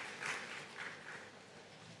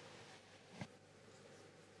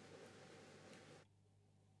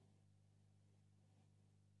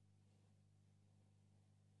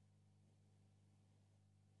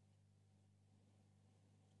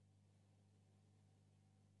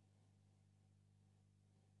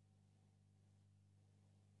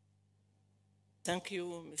 Thank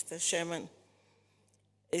you, Mr. Chairman.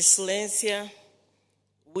 Excelência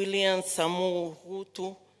William Samoei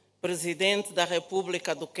Ruto, Presidente da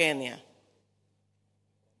República do Quênia.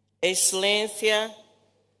 Excelência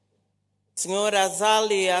Sr.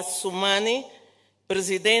 Azali Assoumani,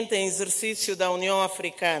 Presidente em exercício da União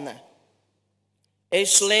Africana.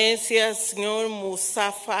 Excelência Sr.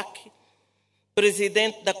 Moussa Faki,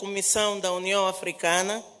 Presidente da Comissão da União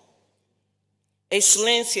Africana.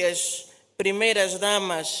 Excelências Primeiras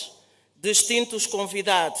Damas, distintos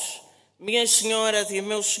convidados, minhas senhoras e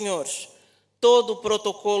meus senhores, todo o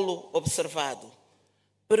protocolo observado.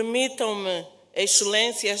 Permitam-me,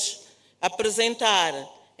 Excelências, apresentar,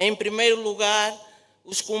 em primeiro lugar,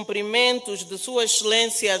 os cumprimentos de Sua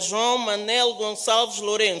Excelência João Manuel Gonçalves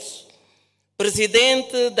Lourenço,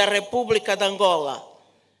 Presidente da República de Angola,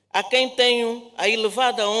 a quem tenho a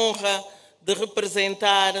elevada honra de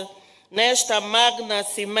representar nesta magna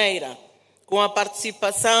cimeira, com a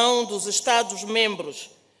participação dos Estados-membros,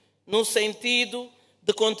 no sentido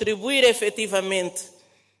de contribuir efetivamente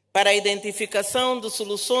para a identificação de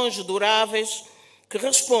soluções duráveis que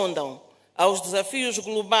respondam aos desafios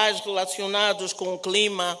globais relacionados com o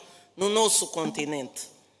clima no nosso continente.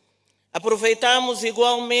 Aproveitamos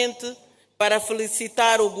igualmente para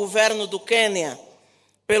felicitar o governo do Quênia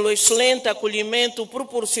pelo excelente acolhimento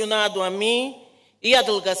proporcionado a mim e à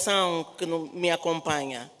delegação que me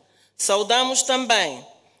acompanha. Saudamos também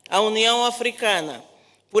a União Africana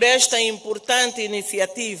por esta importante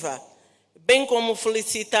iniciativa, bem como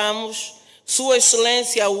felicitamos Sua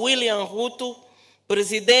Excelência William Ruto,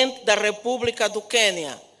 Presidente da República do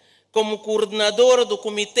Quênia, como coordenador do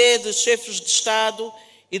Comitê de Chefes de Estado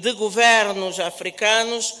e de Governos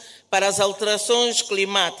Africanos para as Alterações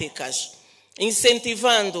Climáticas,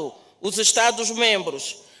 incentivando os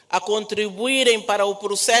Estados-membros a contribuírem para o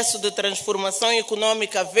processo de transformação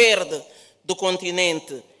econômica verde do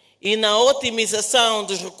continente e na otimização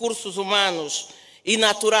dos recursos humanos e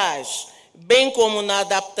naturais, bem como na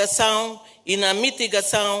adaptação e na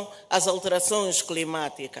mitigação às alterações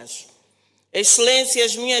climáticas.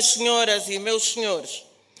 Excelências, minhas senhoras e meus senhores,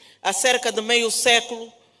 há cerca de meio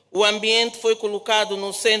século, o ambiente foi colocado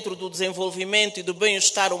no centro do desenvolvimento e do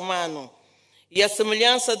bem-estar humano, e à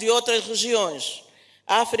semelhança de outras regiões,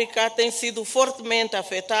 a África tem sido fortemente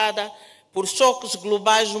afetada por choques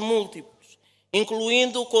globais múltiplos,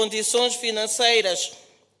 incluindo condições financeiras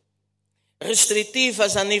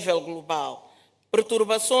restritivas a nível global,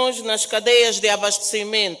 perturbações nas cadeias de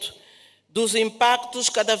abastecimento, dos impactos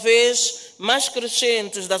cada vez mais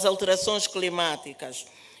crescentes das alterações climáticas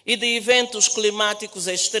e de eventos climáticos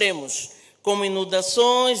extremos, como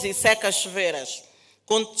inundações e secas severas,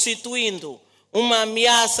 constituindo uma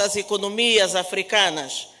ameaça às economias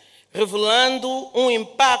africanas, revelando um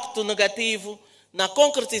impacto negativo na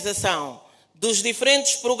concretização dos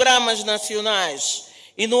diferentes programas nacionais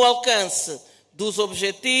e no alcance dos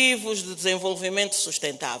Objetivos de Desenvolvimento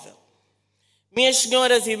Sustentável. Minhas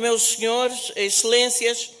senhoras e meus senhores,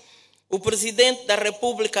 excelências, o Presidente da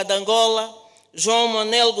República de Angola João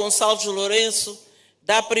Manuel Gonçalves Lourenço,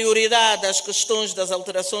 dá prioridade às questões das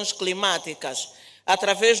alterações climáticas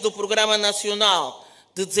através do Programa Nacional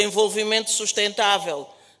de Desenvolvimento Sustentável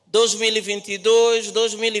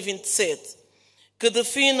 2022-2027, que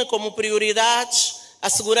define como prioridades a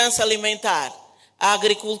segurança alimentar, a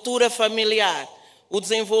agricultura familiar, o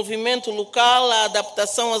desenvolvimento local, a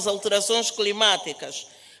adaptação às alterações climáticas,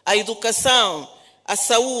 a educação, a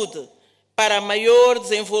saúde, para maior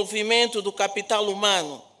desenvolvimento do capital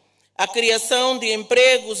humano, a criação de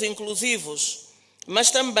empregos inclusivos, mas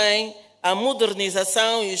também a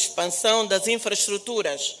modernização e expansão das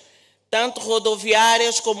infraestruturas, tanto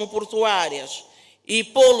rodoviárias como portuárias, e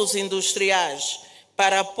polos industriais,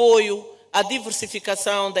 para apoio à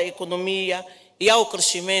diversificação da economia e ao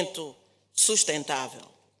crescimento sustentável.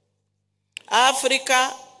 A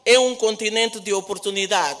África é um continente de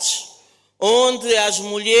oportunidades, onde as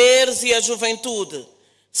mulheres e a juventude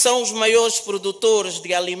são os maiores produtores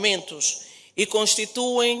de alimentos e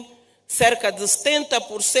constituem cerca de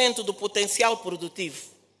 70% do potencial produtivo.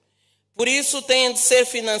 Por isso, têm de ser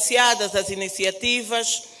financiadas as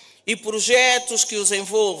iniciativas e projetos que os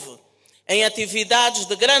envolvem em atividades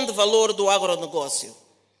de grande valor do agronegócio.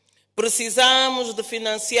 Precisamos de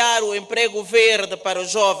financiar o emprego verde para os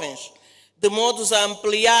jovens, de modo a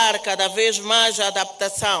ampliar cada vez mais a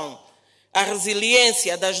adaptação, a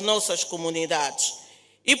resiliência das nossas comunidades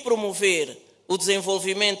e promover o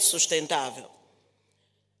desenvolvimento sustentável.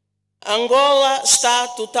 Angola está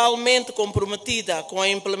totalmente comprometida com a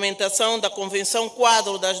implementação da Convenção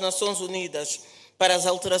Quadro das Nações Unidas para as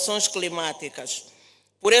Alterações Climáticas.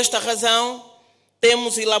 Por esta razão,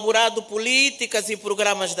 temos elaborado políticas e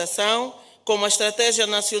programas de ação, como a Estratégia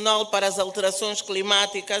Nacional para as Alterações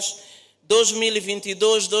Climáticas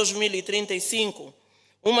 2022-2035,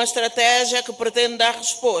 uma estratégia que pretende dar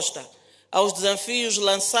resposta aos desafios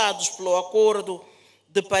lançados pelo Acordo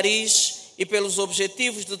de Paris e pelos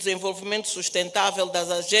Objetivos de Desenvolvimento Sustentável da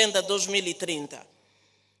Agenda 2030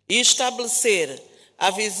 e estabelecer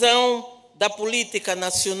a visão da política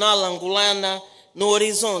nacional angolana no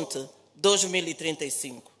horizonte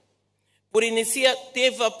 2035. Por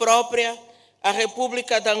iniciativa própria, a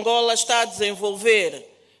República de Angola está a desenvolver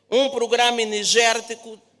um programa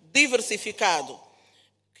energético diversificado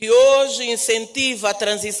que hoje incentiva a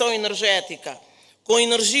transição energética com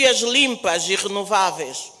energias limpas e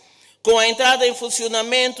renováveis, com a entrada em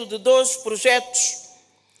funcionamento de 2 projetos,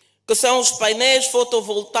 que são os painéis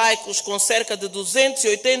fotovoltaicos com cerca de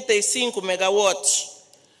 285 megawatts,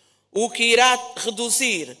 o que irá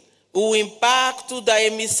reduzir o impacto da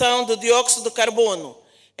emissão de dióxido de carbono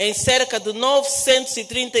em cerca de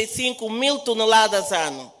 935 mil toneladas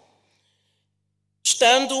ano.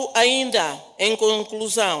 Estando ainda em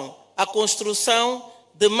conclusão a construção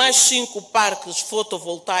de mais 5 parques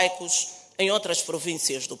fotovoltaicos em outras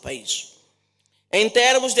províncias do país. Em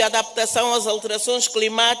termos de adaptação às alterações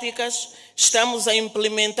climáticas, estamos a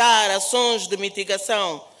implementar ações de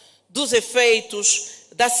mitigação dos efeitos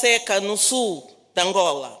da seca no sul de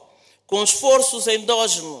Angola. Com esforços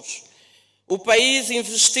endógenos, o país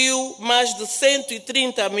investiu mais de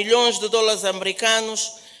 130 milhões de dólares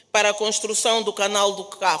americanos para a construção do Canal do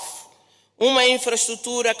Cafo, uma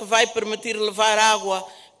infraestrutura que vai permitir levar água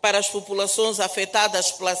para as populações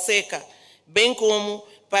afetadas pela seca, bem como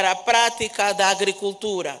para a prática da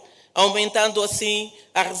agricultura, aumentando assim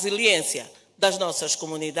a resiliência das nossas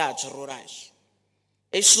comunidades rurais.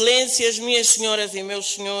 Excelências, minhas senhoras e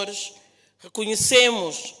meus senhores,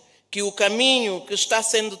 reconhecemos que o caminho que está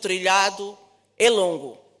sendo trilhado é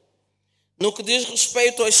longo. No que diz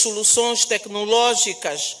respeito às soluções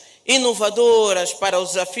tecnológicas inovadoras para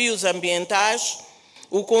os desafios ambientais,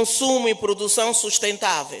 o consumo e produção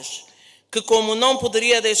sustentáveis, que, como não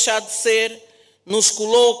poderia deixar de ser, nos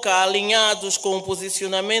coloca alinhados com o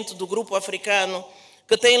posicionamento do Grupo Africano,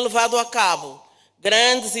 que tem levado a cabo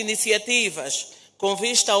grandes iniciativas com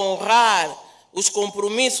vista a honrar os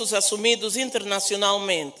compromissos assumidos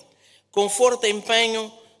internacionalmente, com forte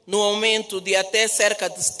empenho no aumento de até cerca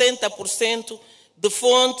de 70% de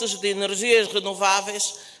fontes de energias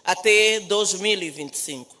renováveis até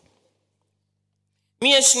 2025.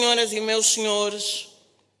 Minhas senhoras e meus senhores,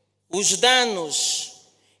 os danos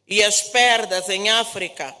e as perdas em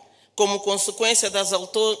África, como consequência das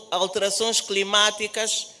alterações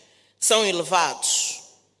climáticas, são elevados.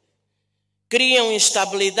 Criam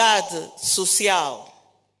instabilidade social,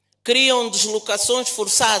 criam deslocações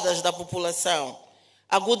forçadas da população,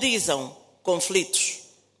 agudizam conflitos.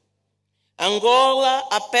 Angola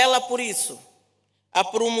apela, por isso, à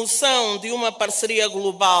promoção de uma parceria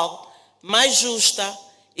global mais justa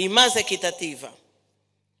e mais equitativa.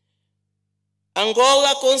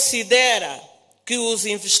 Angola considera que os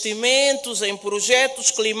investimentos em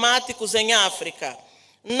projetos climáticos em África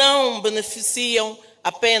não beneficiam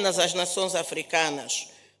apenas as nações africanas,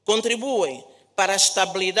 contribuem para a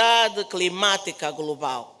estabilidade climática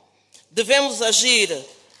global. Devemos agir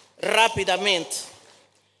rapidamente.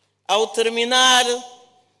 Ao terminar,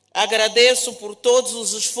 agradeço por todos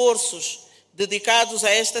os esforços dedicados a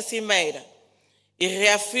esta cimeira e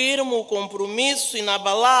reafirmo o compromisso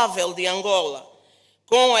inabalável de Angola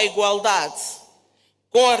com a igualdade,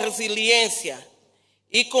 com a resiliência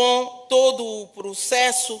e com todo o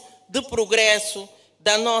processo de progresso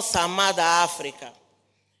da nossa amada África.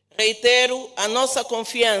 Reitero a nossa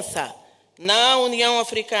confiança na União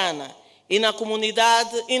Africana e na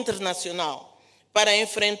comunidade internacional para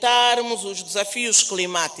enfrentarmos os desafios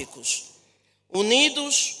climáticos.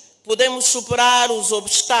 Unidos, podemos superar os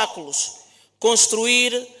obstáculos,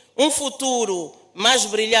 construir um futuro mais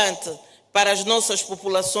brilhante para as nossas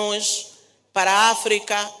populações, para a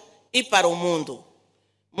África e para o mundo.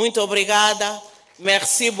 Muito obrigada.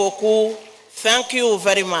 Merci beaucoup. Thank you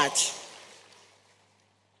very much.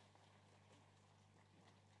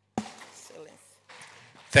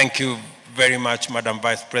 Thank you very much, Madam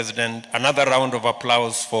Vice President. Another round of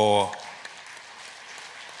applause for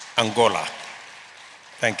Angola.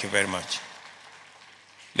 Thank you very much.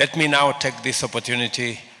 Let me now take this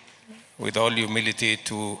opportunity with all humility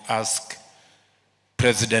to ask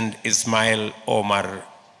President Ismail Omar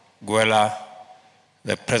Guelleh,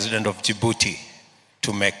 the President of Djibouti,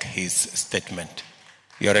 to make his statement.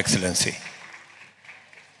 Your Excellency.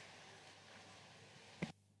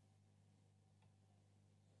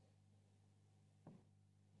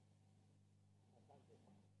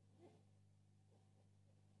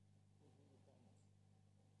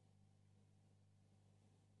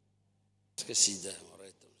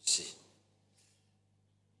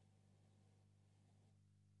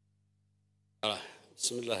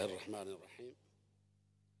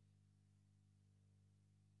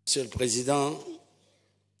 Monsieur le Président,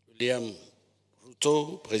 William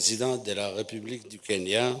Ruto, Président de la République du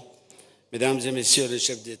Kenya, Mesdames et Messieurs les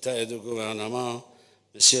chefs d'État et de gouvernement,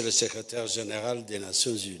 Monsieur le Secrétaire général des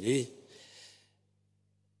Nations Unies,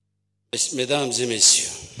 Mesdames et Messieurs,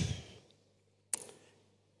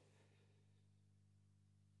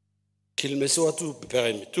 qu'il me soit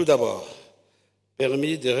tout d'abord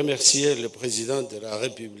permis de remercier le Président de la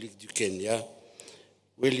République du Kenya,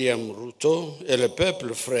 William Ruto, et le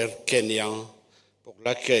peuple frère kenyan pour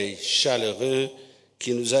l'accueil chaleureux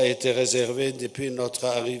qui nous a été réservé depuis notre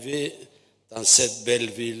arrivée dans cette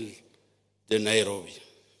belle ville de Nairobi.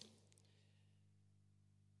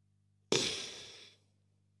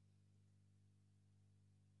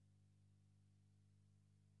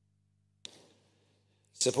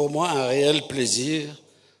 C'est pour moi un réel plaisir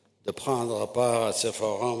de prendre part à ce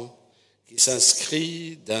forum qui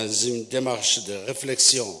s'inscrit dans une démarche de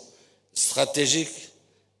réflexion stratégique,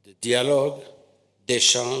 de dialogue,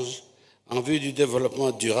 d'échange en vue du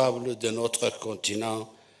développement durable de notre continent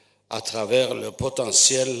à travers le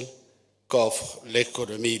potentiel qu'offre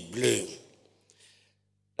l'économie bleue.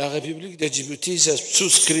 La République de Djibouti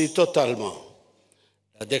souscrit totalement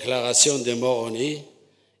à la déclaration de Moroni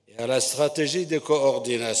et à la stratégie de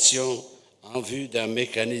coordination en vue d'un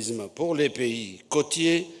mécanisme pour les pays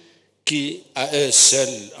côtiers qui, à eux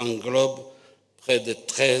seuls, englobent près de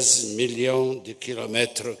 13 millions de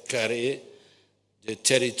kilomètres carrés de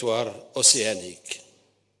territoire océanique.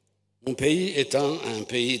 Mon pays étant un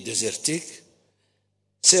pays désertique,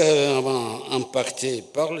 sévèrement impacté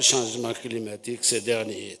par le changement climatique ces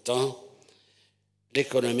derniers temps,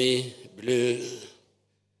 l'économie bleue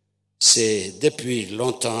s'est depuis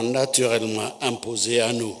longtemps naturellement imposée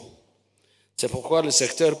à nous. C'est pourquoi le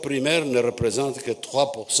secteur primaire ne représente que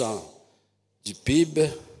 3% du PIB,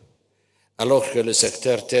 alors que le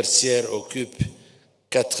secteur tertiaire occupe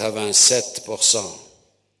 87%.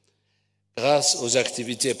 Grâce aux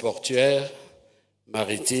activités portuaires,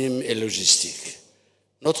 maritimes et logistiques.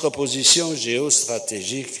 Notre position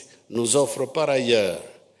géostratégique nous offre par ailleurs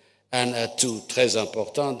un atout très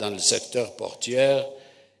important dans le secteur portuaire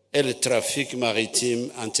et le trafic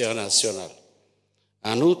maritime international.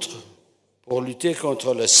 En outre, pour lutter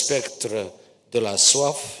contre le spectre de la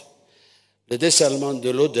soif, le dessalement de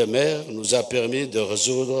l'eau de mer nous a permis de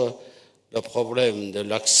résoudre le problème de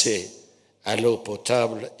l'accès à l'eau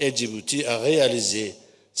potable et Djibouti a réalisé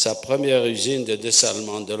sa première usine de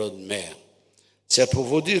dessalement de l'eau de mer. C'est pour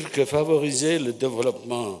vous dire que favoriser le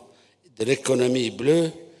développement de l'économie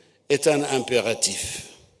bleue est un impératif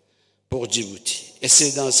pour Djibouti. Et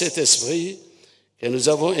c'est dans cet esprit que nous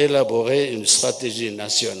avons élaboré une stratégie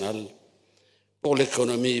nationale pour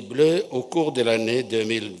l'économie bleue au cours de l'année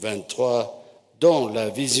dont la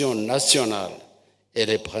vision nationale et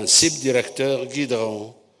les principes directeurs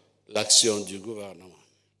guideront l'action du gouvernement.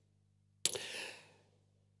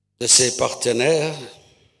 De ses partenaires,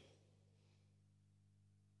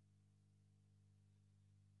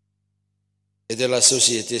 et de la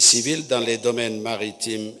société civile dans les domaines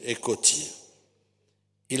maritimes et côtiers.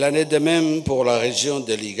 Il en est de même pour la région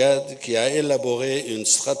de l'IGAD qui a élaboré une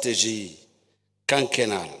stratégie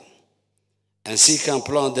quinquennale, ainsi qu'un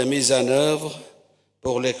plan de mise en œuvre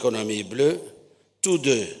pour l'économie bleue, tous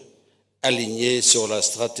deux alignés sur la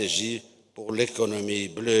stratégie pour l'économie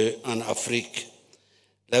bleue en Afrique.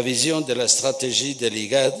 La vision de la stratégie de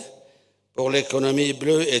l'IGAD pour l'économie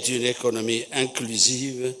bleue est une économie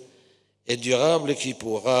inclusive et durable qui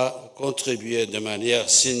pourra contribuer de manière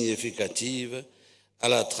significative à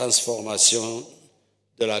la transformation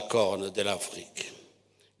de la Corne de l'Afrique.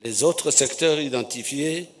 Les autres secteurs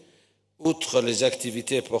identifiés, outre les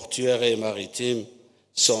activités portuaires et maritimes,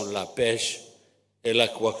 sont la pêche et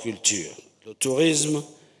l'aquaculture, le tourisme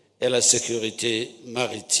et la sécurité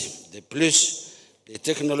maritime. De plus, les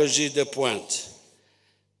technologies de pointe,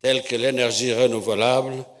 telles que l'énergie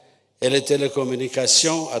renouvelable et les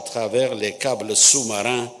télécommunications à travers les câbles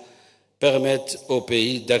sous-marins, permettent au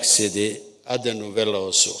pays d'accéder à de nouvelles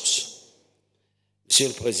ressources. Monsieur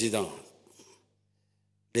le Président,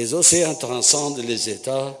 les océans transcendent les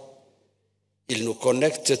États, ils nous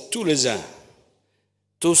connectent tous les uns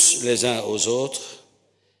aux autres,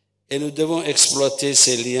 et nous devons exploiter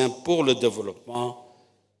ces liens pour le développement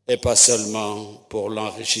et pas seulement pour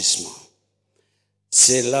l'enrichissement.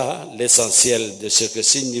 C'est là l'essentiel de ce que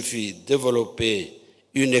signifie développer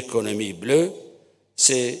une économie bleue,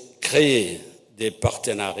 c'est créer des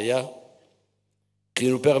partenariats qui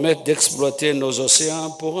nous permettent d'exploiter nos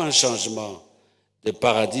océans pour un changement de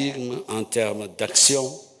paradigme en termes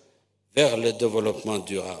d'action vers le développement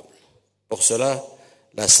durable. Pour cela,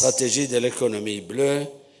 la stratégie de l'économie bleue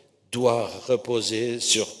doit reposer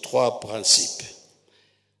sur 3 principes.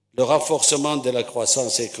 Le renforcement de la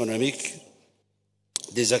croissance économique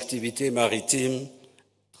des activités maritimes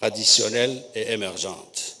traditionnelles et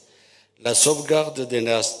émergentes, la sauvegarde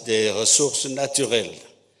des ressources naturelles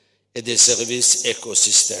et des services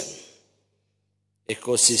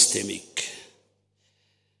écosystémiques,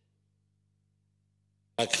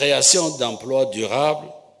 la création d'emplois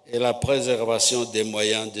durables et la préservation des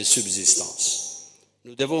moyens de subsistance.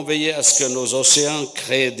 Nous devons veiller à ce que nos océans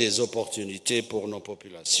créent des opportunités pour nos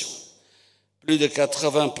populations. Plus de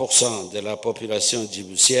 80% de la population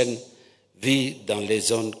djiboutienne vit dans les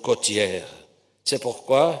zones côtières. C'est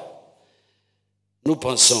pourquoi nous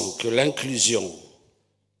pensons que l'inclusion,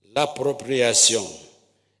 l'appropriation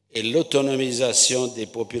et l'autonomisation des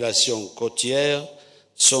populations côtières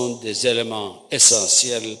sont des éléments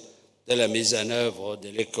essentiels de la mise en œuvre de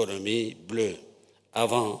l'économie bleue.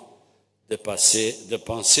 Avant de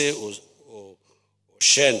penser aux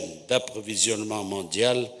chaînes d'approvisionnement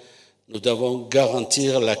mondiales, nous devons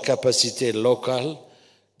garantir la capacité locale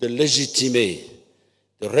de légitimer,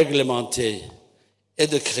 de réglementer et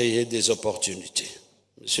de créer des opportunités.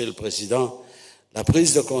 Monsieur le Président, la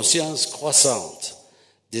prise de conscience croissante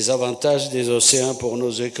des avantages des océans pour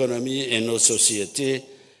nos économies et nos sociétés,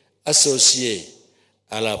 associée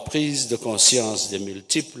à la prise de conscience des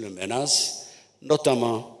multiples menaces,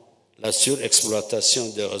 notamment la surexploitation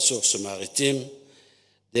des ressources maritimes,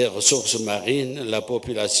 des ressources marines, la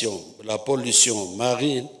pollution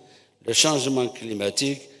marine, le changement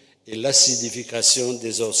climatique et l'acidification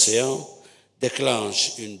des océans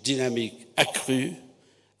déclenchent une dynamique accrue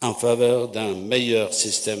en faveur d'un meilleur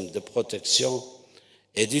système de protection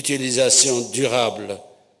et d'utilisation durable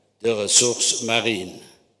des ressources marines.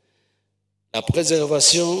 La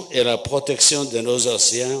préservation et la protection de nos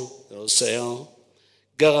océans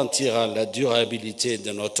garantira la durabilité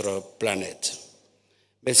de notre planète.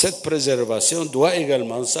 Mais cette préservation doit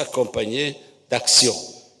également s'accompagner d'actions,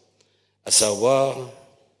 à savoir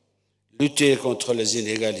lutter contre les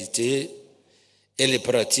inégalités et les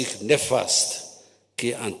pratiques néfastes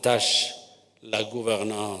qui entachent la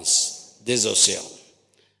gouvernance des océans.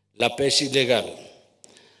 La pêche illégale,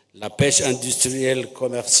 la pêche industrielle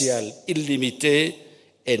commerciale illimitée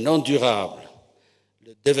et non durable,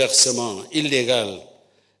 le déversement illégal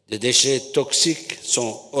de déchets toxiques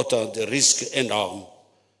sont autant de risques énormes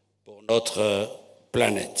pour notre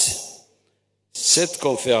planète. Cette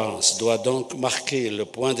conférence doit donc marquer le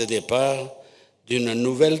point de départ d'une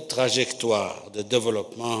nouvelle trajectoire de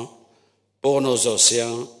développement pour nos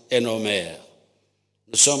océans et nos mers.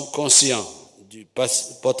 Nous sommes conscients du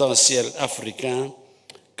potentiel africain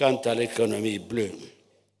quant à l'économie bleue,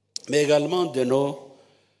 mais également de nos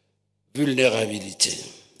vulnérabilités.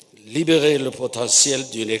 libérer le potentiel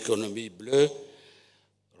d'une économie bleue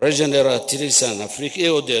régénératrice en Afrique et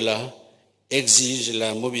au-delà exige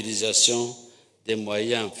la mobilisation des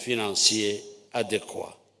moyens financiers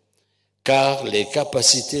adéquats, car les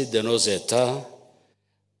capacités de nos États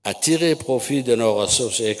à tirer profit de nos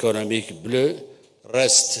ressources économiques bleues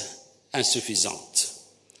restent insuffisantes.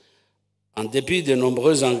 En dépit de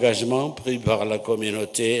nombreux engagements pris par la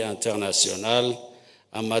communauté internationale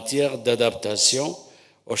en matière d'adaptation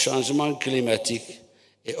au changement climatique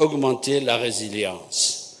et augmenter la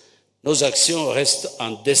résilience, nos actions restent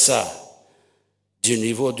en deçà du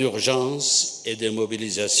niveau d'urgence et de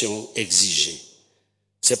mobilisation exigé.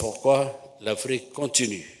 C'est pourquoi l'Afrique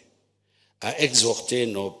continue à exhorter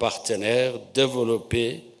nos partenaires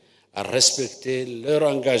développés à respecter leur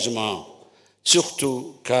engagement,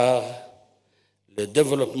 surtout car le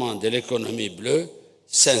développement de l'économie bleue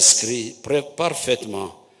s'inscrit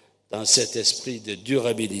parfaitement dans cet esprit de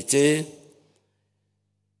durabilité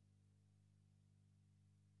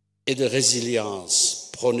et de résilience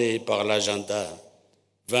prôné par l'agenda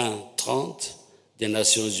 2030 des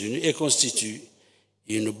Nations Unies et constitue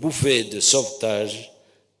une bouffée de sauvetage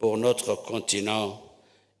pour notre continent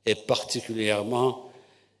et particulièrement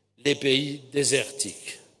les pays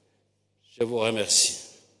désertiques. Je vous remercie.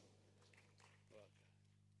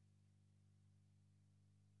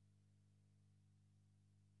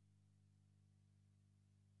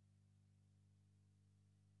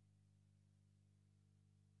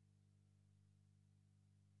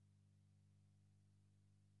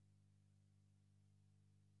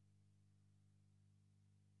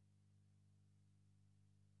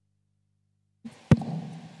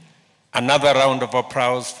 Another round of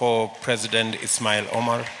applause for President Ismail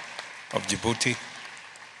Omar of Djibouti.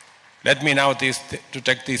 Let me now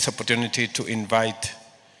take this opportunity to invite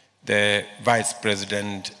the Vice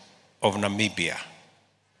President of Namibia.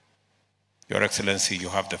 Your Excellency, you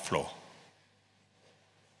have the floor.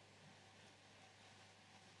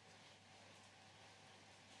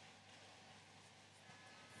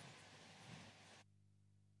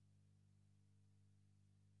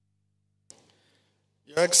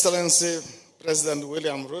 Your Excellency, President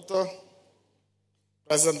William Ruto,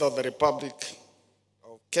 President of the Republic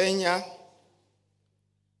of Kenya,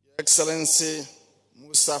 Your Excellency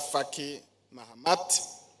Moussa Faki Mahamat,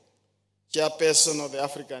 Chairperson of the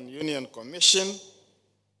African Union Commission,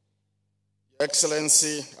 Your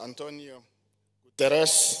Excellency Antonio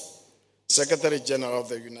Guterres, Secretary General of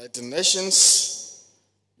the United Nations,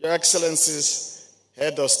 Your Excellencies,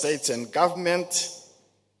 Head of State and Government,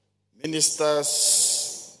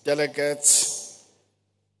 Ministers, delegates,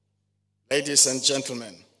 ladies and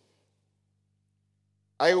gentlemen.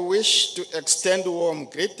 I wish to extend warm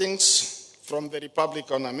greetings from the Republic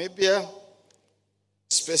of Namibia,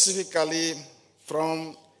 specifically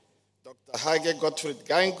from Dr. Hage Gottfried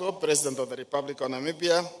Geingob, President of the Republic of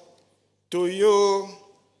Namibia, to you,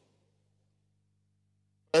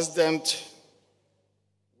 President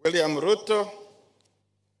William Ruto,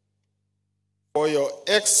 for your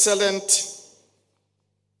excellent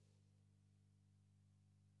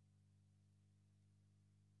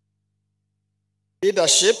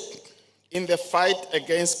leadership in the fight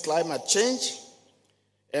against climate change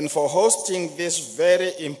and for hosting this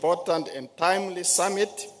very important and timely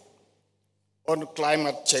summit on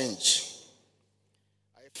climate change.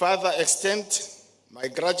 I further extend my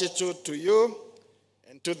gratitude to you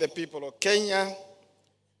and to the people of Kenya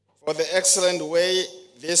for the excellent way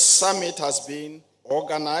this summit has been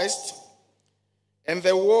organized and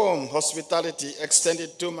the warm hospitality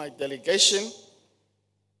extended to my delegation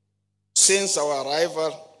since our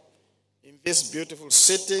arrival in this beautiful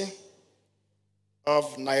city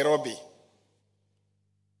of Nairobi.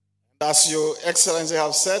 And as Your Excellency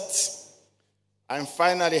have said, I'm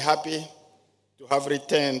finally happy to have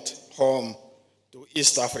returned home to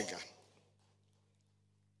East Africa.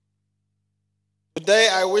 Today,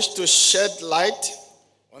 I wish to shed light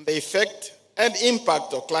on the effect and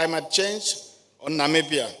impact of climate change on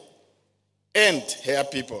Namibia and her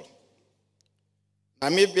people.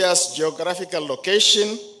 Namibia's geographical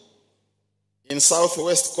location in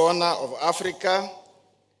southwest corner of Africa,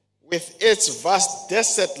 with its vast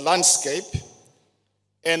desert landscape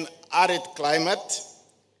and arid climate,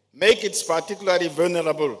 make it particularly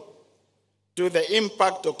vulnerable to the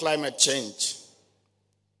impact of climate change.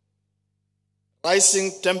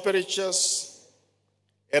 Rising temperatures,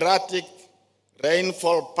 erratic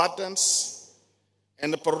rainfall patterns,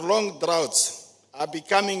 and prolonged droughts are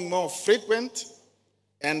becoming more frequent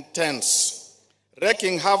and tense,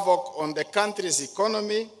 wreaking havoc on the country's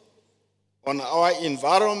economy, on our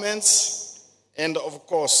environments, and of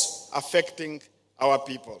course, affecting our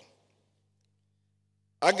people.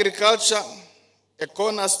 Agriculture, a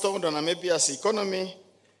cornerstone of Namibia's economy,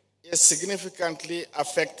 is significantly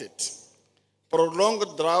affected.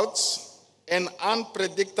 Prolonged droughts and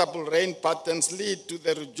unpredictable rain patterns lead to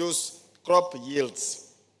the reduced crop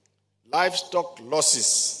yields, livestock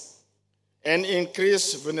losses, and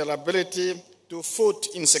increased vulnerability to food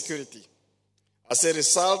insecurity. As a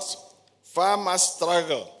result, farmers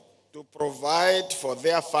struggle to provide for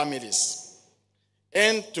their families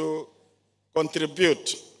and to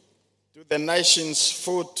contribute to the nation's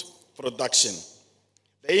food production.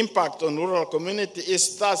 The impact on rural community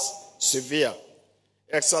is thus severe,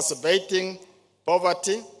 exacerbating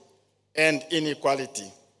poverty and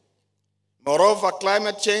inequality. Moreover,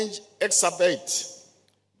 climate change exacerbates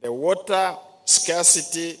the water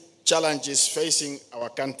scarcity challenges facing our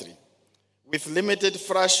country. With limited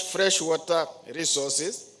freshwater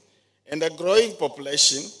resources and a growing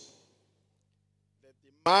population, the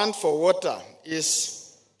demand for water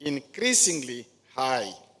is increasingly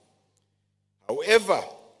high. However,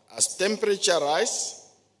 as temperature rises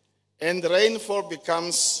and rainfall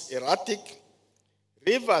becomes erratic,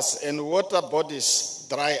 rivers and water bodies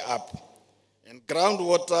dry up and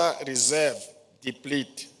groundwater reserves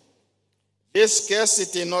deplete. This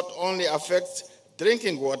scarcity not only affects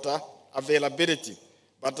drinking water availability,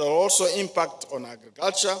 but will also impact on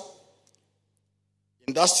agriculture,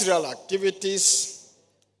 industrial activities,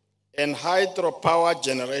 and hydropower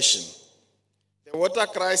generation. The water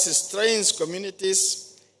crisis strains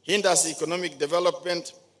communities, hinders economic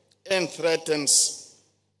development, and threatens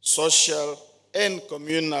social and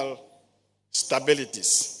communal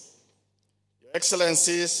stabilities. Your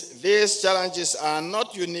Excellencies, these challenges are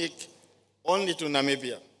not unique only to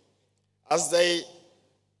Namibia, as the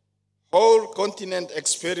whole continent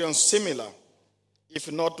experience similar,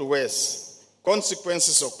 if not worse,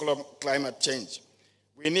 consequences of climate change.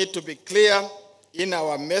 We need to be clear in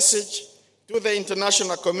our message to the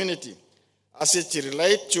international community as it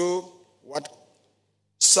relates to what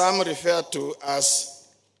some refer to as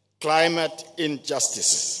climate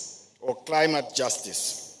injustices or climate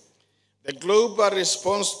justice. The global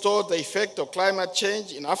response to the effect of climate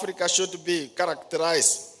change in Africa should be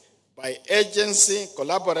characterized by agency,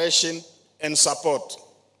 collaboration, and support.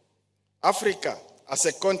 Africa, as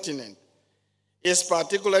a continent, is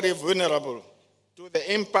particularly vulnerable to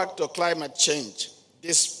the impact of climate change,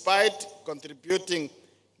 despite contributing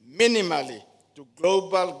minimally to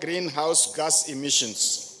global greenhouse gas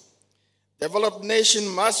emissions. Developed nations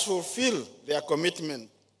must fulfill their commitment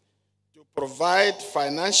to provide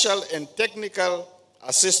financial and technical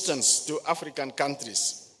assistance to African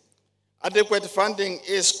countries. Adequate funding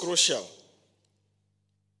is crucial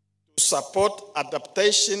to support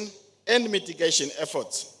adaptation and mitigation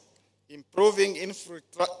efforts, improving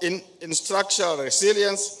structural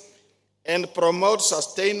resilience, and promote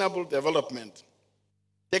sustainable development.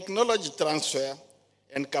 Technology transfer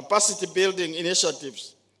and capacity building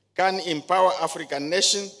initiatives can empower African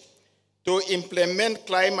nations to implement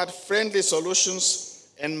climate-friendly solutions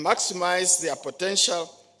and maximize their potential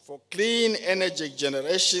for clean energy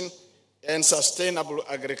generation and sustainable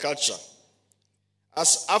agriculture.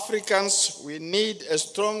 As Africans, we need a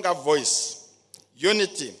stronger voice,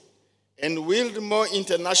 unity, and wield more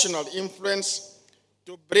international influence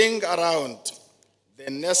to bring around the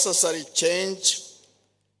necessary change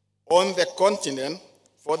on the continent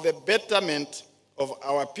for the betterment of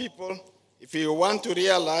our people if we want to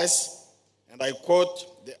realize, and I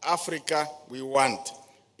quote, the Africa we want,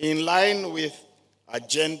 in line with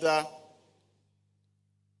Agenda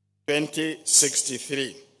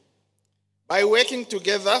 2063. By working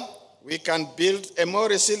together, we can build a more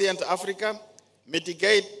resilient Africa,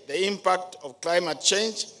 mitigate the impact of climate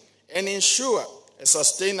change, and ensure a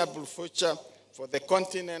sustainable future for the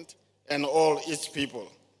continent and all its people.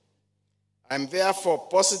 I'm therefore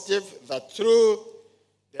positive that through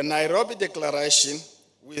the Nairobi Declaration,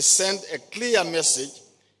 we send a clear message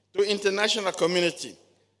to the international community,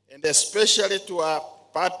 and especially to our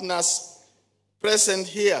partners present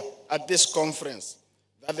here at this conference,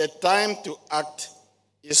 that the time to act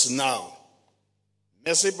is now.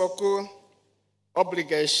 Merci beaucoup.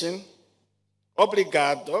 Obligation.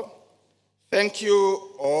 Obrigado. Thank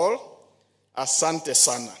you all. Asante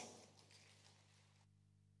sana.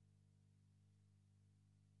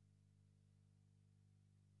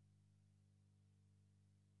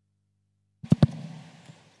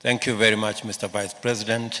 Thank you very much, Mr. Vice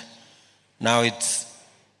President. Now it's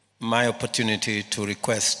my opportunity to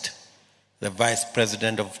request the Vice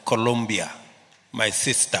President of Colombia, my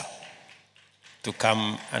sister, to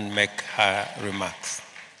come and make her remarks.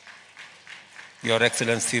 Your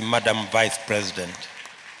Excellency, Madam Vice President.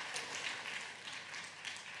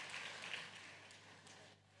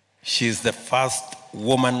 She is the first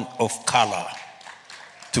woman of color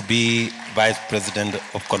to be Vice President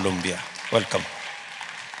of Colombia. Welcome.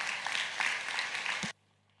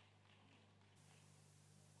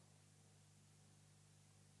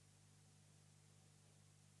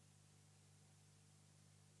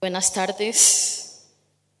 Buenas tardes.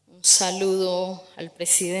 Un saludo al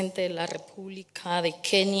presidente de la República de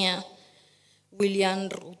Kenia, William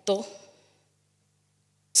Ruto.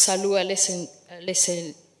 Saludo al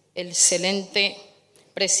excelente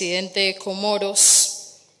presidente de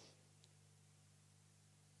Comoros,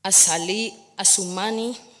 Azali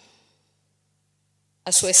Assoumani,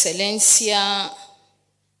 a su excelencia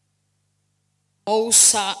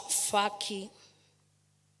Moussa Faki,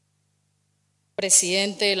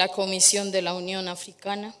 presidente de la Comisión de la Unión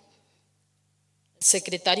Africana, el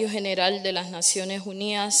secretario general de las Naciones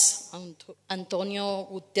Unidas, Antonio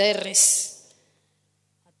Guterres,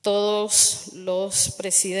 a todos los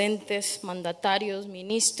presidentes, mandatarios,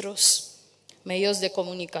 ministros, medios de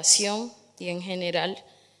comunicación y en general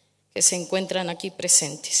que se encuentran aquí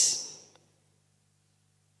presentes.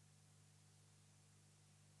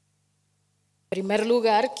 En primer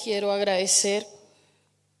lugar, quiero agradecer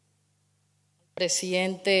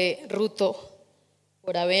presidente Ruto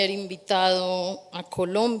por haber invitado a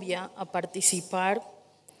Colombia a participar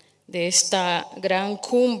de esta gran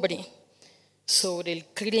cumbre sobre el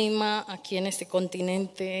clima aquí en este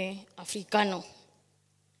continente africano.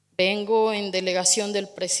 Vengo en delegación del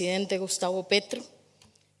presidente Gustavo Petro,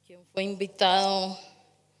 quien fue invitado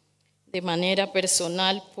de manera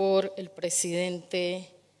personal por el presidente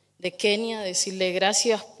de Kenia, a decirle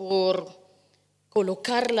gracias por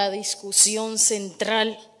colocar la discusión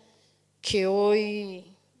central que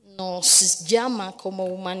hoy nos llama como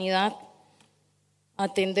humanidad a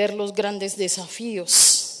atender los grandes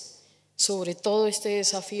desafíos, sobre todo este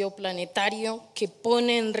desafío planetario que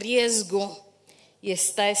pone en riesgo y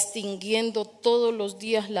está extinguiendo todos los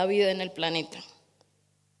días la vida en el planeta.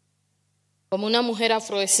 Como una mujer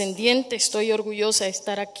afrodescendiente estoy orgullosa de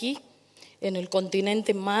estar aquí en el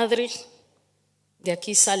continente madre. De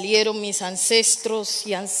aquí salieron mis ancestros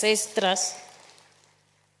y ancestras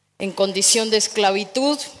en condición de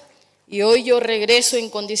esclavitud y hoy yo regreso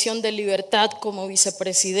en condición de libertad como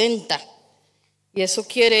vicepresidenta. Y eso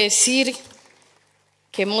quiere decir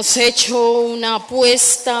que hemos hecho una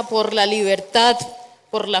apuesta por la libertad,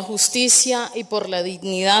 por la justicia y por la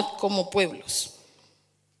dignidad como pueblos.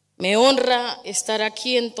 Me honra estar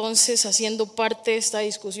aquí entonces haciendo parte de esta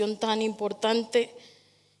discusión tan importante.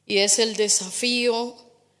 Y es el desafío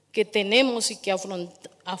que tenemos y que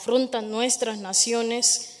afrontan nuestras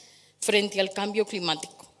naciones frente al cambio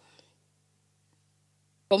climático.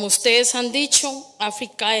 Como ustedes han dicho,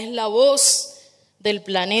 África es la voz del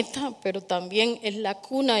planeta, pero también es la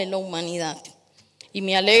cuna de la humanidad. Y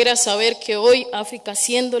me alegra saber que hoy África,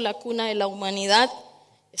 siendo la cuna de la humanidad,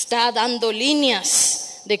 está dando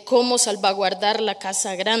líneas de cómo salvaguardar la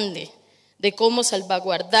casa grande, de cómo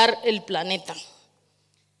salvaguardar el planeta.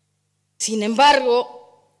 Sin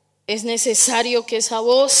embargo, es necesario que esa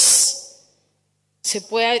voz se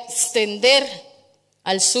pueda extender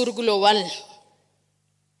al sur global.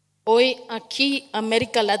 Hoy aquí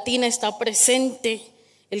América Latina está presente,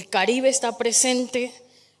 el Caribe está presente,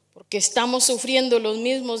 porque estamos sufriendo los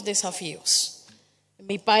mismos desafíos. En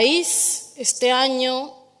mi país, este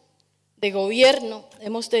año de gobierno,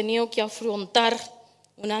 hemos tenido que afrontar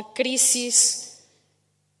una crisis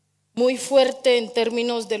muy fuerte en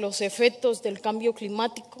términos de los efectos del cambio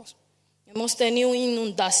climático. Hemos tenido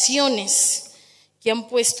inundaciones que han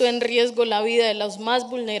puesto en riesgo la vida de los más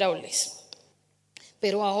vulnerables.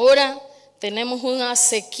 Pero ahora tenemos una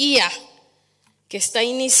sequía que está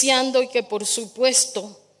iniciando y que por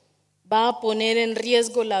supuesto va a poner en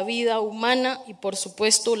riesgo la vida humana y por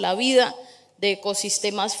supuesto la vida de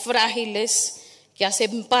ecosistemas frágiles que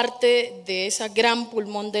hacen parte de ese gran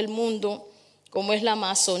pulmón del mundo, como es la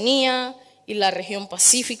Amazonía y la región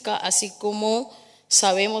pacífica, así como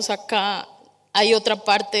sabemos acá hay otra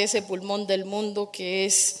parte de ese pulmón del mundo que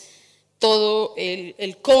es todo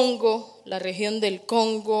el Congo, la región del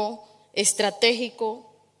Congo,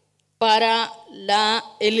 estratégico para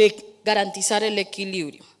garantizar el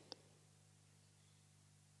equilibrio.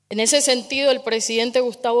 En ese sentido, el presidente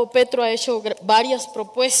Gustavo Petro ha hecho varias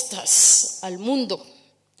propuestas al mundo,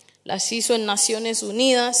 las hizo en Naciones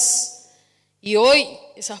Unidas, y hoy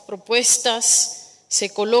esas propuestas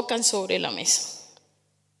se colocan sobre la mesa.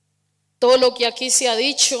 Todo lo que aquí se ha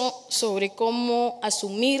dicho sobre cómo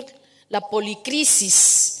asumir la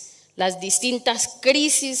policrisis, las distintas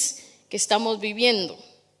crisis que estamos viviendo.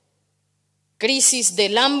 Crisis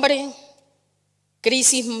del hambre,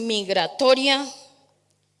 crisis migratoria,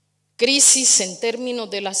 crisis en términos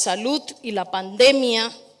de la salud y la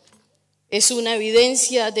pandemia es una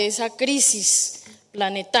evidencia de esa crisis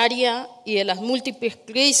planetaria y de las múltiples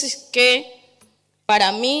crisis que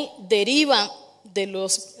para mí derivan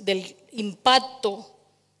del impacto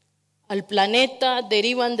al planeta,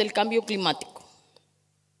 derivan del cambio climático.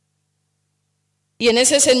 Y en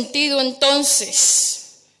ese sentido,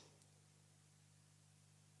 entonces,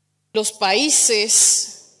 los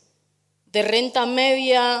países de renta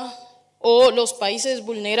media o los países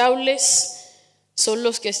vulnerables son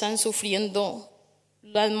los que están sufriendo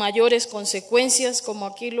las mayores consecuencias, como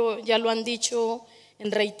aquí ya lo han dicho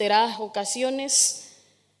en reiteradas ocasiones.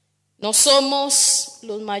 No somos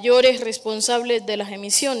los mayores responsables de las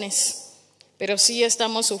emisiones, pero sí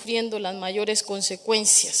estamos sufriendo las mayores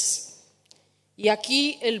consecuencias. Y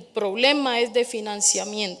aquí el problema es de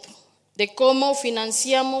financiamiento, de cómo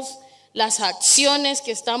financiamos las acciones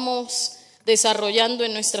que estamos desarrollando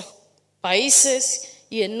en nuestros países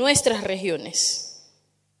y en nuestras regiones.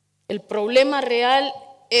 El problema real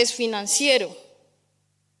es financiero,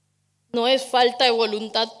 no es falta de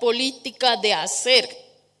voluntad política de hacer.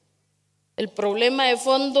 El problema de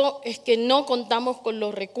fondo es que no contamos con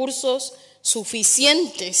los recursos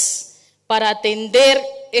suficientes para atender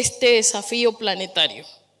este desafío planetario.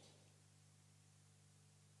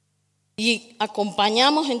 Y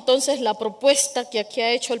acompañamos entonces la propuesta que aquí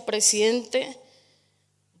ha hecho el presidente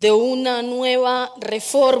de una nueva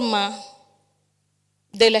reforma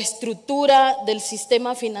de la estructura del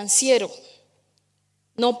sistema financiero.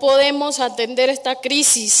 No podemos atender esta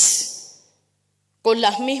crisis con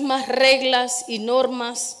las mismas reglas y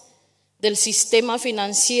normas del sistema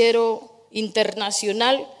financiero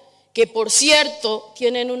internacional, que por cierto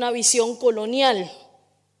tienen una visión colonial,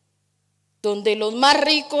 donde los más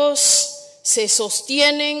ricos se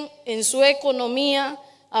sostienen en su economía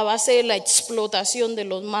a base de la explotación de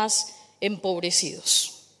los más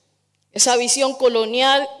empobrecidos. Esa visión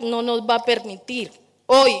colonial no nos va a permitir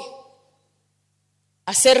hoy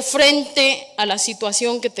hacer frente a la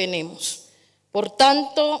situación que tenemos. Por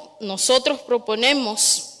tanto, nosotros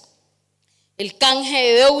proponemos el canje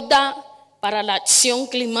de deuda para la acción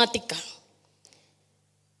climática.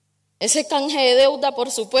 Ese canje de deuda, por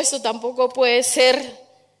supuesto, tampoco puede ser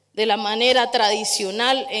de la manera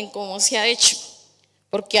tradicional en como se ha hecho,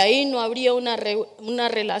 porque ahí no habría una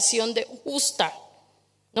relación justa.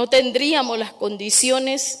 No tendríamos las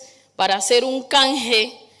condiciones para hacer un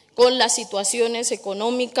canje con las situaciones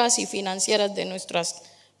económicas y financieras de nuestros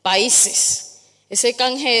países. Ese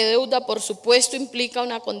canje de deuda, por supuesto, implica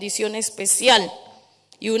una condición especial,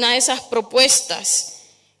 y una de esas propuestas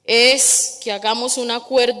es que hagamos un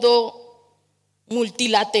acuerdo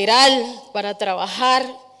multilateral para trabajar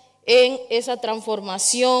en esa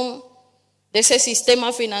transformación de ese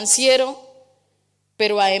sistema financiero,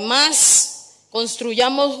 pero además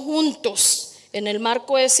construyamos juntos, en el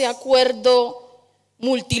marco de ese acuerdo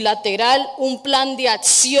multilateral, un plan de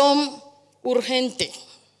acción urgente.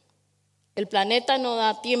 El planeta no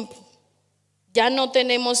da tiempo, ya no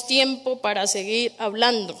tenemos tiempo para seguir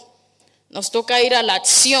hablando, nos toca ir a la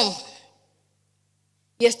acción.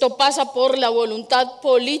 Y esto pasa por la voluntad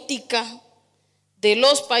política de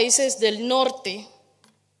los países del norte,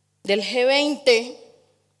 del G20,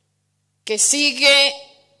 que sigue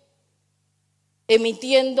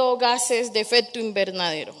emitiendo gases de efecto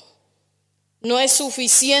invernadero. No es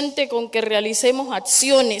suficiente con que realicemos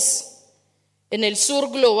acciones en el sur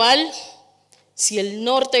global si el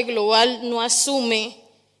norte global no asume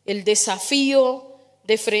el desafío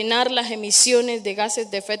de frenar las emisiones de gases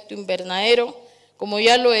de efecto invernadero, como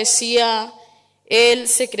ya lo decía el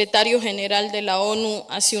secretario general de la ONU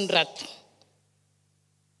hace un rato.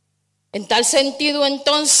 En tal sentido,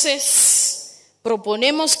 entonces,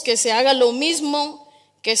 proponemos que se haga lo mismo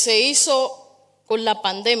que se hizo con la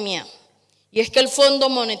pandemia, y es que el Fondo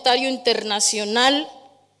Monetario Internacional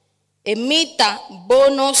emita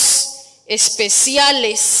bonos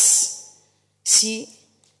especiales, ¿sí?,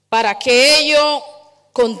 para que ello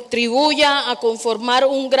contribuya a conformar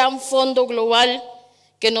un gran fondo global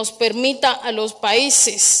que nos permita a los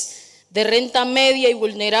países de renta media y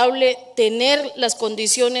vulnerable tener las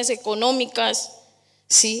condiciones económicas,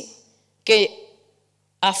 ¿sí?, que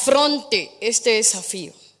afronte este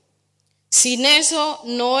desafío. Sin eso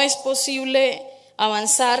no es posible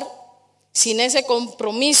avanzar, sin ese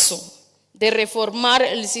compromiso de reformar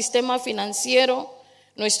el sistema financiero.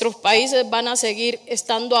 Nuestros países van a seguir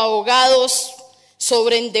estando ahogados,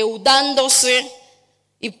 sobreendeudándose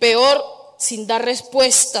y peor, sin dar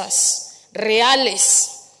respuestas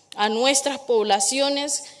reales a nuestras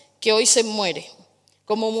poblaciones que hoy se mueren.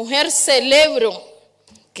 Como mujer celebro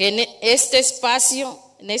que en este espacio,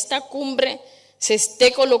 en esta cumbre se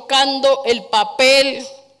esté colocando el papel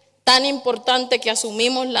tan importante que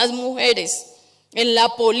asumimos las mujeres en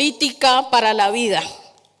la política para la vida,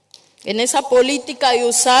 en esa política de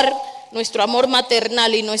usar nuestro amor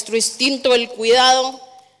maternal y nuestro instinto del cuidado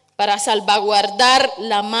para salvaguardar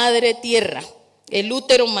la madre tierra, el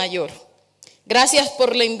útero mayor. Gracias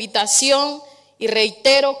por la invitación y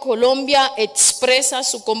reitero, Colombia expresa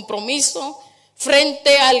su compromiso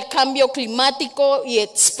frente al cambio climático y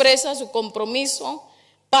expresa su compromiso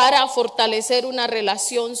para fortalecer una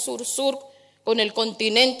relación sur-sur con el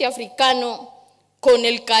continente africano, con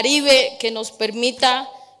el Caribe, que nos permita,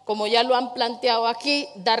 como ya lo han planteado aquí,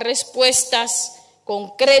 dar respuestas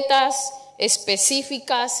concretas,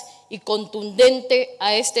 específicas y contundentes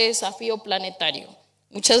a este desafío planetario.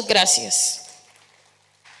 Muchas gracias.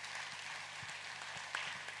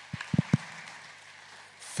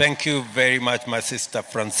 Thank you very much, my sister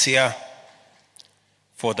Francia,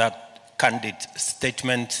 for that candid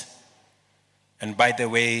statement. And by the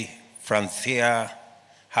way, Francia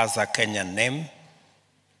has a Kenyan name.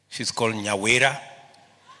 She's called Nyawira.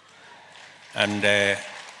 And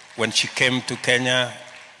when she came to Kenya,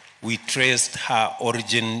 we traced her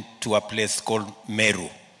origin to a place called Meru.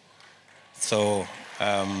 So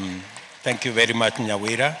thank you very much,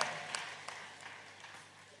 Nyawira.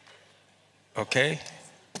 Okay.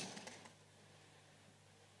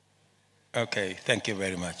 Okay, thank you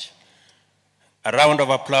very much. A round of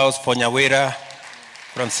applause for Nyawira,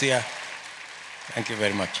 Francia. Thank you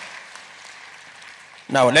very much.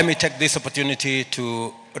 Now, let me take this opportunity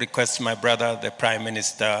to request my brother, the Prime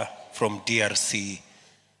Minister from DRC,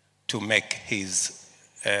 to make his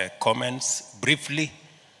comments briefly,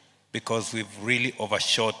 because we've really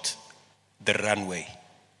overshot the runway.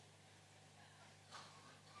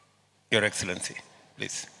 Your Excellency,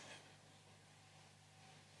 please.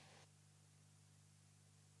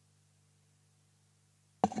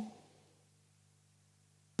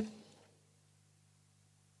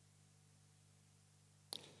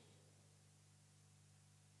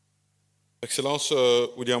 Excellence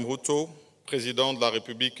William Ruto, président de la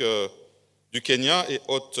République du Kenya et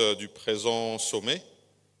hôte du présent sommet.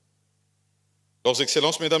 Leurs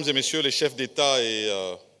Excellences, Mesdames et Messieurs les chefs d'État et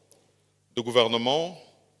de gouvernement,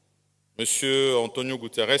 Monsieur Antonio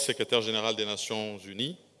Guterres, secrétaire général des Nations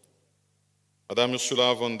Unies, Madame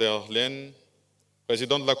Ursula von der Leyen,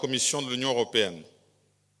 présidente de la Commission de l'Union européenne,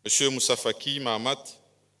 Monsieur Moussa Faki Mahamat,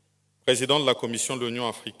 président de la Commission de l'Union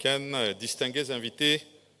africaine, distingués invités,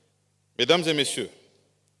 Mesdames et Messieurs,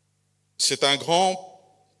 c'est un grand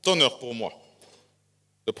honneur pour moi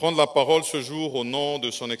de prendre la parole ce jour au nom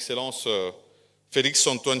de son Excellence Félix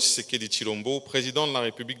Antoine Tshisekedi Tshilombo, président de la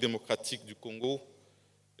République démocratique du Congo,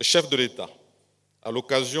 et chef de l'État, à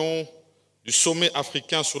l'occasion du sommet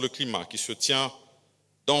africain sur le climat qui se tient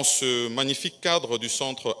dans ce magnifique cadre du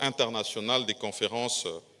Centre international des conférences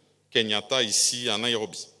Kenyatta, ici à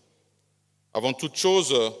Nairobi. Avant toute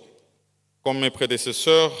chose, comme mes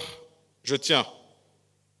prédécesseurs, je tiens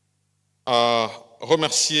à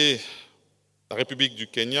remercier la République du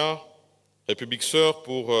Kenya, République sœur,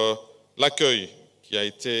 pour l'accueil qui a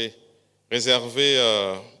été réservé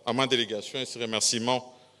à ma délégation. Et ces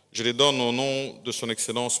remerciements, je les donne au nom de son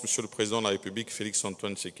Excellence, Monsieur le Président de la République, Félix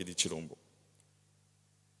Antoine Tshisekedi Tshilombo.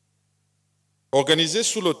 Organisé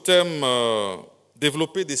sous le thème «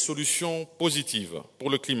 Développer des solutions positives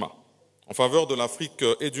pour le climat en faveur de l'Afrique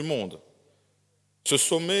et du monde », ce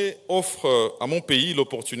sommet offre à mon pays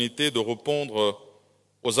l'opportunité de répondre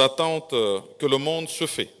aux attentes que le monde se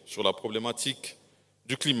fait sur la problématique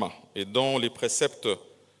du climat et dont les préceptes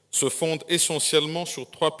se fondent essentiellement sur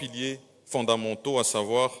 3 piliers fondamentaux, à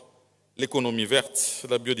savoir l'économie verte,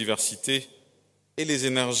 la biodiversité et les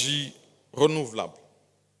énergies renouvelables.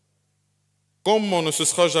 Comme on ne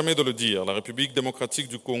cessera jamais de le dire, la République démocratique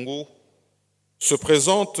du Congo se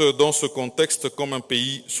présente dans ce contexte comme un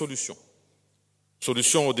pays solution.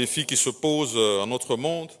 Solution aux défis qui se posent à notre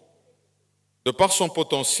monde, de par son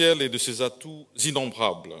potentiel et de ses atouts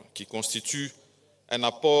innombrables, qui constituent un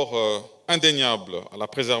apport indéniable à la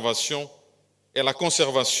préservation et à la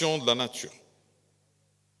conservation de la nature.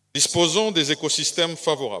 Disposant des écosystèmes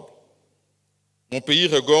favorables, mon pays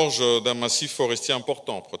regorge d'un massif forestier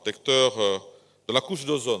important, protecteur de la couche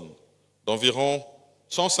d'ozone, d'environ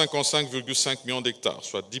 155,5 millions d'hectares,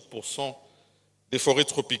 soit 10% des forêts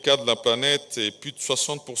tropicales de la planète et plus de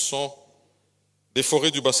 60% des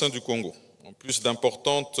forêts du bassin du Congo, en plus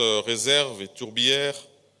d'importantes réserves et tourbières,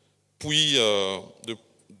 puis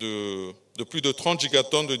de plus de 30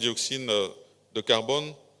 gigatonnes de dioxyde de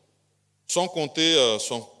carbone, sans compter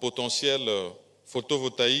son potentiel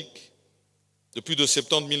photovoltaïque de plus de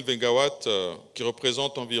 70 000 mégawatts qui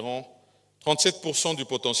représentent environ 37% du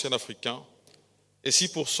potentiel africain et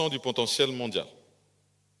 6% du potentiel mondial.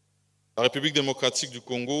 La République démocratique du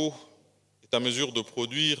Congo est à mesure de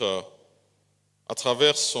produire, à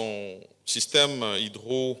travers son système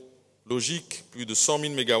hydrologique, plus de 100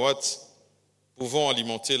 000 mégawatts pouvant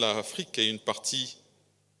alimenter l'Afrique et une partie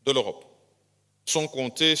de l'Europe, sans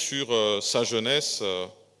compter sur sa jeunesse,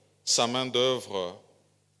 sa main-d'œuvre,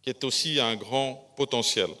 qui est aussi un grand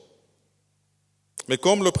potentiel. Mais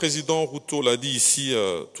comme le président Ruto l'a dit ici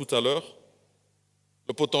tout à l'heure,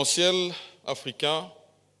 le potentiel africain,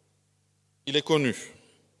 il est connu.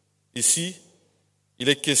 Ici, il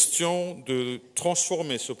est question de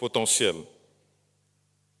transformer ce potentiel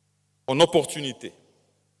en opportunité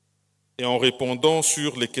et en répondant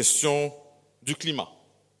sur les questions du climat.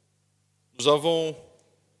 Nous avons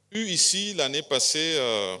eu ici l'année passée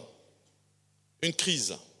une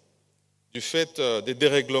crise du fait des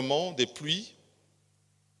dérèglements, des pluies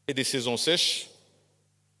et des saisons sèches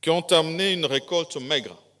qui ont amené une récolte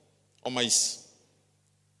maigre en maïs.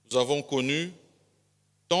 Nous avons connu,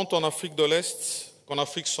 tant en Afrique de l'Est qu'en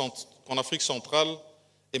Afrique centrale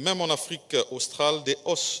et même en Afrique australe, des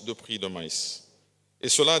hausses de prix de maïs. Et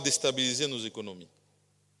cela a déstabilisé nos économies.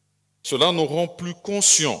 Cela nous rend plus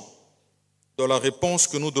conscients de la réponse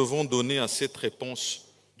que nous devons donner à cette réponse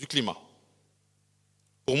du climat.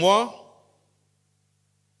 Pour moi,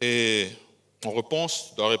 et en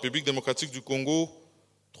réponse de la République démocratique du Congo,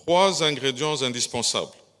 3 ingrédients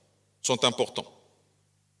indispensables sont importants.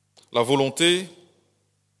 La volonté,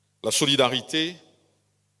 la solidarité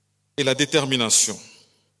et la détermination.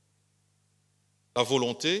 La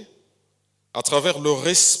volonté, à travers le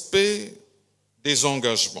respect des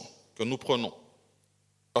engagements que nous prenons,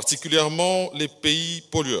 particulièrement les pays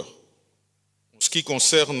pollueurs, en ce qui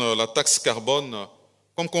concerne la taxe carbone,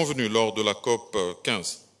 comme convenu lors de la COP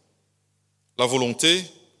 15. La volonté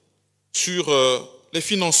sur les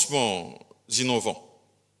financements innovants,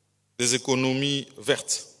 des économies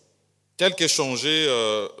vertes, telles qu'échangées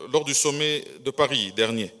lors du sommet de Paris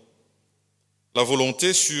dernier. La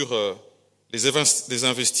volonté sur les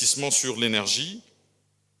investissements sur l'énergie,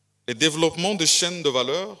 les développements des chaînes de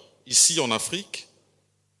valeur ici en Afrique,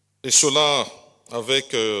 et cela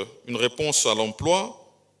avec une réponse à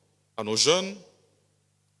l'emploi, à nos jeunes,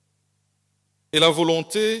 et la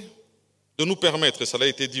volonté de nous permettre, et cela a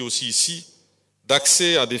été dit aussi ici,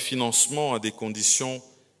 d'accès à des financements à des conditions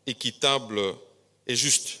équitables et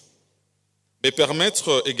justes, mais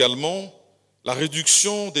permettre également la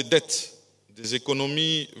réduction des dettes des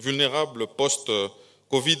économies vulnérables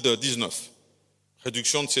post-Covid-19.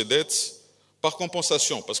 Réduction de ces dettes par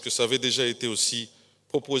compensation, parce que ça avait déjà été aussi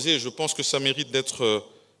proposé et je pense que ça mérite d'être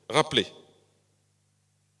rappelé.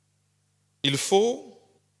 Il faut,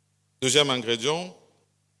 deuxième ingrédient,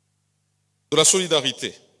 de la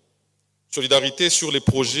solidarité. Solidarité sur les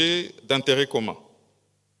projets d'intérêt commun.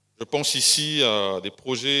 Je pense ici à des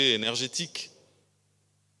projets énergétiques,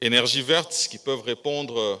 énergie verte, qui peuvent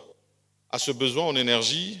répondre à ce besoin en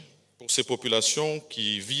énergie pour ces populations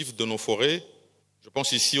qui vivent de nos forêts. Je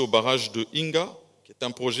pense ici au barrage de Inga, qui est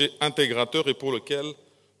un projet intégrateur et pour lequel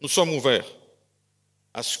nous sommes ouverts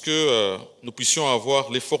à ce que nous puissions avoir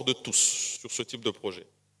l'effort de tous sur ce type de projet.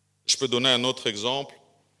 Je peux donner un autre exemple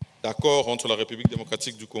d'accord entre la République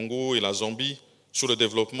démocratique du Congo et la Zambie sur le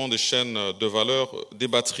développement des chaînes de valeur des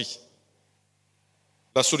batteries.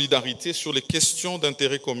 La solidarité sur les questions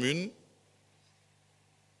d'intérêt commun,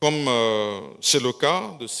 comme c'est le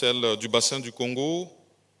cas de celle du bassin du Congo,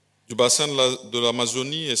 du bassin de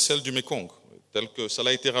l'Amazonie et celle du Mekong, tel que cela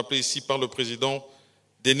a été rappelé ici par le président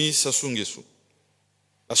Denis Sassou Nguesso.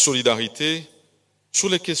 La solidarité sur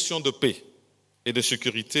les questions de paix et de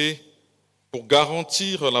sécurité pour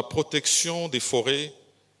garantir la protection des forêts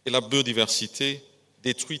et la biodiversité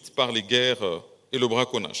détruites par les guerres et le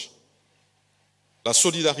braconnage. La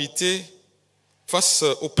solidarité face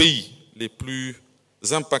aux pays les plus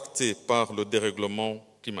impactés par le dérèglement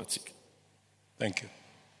climatique. Thank you.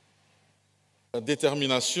 La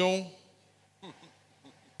détermination,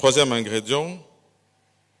 troisième ingrédient,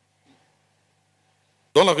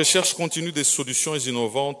 dans la recherche continue des solutions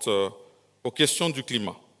innovantes aux questions du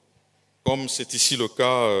climat, comme c'est ici le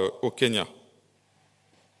cas au Kenya.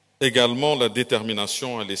 Également la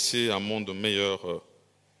détermination à laisser un monde meilleur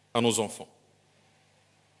à nos enfants.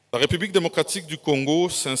 La République démocratique du Congo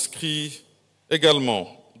s'inscrit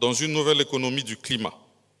également dans une nouvelle économie du climat,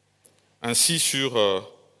 ainsi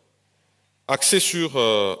axée sur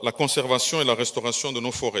la conservation et la restauration de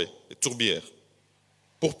nos forêts et tourbières,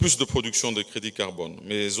 pour plus de production de crédits carbone,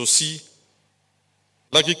 mais aussi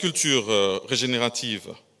l'agriculture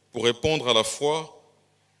régénérative pour répondre à la fois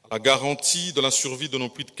à la garantie de la survie de nos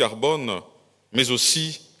puits de carbone, mais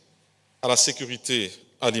aussi à la sécurité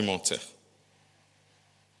alimentaire.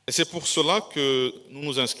 Et c'est pour cela que nous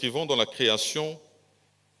nous inscrivons dans la création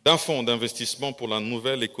d'un fonds d'investissement pour la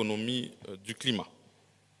nouvelle économie du climat.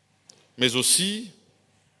 Mais aussi,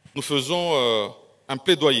 nous faisons un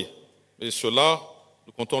plaidoyer, et cela,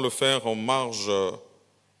 nous comptons le faire en marge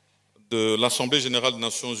de l'Assemblée générale des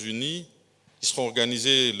Nations unies, qui sera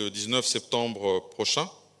organisée le 19 septembre prochain,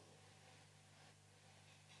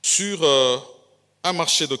 sur un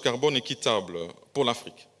marché de carbone équitable pour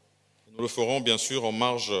l'Afrique. Nous le ferons bien sûr en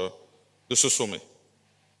marge de ce sommet.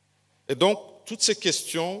 Et donc, toutes ces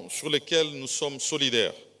questions sur lesquelles nous sommes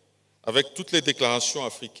solidaires avec toutes les déclarations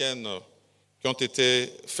africaines qui ont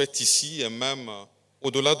été faites ici et même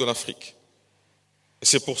au-delà de l'Afrique. Et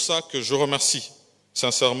c'est pour ça que je remercie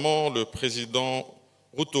sincèrement le président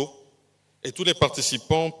Ruto et tous les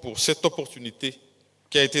participants pour cette opportunité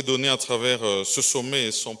qui a été donnée à travers ce sommet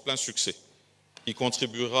et son plein succès, qui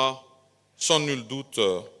contribuera sans nul doute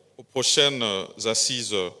aux prochaines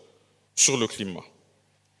assises sur le climat.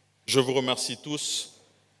 Je vous remercie tous.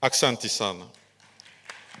 Aksanti sana.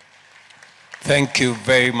 Thank you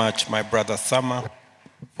very much, my brother Sama,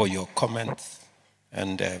 for your comments.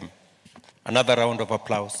 And another round of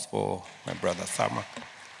applause for my brother Sama.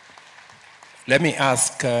 Let me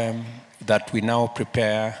ask that we now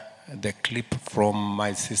prepare the clip from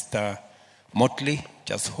my sister Motley.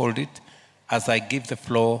 Just hold it as I give the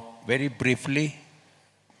floor very briefly,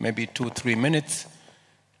 maybe 2-3 minutes,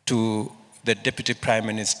 to the Deputy Prime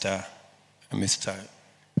Minister, Mr.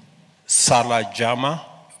 Salah Jama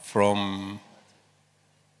from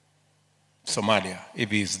Somalia, if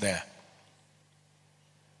he is there.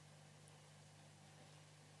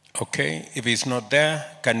 Okay, if he's not there,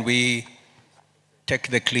 can we take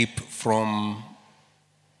the clip from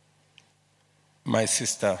my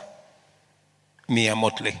sister, Mia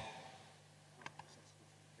Motley?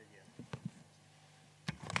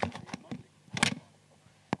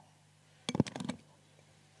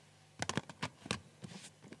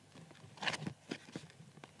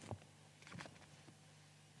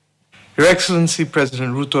 Your Excellency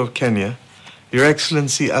President Ruto of Kenya, Your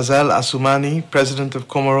Excellency Azali Assoumani, President of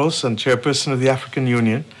Comoros and Chairperson of the African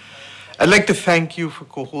Union, I'd like to thank you for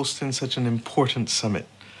co-hosting such an important summit.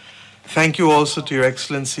 Thank you also to Your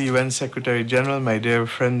Excellency UN Secretary General, my dear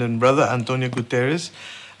friend and brother, Antonio Guterres,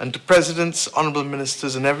 and to Presidents, Honorable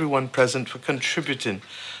Ministers, and everyone present for contributing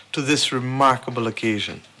to this remarkable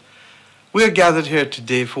occasion. We are gathered here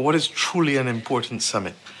today for what is truly an important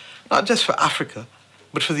summit, not just for Africa,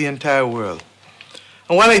 but for the entire world.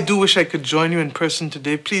 And while I do wish I could join you in person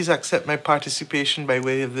today, please accept my participation by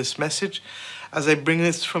way of this message as I bring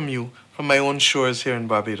this from you from my own shores here in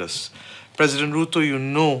Barbados. President Ruto, you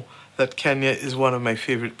know that Kenya is one of my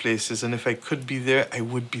favorite places, and if I could be there, I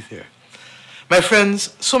would be there. My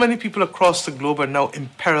friends, so many people across the globe are now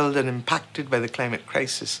imperiled and impacted by the climate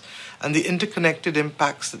crisis and the interconnected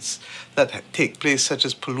impacts that take place, such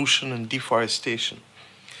as pollution and deforestation.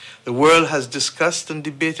 The world has discussed and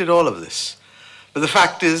debated all of this. But the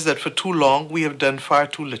fact is that for too long, we have done far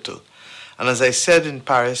too little. And as I said in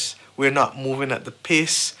Paris, we're not moving at the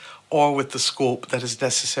pace or with the scope that is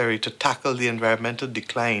necessary to tackle the environmental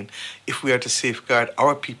decline if we are to safeguard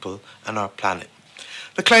our people and our planet.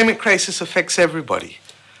 The climate crisis affects everybody,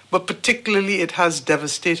 but particularly it has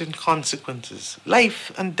devastating consequences,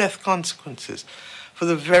 life and death consequences, for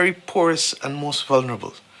the very poorest and most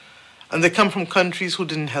vulnerable. And they come from countries who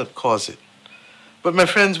didn't help cause it. But my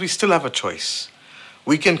friends, we still have a choice.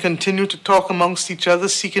 We can continue to talk amongst each other,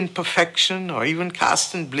 seeking perfection or even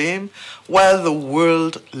casting blame, while the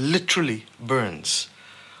world literally burns.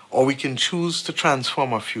 Or we can choose to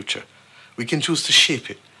transform our future. We can choose to shape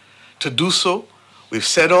it. To do so, we've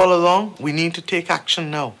said all along, we need to take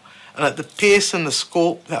action now, and at the pace and the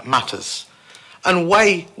scope that matters. And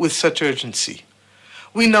why with such urgency?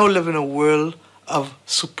 We now live in a world of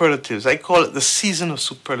superlatives. I call it the season of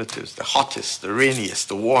superlatives, the hottest, the rainiest,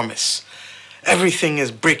 the warmest. Everything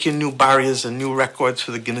is breaking new barriers and new records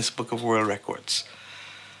for the Guinness Book of World Records.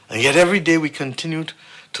 And yet every day we continue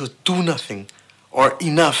to do nothing or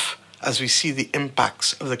enough as we see the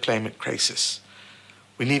impacts of the climate crisis.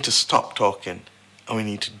 We need to stop talking and we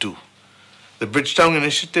need to do. The Bridgetown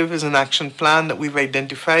Initiative is an action plan that we've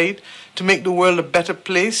identified to make the world a better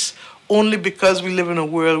place, only because we live in a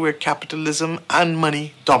world where capitalism and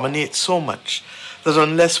money dominate so much that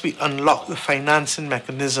unless we unlock the financing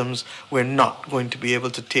mechanisms, we're not going to be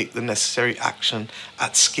able to take the necessary action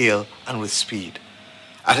at scale and with speed.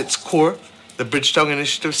 At its core, The Bridgetown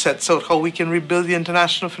Initiative sets out how we can rebuild the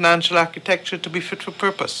international financial architecture to be fit for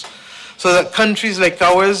purpose, so that countries like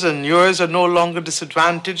ours and yours are no longer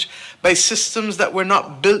disadvantaged by systems that were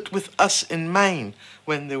not built with us in mind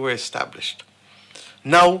when they were established.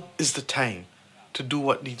 Now is the time to do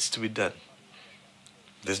what needs to be done.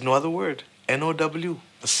 There's no other word. N-O-W,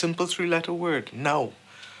 a simple three-letter word, now.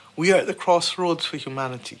 We are at the crossroads for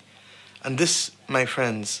humanity. And this, my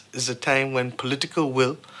friends, is a time when political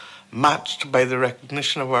will, matched by the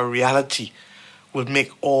recognition of our reality, will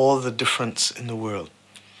make all the difference in the world.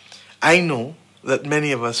 I know that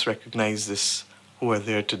many of us recognize this who are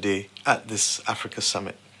there today at this Africa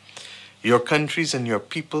Summit. Your countries and your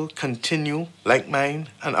people continue, like mine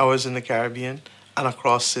and ours in the Caribbean and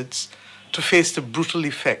across SIDS, to face the brutal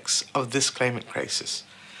effects of this climate crisis.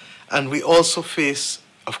 And we also face,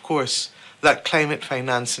 of course, that climate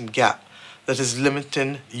financing gap that is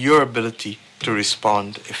limiting your ability to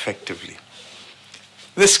respond effectively.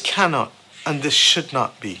 This cannot and this should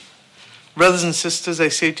not be. Brothers and sisters, I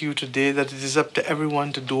say to you today that it is up to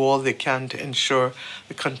everyone to do all they can to ensure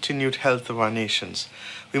the continued health of our nations.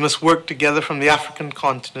 We must work together from the African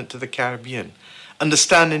continent to the Caribbean.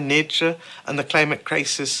 Understanding nature and the climate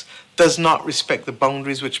crisis does not respect the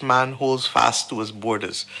boundaries which man holds fast to as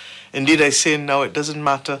borders. Indeed, I say now it doesn't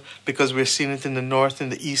matter because we're seeing it in the north, in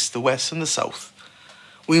the east, the west, and the south.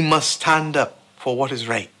 We must stand up for what is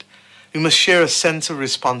right. We must share a sense of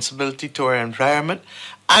responsibility to our environment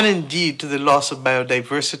and indeed to the loss of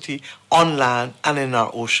biodiversity on land and in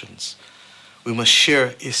our oceans. We must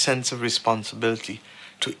share a sense of responsibility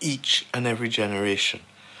to each and every generation.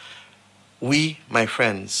 We, my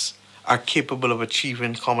friends, are capable of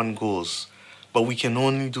achieving common goals, but we can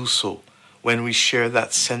only do so when we share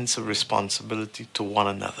that sense of responsibility to one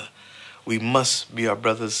another. We must be our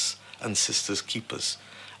brothers and sisters' keepers,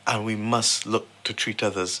 and we must look to treat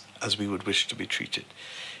others as we would wish to be treated.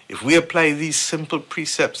 If we apply these simple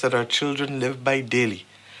precepts that our children live by daily,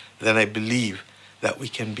 then I believe that we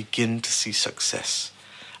can begin to see success.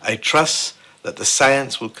 I trust that the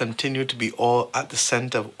science will continue to be all at the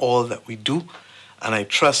center of all that we do, and I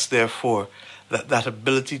trust, therefore, that that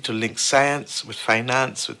ability to link science with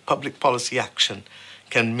finance, with public policy action,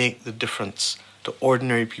 can make the difference to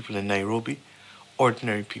ordinary people in Nairobi,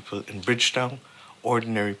 ordinary people in Bridgetown,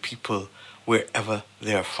 ordinary people wherever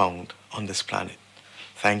they are found on this planet.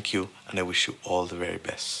 Thank you, and I wish you all the very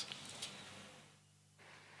best.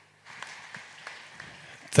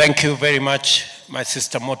 Thank you very much, my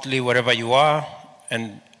sister Motley, wherever you are,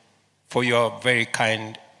 and for your very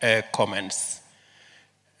kind comments.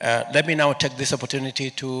 Let me now take this opportunity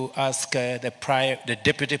to ask the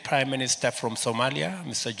Deputy Prime Minister from Somalia,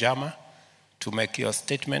 Mr. Jama, to make your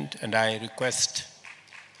statement, and I request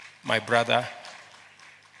my brother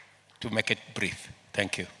to make it brief.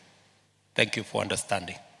 Thank you. Thank you for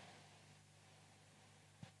understanding.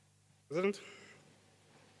 President.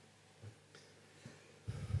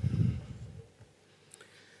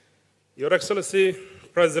 Your Excellency,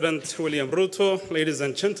 President William Ruto, ladies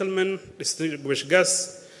and gentlemen, distinguished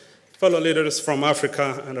guests, fellow leaders from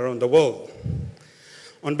Africa and around the world.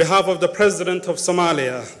 On behalf of the President of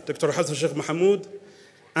Somalia, Dr. Hassan Sheikh Mohamud,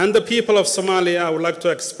 and the people of Somalia, I would like to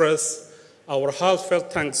express our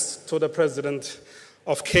heartfelt thanks to the President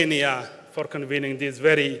of Kenya for convening this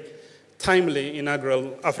very timely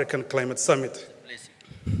inaugural African Climate Summit.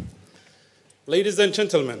 Ladies and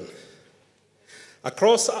gentlemen,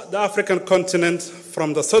 across the African continent,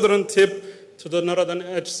 from the southern tip to the northern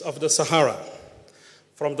edge of the Sahara,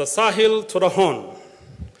 from the Sahel to the Horn,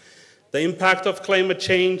 the impact of climate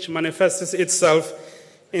change manifests itself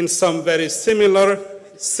in some very similar,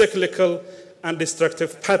 cyclical, and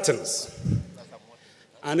destructive patterns.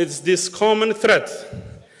 And it's this common thread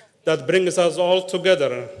that brings us all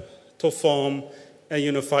together to form a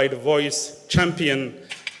unified voice championed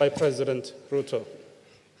by President Ruto.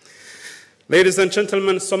 Ladies and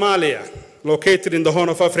gentlemen, Somalia, located in the Horn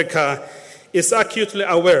of Africa, is acutely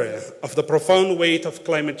aware of the profound weight of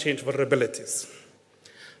climate change vulnerabilities.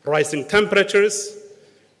 Rising temperatures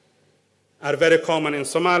are very common in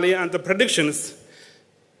Somalia, and the predictions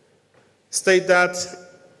state that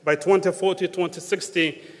by 2040,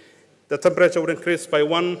 2060, the temperature will increase by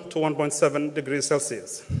 1 to 1.7 degrees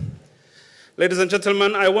Celsius. Ladies and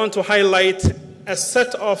gentlemen, I want to highlight a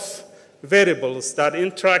set of variables that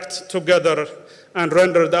interact together and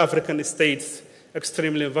render the African states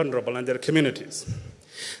extremely vulnerable and their communities.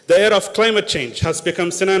 The era of climate change has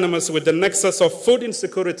become synonymous with the nexus of food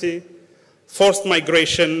insecurity, forced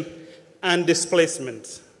migration, and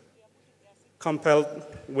displacement, coupled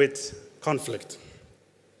with conflict.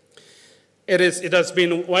 It has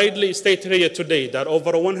been widely stated here today that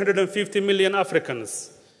over 150 million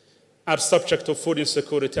Africans are subject to food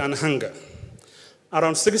insecurity and hunger.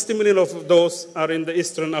 Around 60 million of those are in the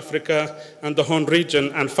Eastern Africa and the Horn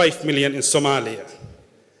region, and 5 million in Somalia.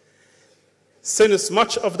 Since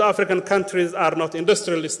much of the African countries are not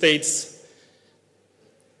industrial states,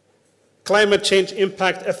 climate change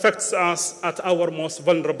impact affects us at our most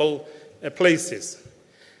vulnerable places.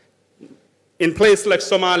 In places like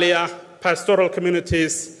Somalia, pastoral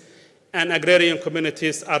communities and agrarian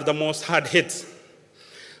communities are the most hard hit.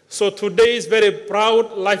 So today's very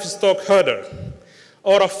proud livestock herder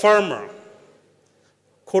or a farmer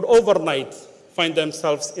could overnight find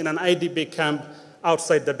themselves in an IDP camp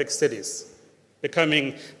outside the big cities,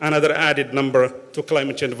 becoming another added number to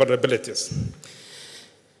climate change vulnerabilities.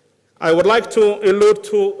 I would like to allude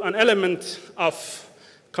to an element of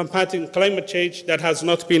combating climate change that has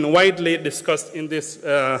not been widely discussed in this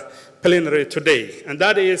plenary today, and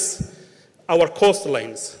that is our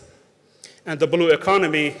coastlines and the blue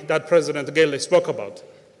economy that President Gayle spoke about.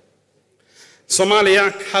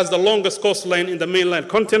 Somalia has the longest coastline in the mainland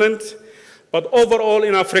continent, but overall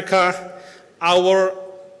in Africa, our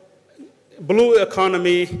blue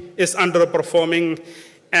economy is underperforming,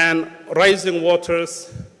 and rising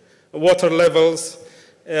water levels,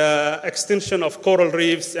 extinction of coral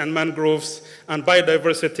reefs and mangroves and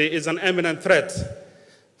biodiversity is an imminent threat.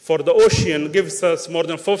 For the ocean gives us more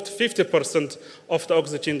than 50% of the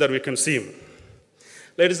oxygen that we consume.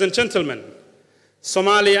 Ladies and gentlemen,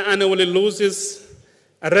 Somalia annually loses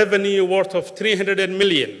a revenue worth of 300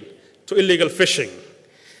 million to illegal fishing.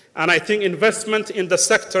 And I think investment in the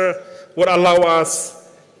sector will allow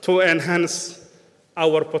us to enhance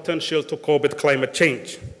our potential to cope with climate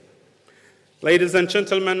change. Ladies and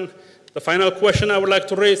gentlemen, the final question I would like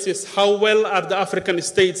to raise is how well are the African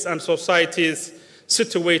states and societies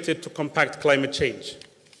situated to combat climate change?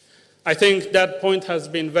 I think that point has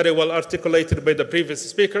been very well articulated by the previous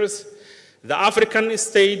speakers. The African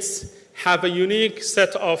states have a unique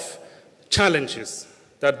set of challenges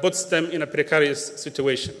that puts them in a precarious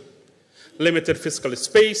situation. Limited fiscal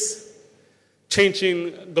space,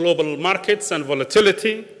 changing global markets and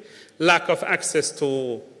volatility, lack of access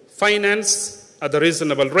to finance at a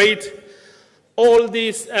reasonable rate, all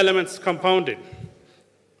these elements compounded,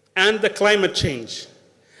 and the climate change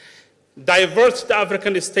diverts the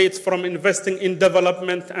African states from investing in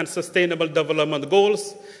development and sustainable development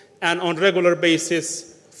goals and on a regular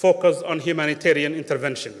basis focus on humanitarian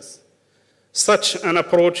interventions. Such an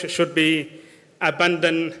approach should be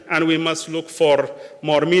abandoned, and we must look for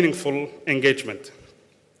more meaningful engagement.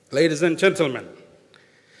 Ladies and gentlemen,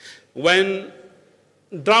 when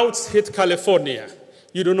droughts hit California,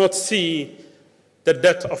 you do not see the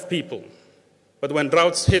death of people. But when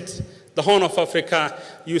droughts hit the Horn of Africa,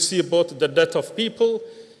 you see both the death of people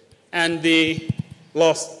and the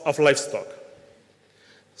loss of livestock.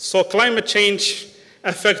 So climate change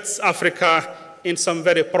affects Africa in some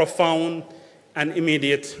very profound and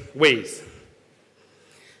immediate ways.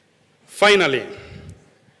 Finally,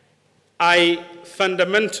 I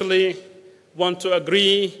fundamentally want to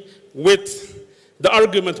agree with the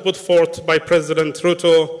argument put forth by President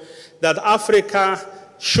Ruto that Africa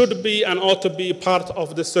should be and ought to be part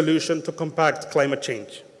of the solution to combat climate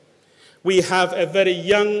change. We have a very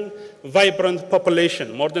young, vibrant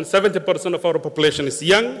population. More than 70% of our population is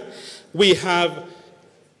young. We have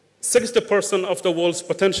 60% of the world's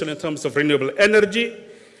potential in terms of renewable energy.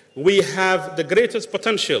 We have the greatest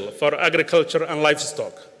potential for agriculture and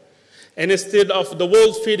livestock. And instead of the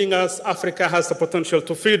world feeding us, Africa has the potential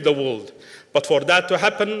to feed the world. But for that to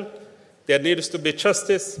happen, there needs to be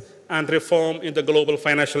justice and reform in the global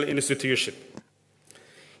financial institution.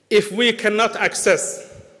 If we cannot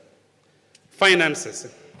access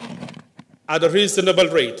finances at a reasonable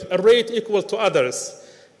rate, a rate equal to others,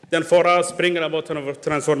 then for us, bringing about a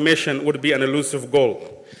transformation would be an elusive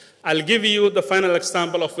goal. I'll give you the final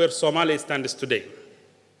example of where Somalia stands today.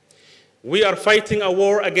 We are fighting a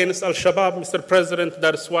war against Al-Shabaab, Mr. President.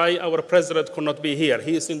 That's why our president could not be here.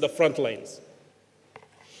 He is in the front lines.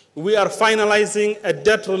 We are finalizing a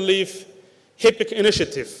debt relief HIPC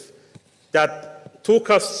initiative that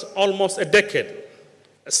took us almost a decade,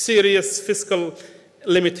 serious fiscal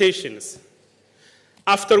limitations.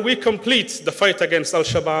 After we complete the fight against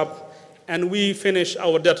Al-Shabaab and we finish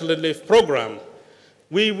our debt relief program,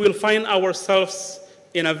 we will find ourselves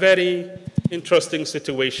in a very interesting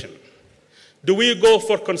situation. Do we go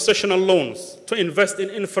for concessional loans to invest in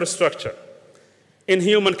infrastructure, in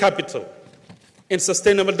human capital, in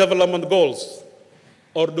sustainable development goals,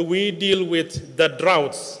 or do we deal with the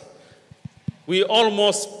droughts? We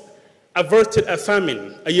almost averted a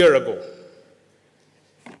famine a year ago.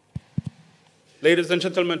 Ladies and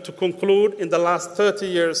gentlemen, to conclude, in the last 30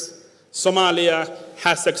 years, Somalia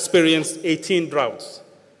has experienced 18 droughts,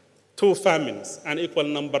 2 famines, and equal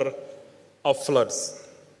number of floods.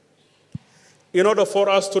 In order for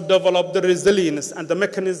us to develop the resilience and the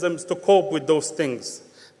mechanisms to cope with those things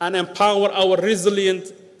and empower our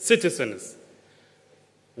resilient citizens,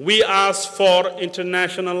 we ask for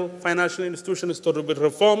international financial institutions to be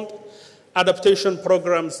reformed, adaptation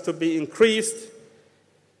programs to be increased,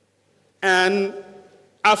 and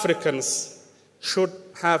Africans should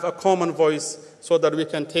have a common voice so that we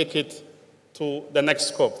can take it to the next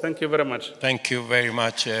scope. Thank you very much. Thank you very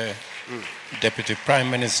much, Deputy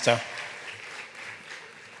Prime Minister.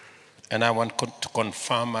 And I want to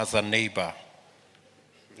confirm as a neighbor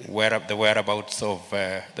the whereabouts of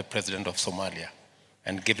the President of Somalia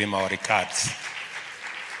and give him our regards.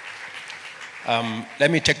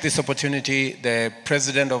 Let me take this opportunity. The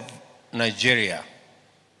President of Nigeria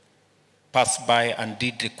passed by and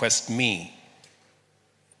did request me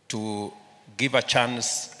to give a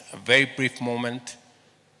chance, a very brief moment,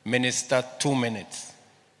 Minister, 2 minutes.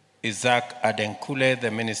 Isaac Adenkule, the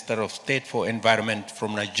Minister of State for Environment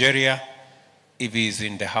from Nigeria. If he is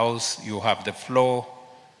in the house, you have the floor.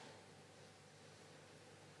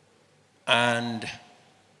 And,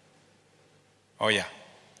 oh yeah,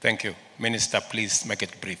 thank you. Minister, please make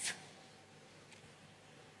it brief.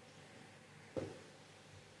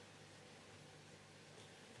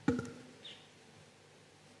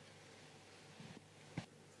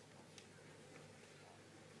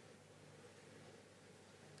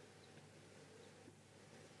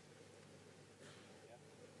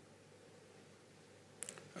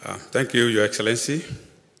 Thank you, Your Excellency.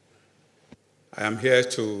 I am here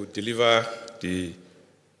to deliver the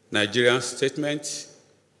Nigerian statement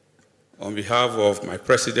on behalf of my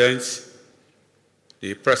President,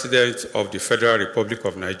 the President of the Federal Republic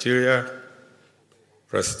of Nigeria,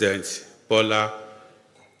 President Bola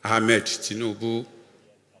Ahmed Tinubu,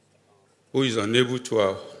 who is unable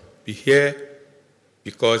to be here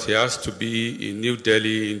because he has to be in New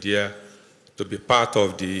Delhi, India, to be part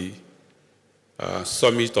of the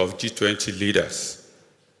summit of G20 leaders.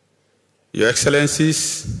 Your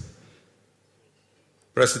Excellencies,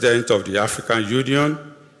 President of the African Union,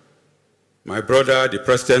 my brother, the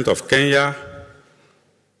President of Kenya,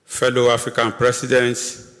 fellow African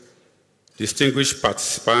presidents, distinguished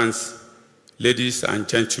participants, ladies and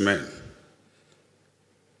gentlemen.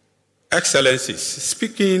 Excellencies,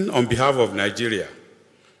 speaking on behalf of Nigeria,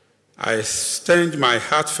 I extend my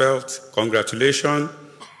heartfelt congratulations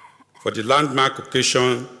for the landmark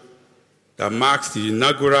occasion that marks the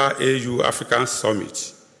inaugural AU African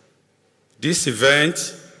Summit. This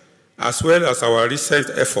event, as well as our recent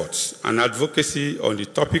efforts and advocacy on the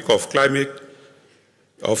topic of climate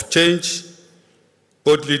change,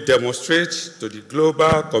 boldly demonstrates to the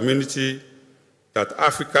global community that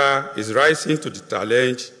Africa is rising to the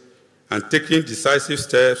challenge and taking decisive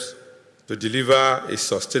steps to deliver a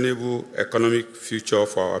sustainable economic future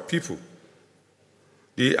for our people.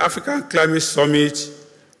 The African Climate Summit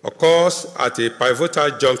occurs at a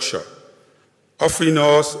pivotal juncture, offering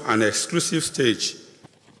us an exclusive stage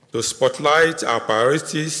to spotlight our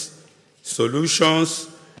priorities, solutions,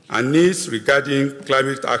 and needs regarding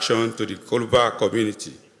climate action to the global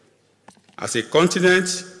community. As a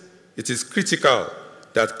continent, it is critical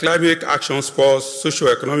that climate action spurs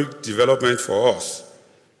socio-economic development for us.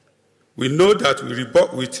 We know that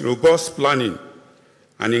with robust planning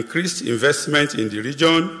and increased investment in the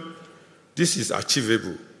region, this is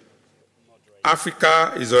achievable.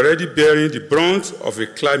 Africa is already bearing the brunt of a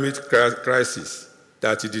climate crisis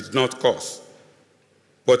that it did not cause.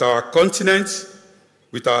 But our continent,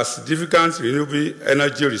 with our significant renewable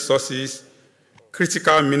energy resources,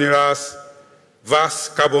 critical minerals,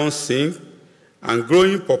 vast carbon sink, and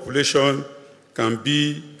growing population, can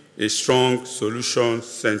be a strong solution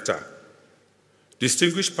center.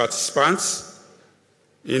 Distinguished participants,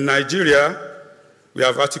 in Nigeria, we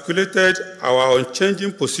have articulated our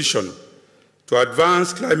unchanging position to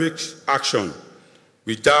advance climate action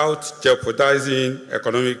without jeopardizing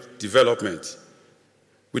economic development.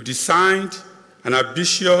 We designed an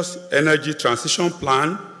ambitious energy transition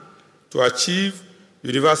plan to achieve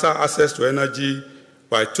universal access to energy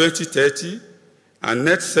by 2030 and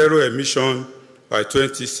net zero emission by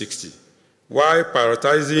 2060, while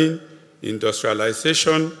prioritizing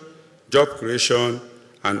industrialization, job creation,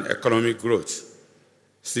 and economic growth.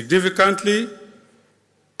 Significantly,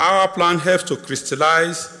 our plan helps to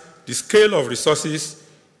crystallize the scale of resources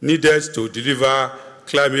needed to deliver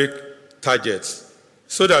climate targets,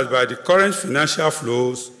 so that by the current financial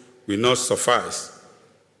flows will not suffice.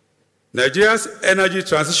 Nigeria's energy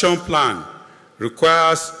transition plan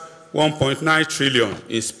requires 1.9 trillion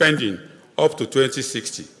in spending up to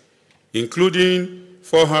 2060, including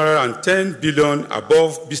 410 billion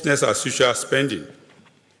above business as usual spending.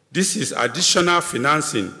 This is additional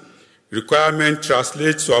financing requirement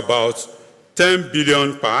translates to about 10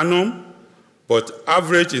 billion per annum, but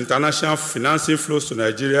average international financing flows to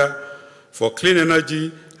Nigeria for clean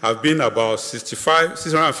energy have been about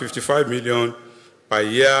 655 million per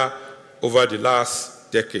year over the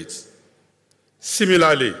last decades.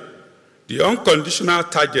 Similarly, the unconditional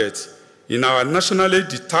target in our nationally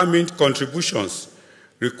determined contributions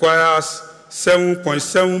requires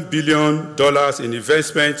 $7.7 billion in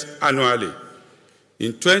investment annually.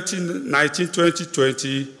 In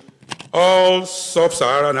 2019-2020, all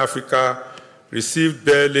sub-Saharan Africa received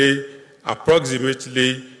barely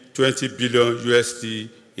approximately $20 billion USD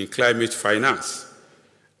in climate finance.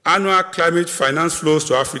 Annual climate finance flows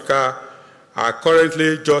to Africa are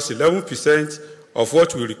currently just 11% of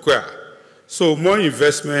what we require, so more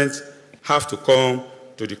investment have to come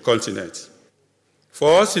to the continent.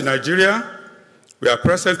 For us in Nigeria, we are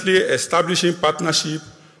presently establishing partnership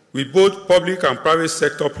with both public and private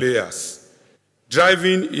sector players,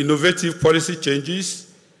 driving innovative policy changes,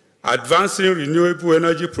 advancing renewable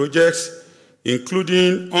energy projects,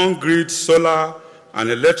 including on-grid solar and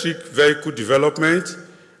electric vehicle development,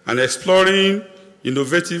 and exploring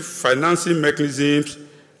innovative financing mechanisms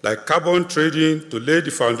like carbon trading to lay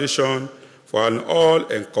the foundation for an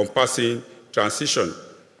all-encompassing transition.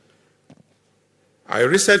 I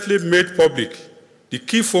recently made public the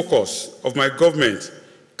key focus of my government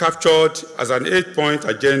captured as an 8-point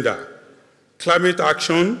agenda. Climate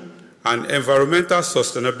action and environmental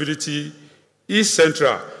sustainability is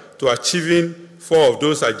central to achieving 4 of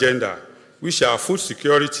those agendas, which are food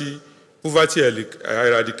security, poverty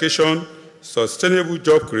eradication, sustainable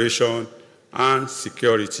job creation, and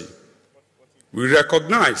security. We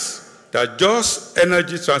recognize that just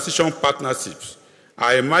energy transition partnerships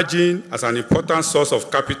are emerging as an important source of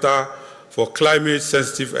capital for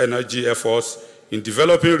climate-sensitive energy efforts in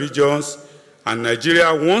developing regions, and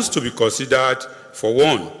Nigeria wants to be considered for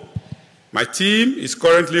one. My team is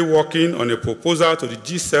currently working on a proposal to the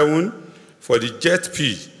G7 for the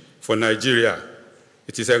JET-P for Nigeria.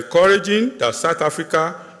 It is encouraging that South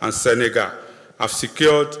Africa and Senegal have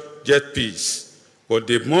secured JET-Ps, but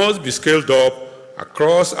they must be scaled up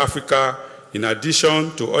across Africa in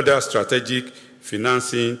addition to other strategic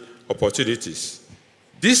financing opportunities.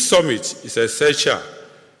 This summit is essential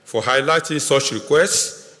for highlighting such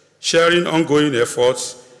requests, sharing ongoing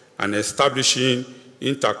efforts, and establishing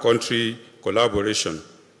inter-country collaboration.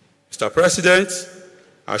 Mr. President,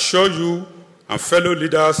 I assure you and fellow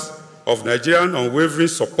leaders of Nigerian unwavering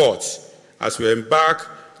support as we embark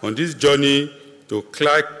on this journey to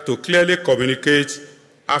clearly communicate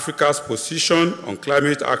Africa's position on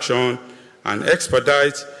climate action and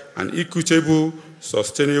expedite an equitable,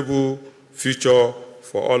 sustainable future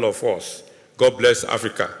for all of us. God bless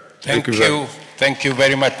Africa. Thank you. Thank you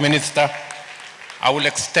very much, Minister. I will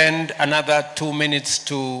extend another 2 minutes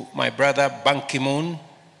to my brother Ban Ki-moon,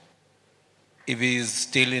 if he is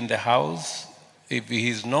still in the house. If he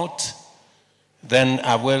is not, then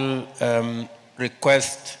I will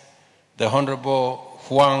request the Honorable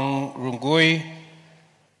Huang Rungui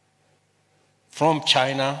from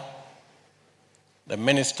China, the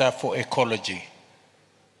Minister for Ecology.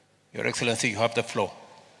 Your Excellency, you have the floor.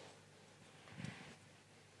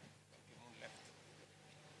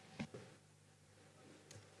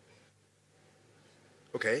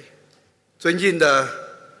 OK， 尊敬的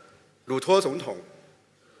鲁托总统，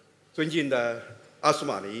尊敬的阿苏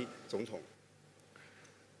马尼总统，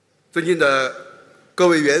尊敬的各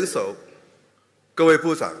位元首、各位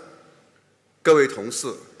部长、各位同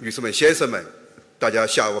事、女士们、先生们，大家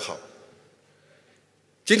下午好。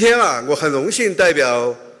今天啊，我很荣幸代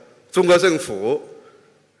表中国政府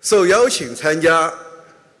受邀请参加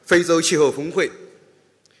非洲气候峰会，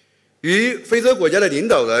与非洲国家的领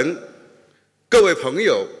导人、各位朋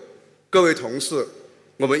友、各位同事，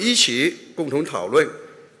我们一起共同讨论，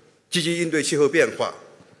积极应对气候变化，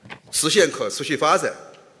实现可持续发展。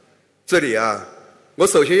这里啊，我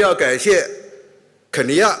首先要感谢肯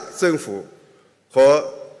尼亚政府和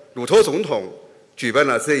鲁托总统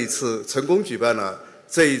成功举办了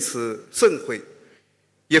这一次盛会，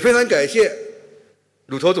也非常感谢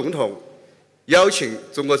鲁托总统邀请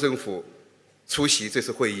中国政府出席这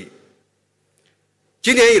次会议。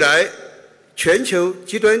今年以来，全球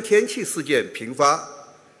极端天气事件频发，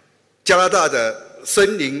加拿大的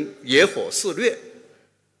森林野火肆虐，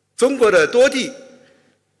中国的多地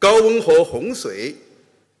高温和洪水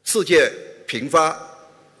事件频发，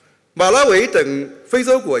马拉维等非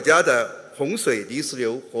洲国家的洪水、泥石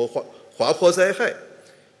流和滑坡灾害，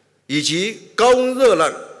以及高温热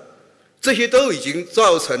浪，这些都已经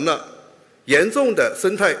造成了严重的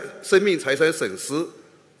生命财产损失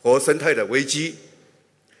和生态的危机。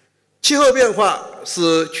气候变化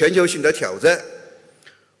是全球性的挑战，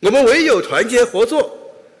我们唯有团结合作，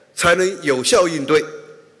才能有效应对。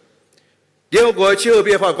联合国气候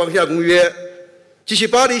变化框架公约及其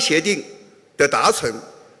巴黎协定的达成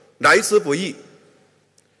来之不易，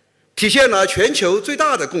体现了全球最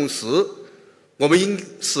大的共识。我们应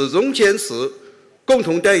始终坚持共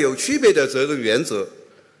同带有区别的责任原则、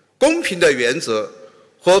公平的原则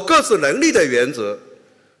和各自能力的原则，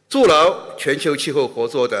筑牢全球气候合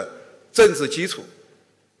作的政治基础。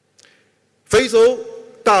非洲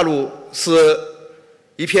大陆是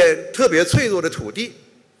一片特别脆弱的土地，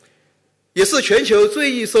也是全球最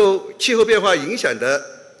易受气候变化影响的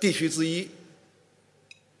地区之一。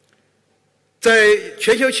在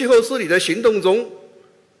全球气候治理的行动中，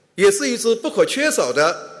也是一支不可缺少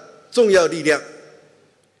的重要力量。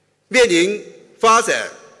面临发展、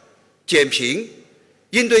减贫、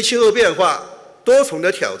应对气候变化多重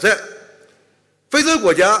的挑战，非洲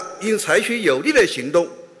国家应采取有力的行动，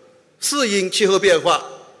适应气候变化，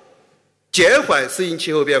减缓适应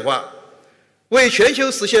气候变化，为全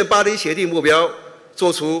球实现巴黎协定目标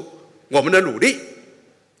做出我们的努力。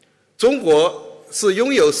中国是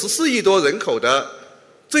拥有14亿多人口的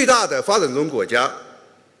最大的发展中国家，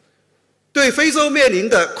对非洲面临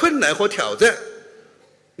的困难和挑战，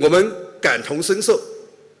我们感同身受。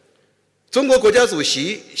中国国家主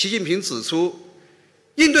席习近平指出，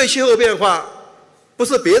应对气候变化不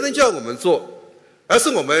是别人叫我们做，而是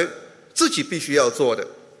我们自己必须要做的。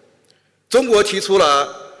中国提出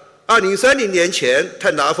了2030年前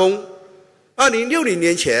碳达峰、2060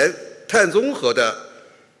年前碳中和的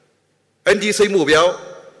NDC 目标，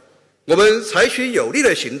我们采取有力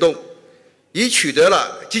的行动，已取得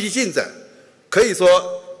了积极进展。可以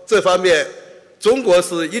说，这方面中国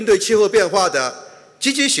是应对气候变化的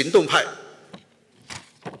积极行动派。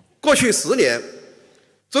过去10年，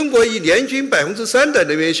中国以年均3%的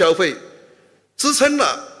能源消费支撑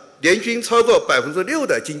了年均超过6%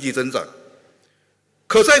的经济增长。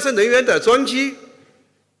可再生能源的装机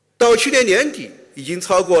到去年年底已经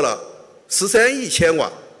超过了13亿千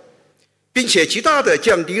瓦，并且极大地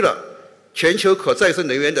降低了全球可再生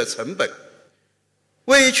能源的成本，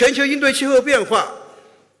为全球应对气候变化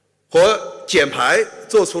和减排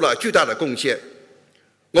做出了巨大的贡献。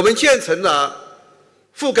我们建成了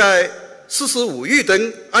覆盖45亿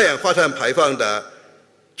吨二氧化碳排放的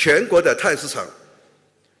全国的碳市场，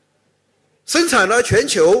生产了全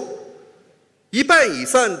球1半以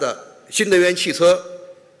上的新能源汽车，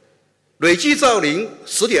累计造林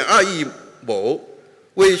10.2亿亩，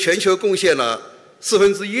为全球贡献了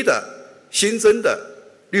1/4的新增的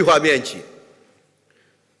绿化面积。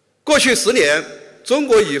过去10年，中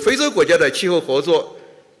国与非洲国家的气候合作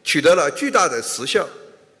取得了巨大的实效。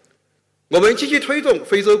我们积极推动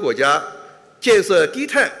非洲国家建设低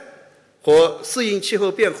碳和适应气候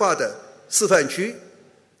变化的示范区，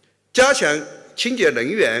加强清洁能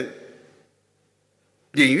源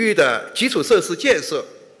领域的基础设施建设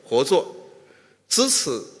合作，支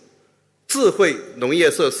持智慧农业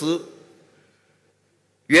设施，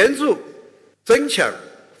援助增强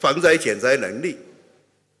防灾减灾能力，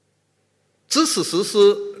支持实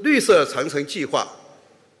施绿色长城计划。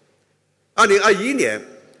2021年，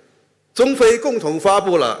中非共同发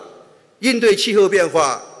布了应对气候变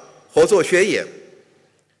化合作宣言。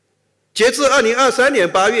截至2023年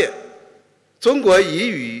8月，中国已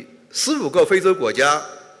与15个非洲国家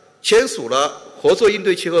签署了合作应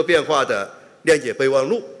对气候变化的谅解备忘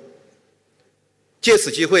录。借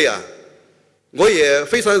此机会我也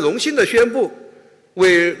非常荣幸地宣布，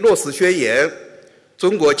为落实宣言，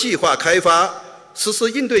中国计划开发实施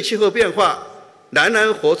应对气候变化南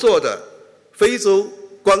南合作的非洲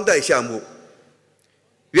光带项目，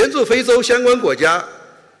援助非洲相关国家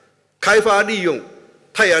开发利用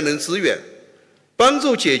太阳能资源，帮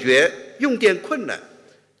助解决用电困难，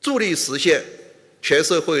助力实现全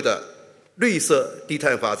社会的绿色低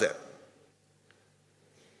碳发展。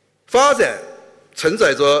发展承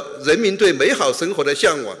载着人民对美好生活的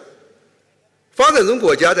向往，发展中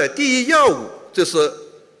国家的第一要务就是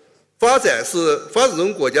发展是发展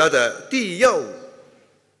中国家的第一要务。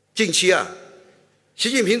近期习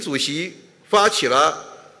近平主席发起了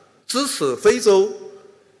支持非洲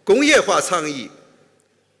工业化倡议、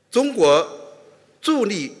中国助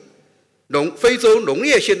力非洲农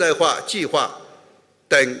业现代化计划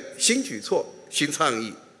等新举措、新倡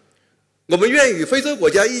议。我们愿与非洲国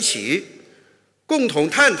家一起，共同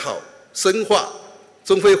探讨深化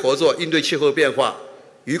中非合作应对气候变化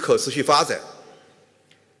与可持续发展，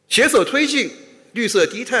携手推进绿色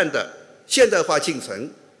低碳的现代化进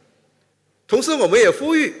程。同时，我们也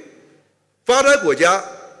呼吁发达国家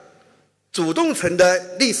主动承担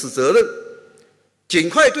历史责任，尽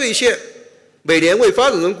快兑现每年为发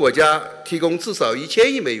展中国家提供至少1000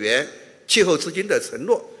亿美元气候资金的承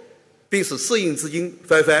诺，并使适应资金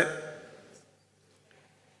翻番。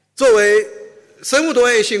作为生物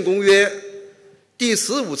多样性公约第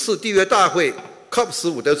15次缔约大会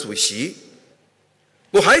COP15 的主席，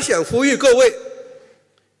我还想呼吁各位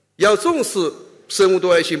要重视生物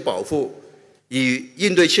多样性保护与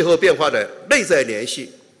应对气候变化的内在联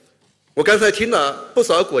系。我刚才听了不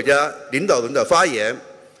少国家领导人的发言，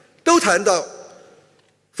都谈到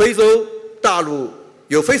非洲大陆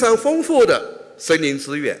有非常丰富的森林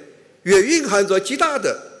资源，也蕴含着极大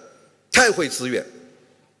的碳汇资源。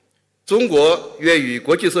中国愿与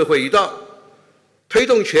国际社会一道，推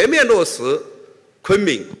动全面落实昆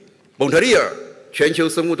明、蒙特利尔全球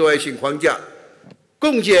生物多样性框架，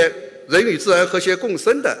共建人与自然和谐共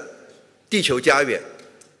生的地球家园。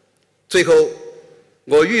最后，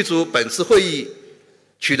我预祝本次会议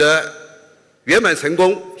取得圆满成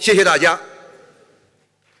功，谢谢大家。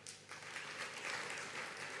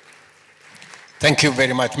Thank you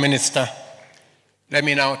very much, Minister. Let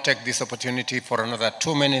me now take this opportunity for another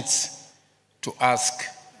 2 minutes to ask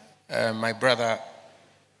my brother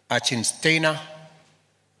Achin Steiner,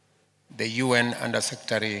 the UN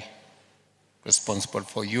Undersecretary responsible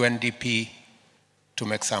for UNDP, to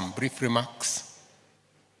make some brief remarks.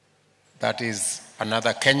 That is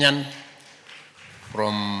another Kenyan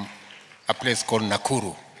from a place called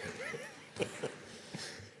Nakuru.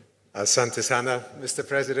 Asante sana, Mr.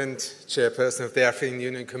 President, Chairperson of the African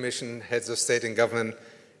Union Commission, Heads of State and Government,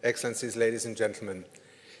 Excellencies, ladies and gentlemen.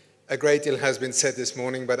 A great deal has been said this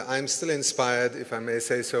morning, but I'm still inspired, if I may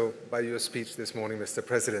say so, by your speech this morning, Mr.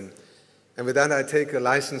 President. And with that, I take a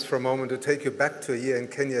license for a moment to take you back to a year in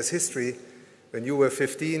Kenya's history when you were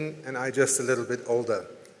 15 and I just a little bit older.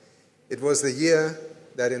 It was the year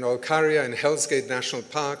that in Olkaria in Hell's Gate National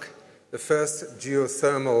Park, the first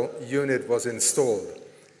geothermal unit was installed.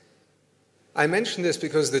 I mention this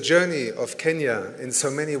because the journey of Kenya in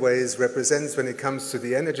so many ways represents, when it comes to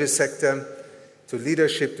the energy sector, to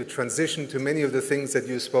leadership, to transition, to many of the things that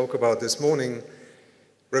you spoke about this morning,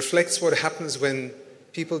 reflects what happens when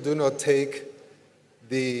people do not take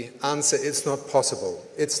the answer, it's not possible,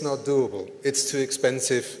 it's not doable, it's too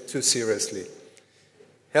expensive, too seriously.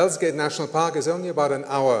 Hell's Gate National Park is only about an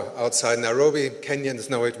hour outside Nairobi. Kenyans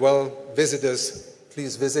know it well. Visitors,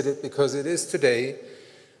 please visit it, because it is today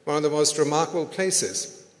one of the most remarkable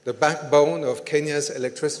places, the backbone of Kenya's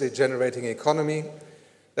electricity generating economy.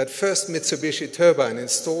 That first Mitsubishi turbine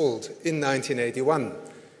installed in 1981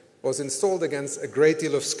 was installed against a great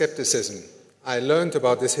deal of skepticism. I learned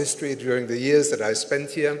about this history during the years that I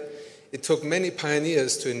spent here. It took many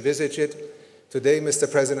pioneers to envisage it. Today, Mr.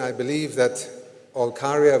 President, I believe that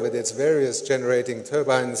Olkaria, with its various generating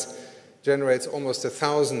turbines, generates almost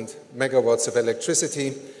 1,000 megawatts of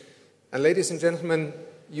electricity. And ladies and gentlemen,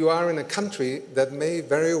 you are in a country that may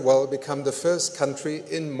very well become the first country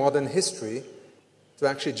in modern history to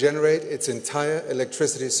actually generate its entire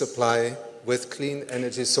electricity supply with clean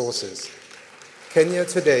energy sources. Kenya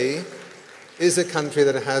today is a country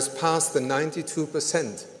that has passed the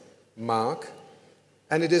 92% mark,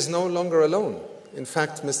 and it is no longer alone. In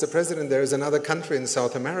fact, Mr. President, there is another country in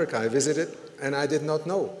South America I visited and I did not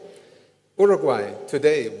know. Uruguay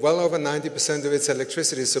today, well over 90% of its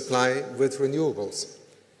electricity supply with renewables.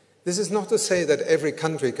 This is not to say that every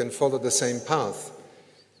country can follow the same path.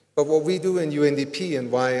 But what we do in UNDP,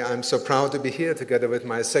 and why I'm so proud to be here together with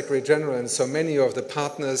my Secretary General and so many of the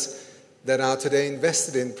partners that are today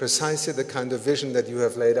invested in precisely the kind of vision that you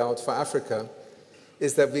have laid out for Africa,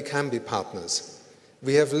 is that we can be partners.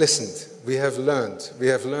 We have listened, we have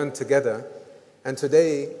learned together, and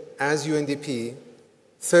today, as UNDP,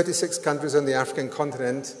 36 countries on the African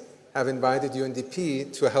continent have invited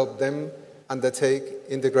UNDP to help them undertake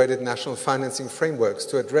integrated national financing frameworks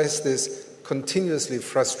to address this continuously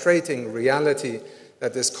frustrating reality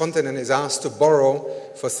that this continent is asked to borrow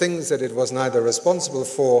for things that it was neither responsible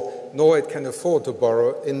for nor it can afford to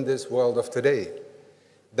borrow in this world of today.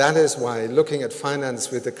 That is why looking at finance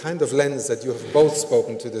with the kind of lens that you have both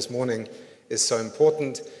spoken to this morning is so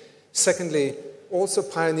important. Secondly, also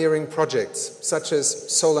pioneering projects such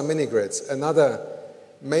as solar mini-grids, another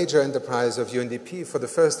major enterprise of UNDP. For the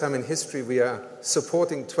first time in history, we are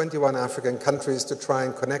supporting 21 African countries to try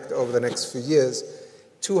and connect over the next few years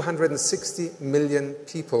 260 million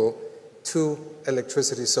people to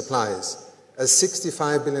electricity supplies. A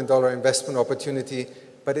 $65 billion investment opportunity,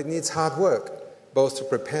 but it needs hard work. both to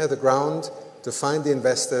prepare the ground, to find the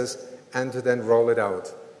investors, and to then roll it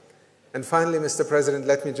out. And finally, Mr. President,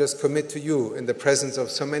 let me just commit to you, in the presence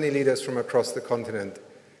of so many leaders from across the continent,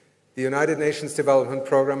 the United Nations Development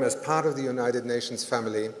Programme, as part of the United Nations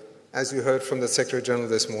family, as you heard from the Secretary General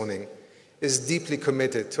this morning, is deeply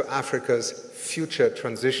committed to Africa's future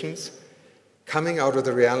transitions, coming out of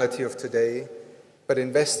the reality of today, but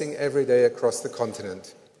investing every day across the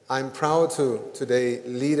continent. I'm proud to today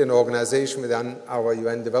lead an organization within our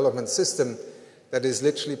UN development system that is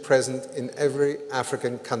literally present in every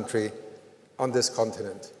African country on this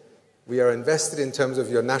continent. We are invested in terms of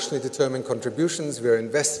your nationally determined contributions. We are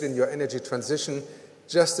invested in your energy transition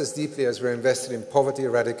just as deeply as we're invested in poverty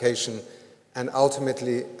eradication and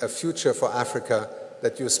ultimately a future for Africa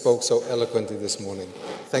that you spoke so eloquently this morning.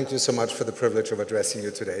 Thank you so much for the privilege of addressing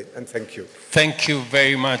you today, and thank you. Thank you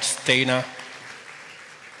very much, Steiner.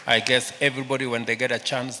 I guess everybody, when they get a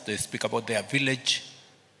chance, they speak about their village.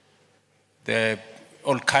 The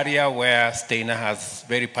Olkaria, where Steiner has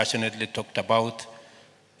very passionately talked about,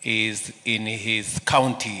 is in his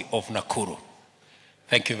county of Nakuru.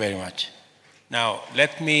 Thank you very much. Now,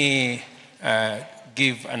 let me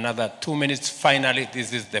give another 2 minutes. Finally,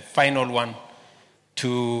 this is the final one,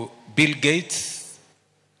 to Bill Gates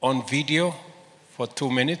on video for 2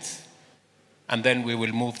 minutes, and then we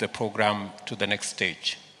will move the program to the next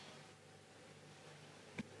stage.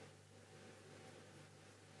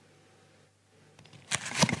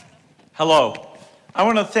 Hello. I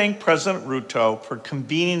want to thank President Ruto for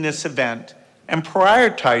convening this event and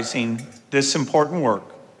prioritizing this important work.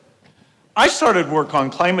 I started work on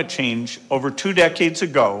climate change over 2 decades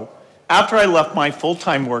ago after I left my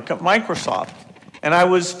full-time work at Microsoft, and I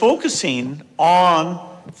was focusing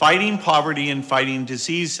on fighting poverty and fighting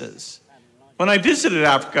diseases. When I visited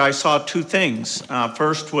Africa, I saw 2 things.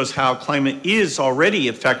 First was how climate is already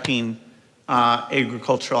affecting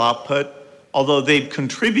agricultural output, although they've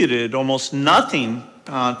contributed almost nothing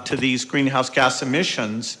to these greenhouse gas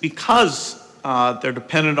emissions because they're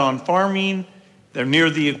dependent on farming, they're near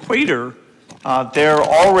the equator, they're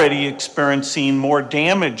already experiencing more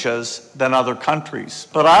damages than other countries.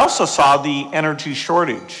 But I also saw the energy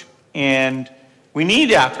shortage, and we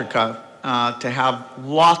need Africa to have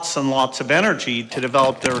lots and lots of energy to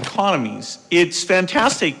develop their economies. It's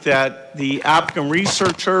fantastic that the African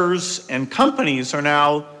researchers and companies are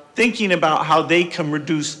now thinking about how they can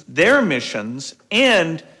reduce their emissions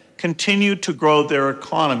and continue to grow their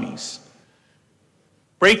economies.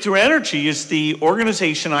 Breakthrough Energy is the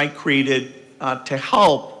organization I created to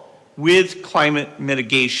help with climate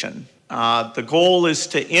mitigation. The goal is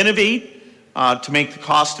to innovate, to make the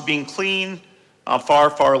cost of being clean far,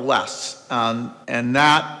 far less. And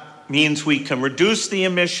that means we can reduce the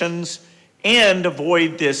emissions and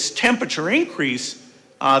avoid this temperature increase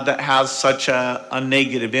that has such a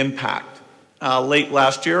negative impact. Late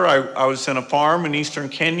last year, I was in a farm in eastern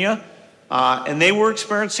Kenya, and they were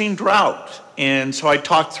experiencing drought. And so I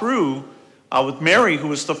talked through with Mary, who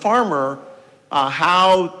was the farmer,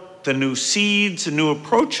 how the new seeds and new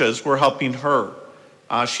approaches were helping her.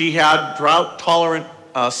 She had drought-tolerant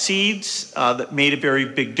seeds that made a very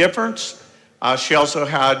big difference. She also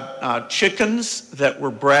had chickens that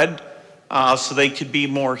were bred so they could be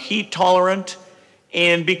more heat tolerant.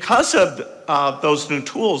 And because of those new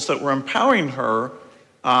tools that were empowering her,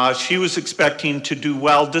 she was expecting to do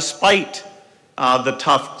well despite the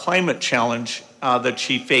tough climate challenge that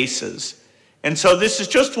she faces. And so this is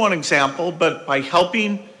just one example, but by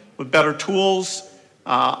helping with better tools,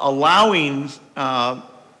 allowing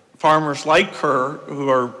farmers like her, who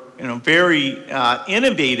are very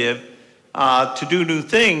innovative, to do new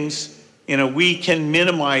things, we can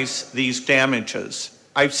minimize these damages.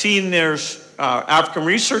 I've seen there's African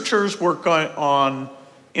researchers work on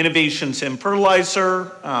innovations in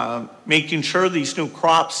fertilizer, making sure these new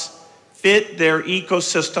crops fit their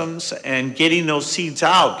ecosystems and getting those seeds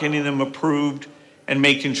out, getting them approved, and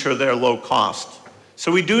making sure they're low cost.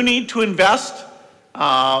 So we do need to invest,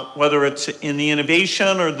 whether it's in the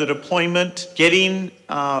innovation or the deployment, getting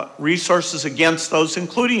resources against those,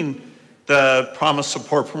 including the promised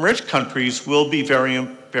support from rich countries, will be very,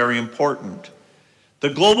 very important.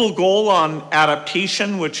 The global goal on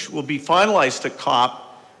adaptation, which will be finalized at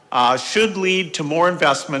COP, should lead to more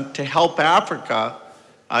investment to help Africa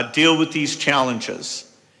deal with these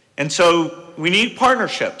challenges. And so we need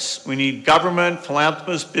partnerships. We need government,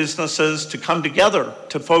 philanthropists, businesses to come together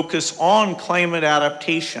to focus on climate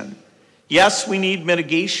adaptation. Yes, we need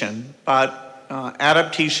mitigation, but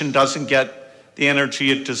adaptation doesn't get the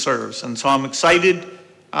energy it deserves. And so I'm excited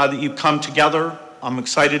that you've come together. I'm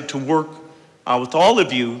excited to work with all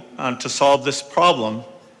of you to solve this problem.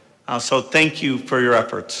 So thank you for your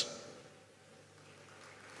efforts.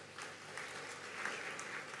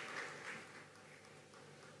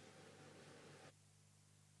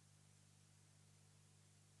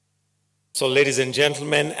 So ladies and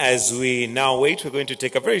gentlemen, as we now wait, we're going to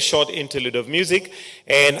take a very short interlude of music.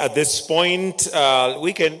 And at this point,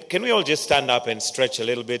 can we all just stand up and stretch a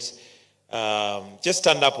little bit? Just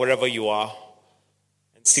stand up wherever you are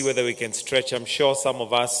and see whether we can stretch. I'm sure some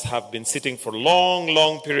of us have been sitting for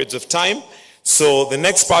long periods of time. So the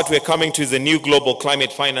next part we're coming to is the new global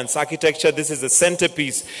climate finance architecture. This is the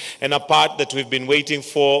centerpiece and a part that we've been waiting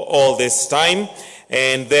for all this time.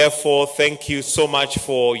 And therefore, thank you so much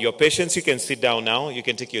for your patience. You can sit down now. You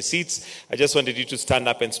can take your seats. I just wanted you to stand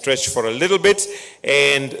up and stretch for a little bit.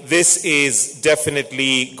 And this is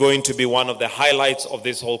definitely going to be one of the highlights of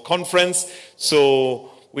this whole conference.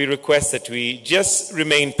 So we request that we just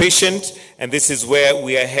remain patient, and this is where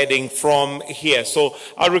we are heading from here. So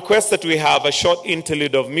I request that we have a short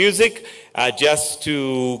interlude of music just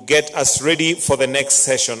to get us ready for the next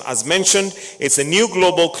session. As mentioned, it's a new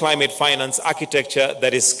global climate finance architecture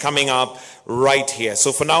that is coming up right here.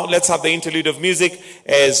 So for now, let's have the interlude of music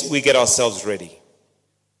as we get ourselves ready.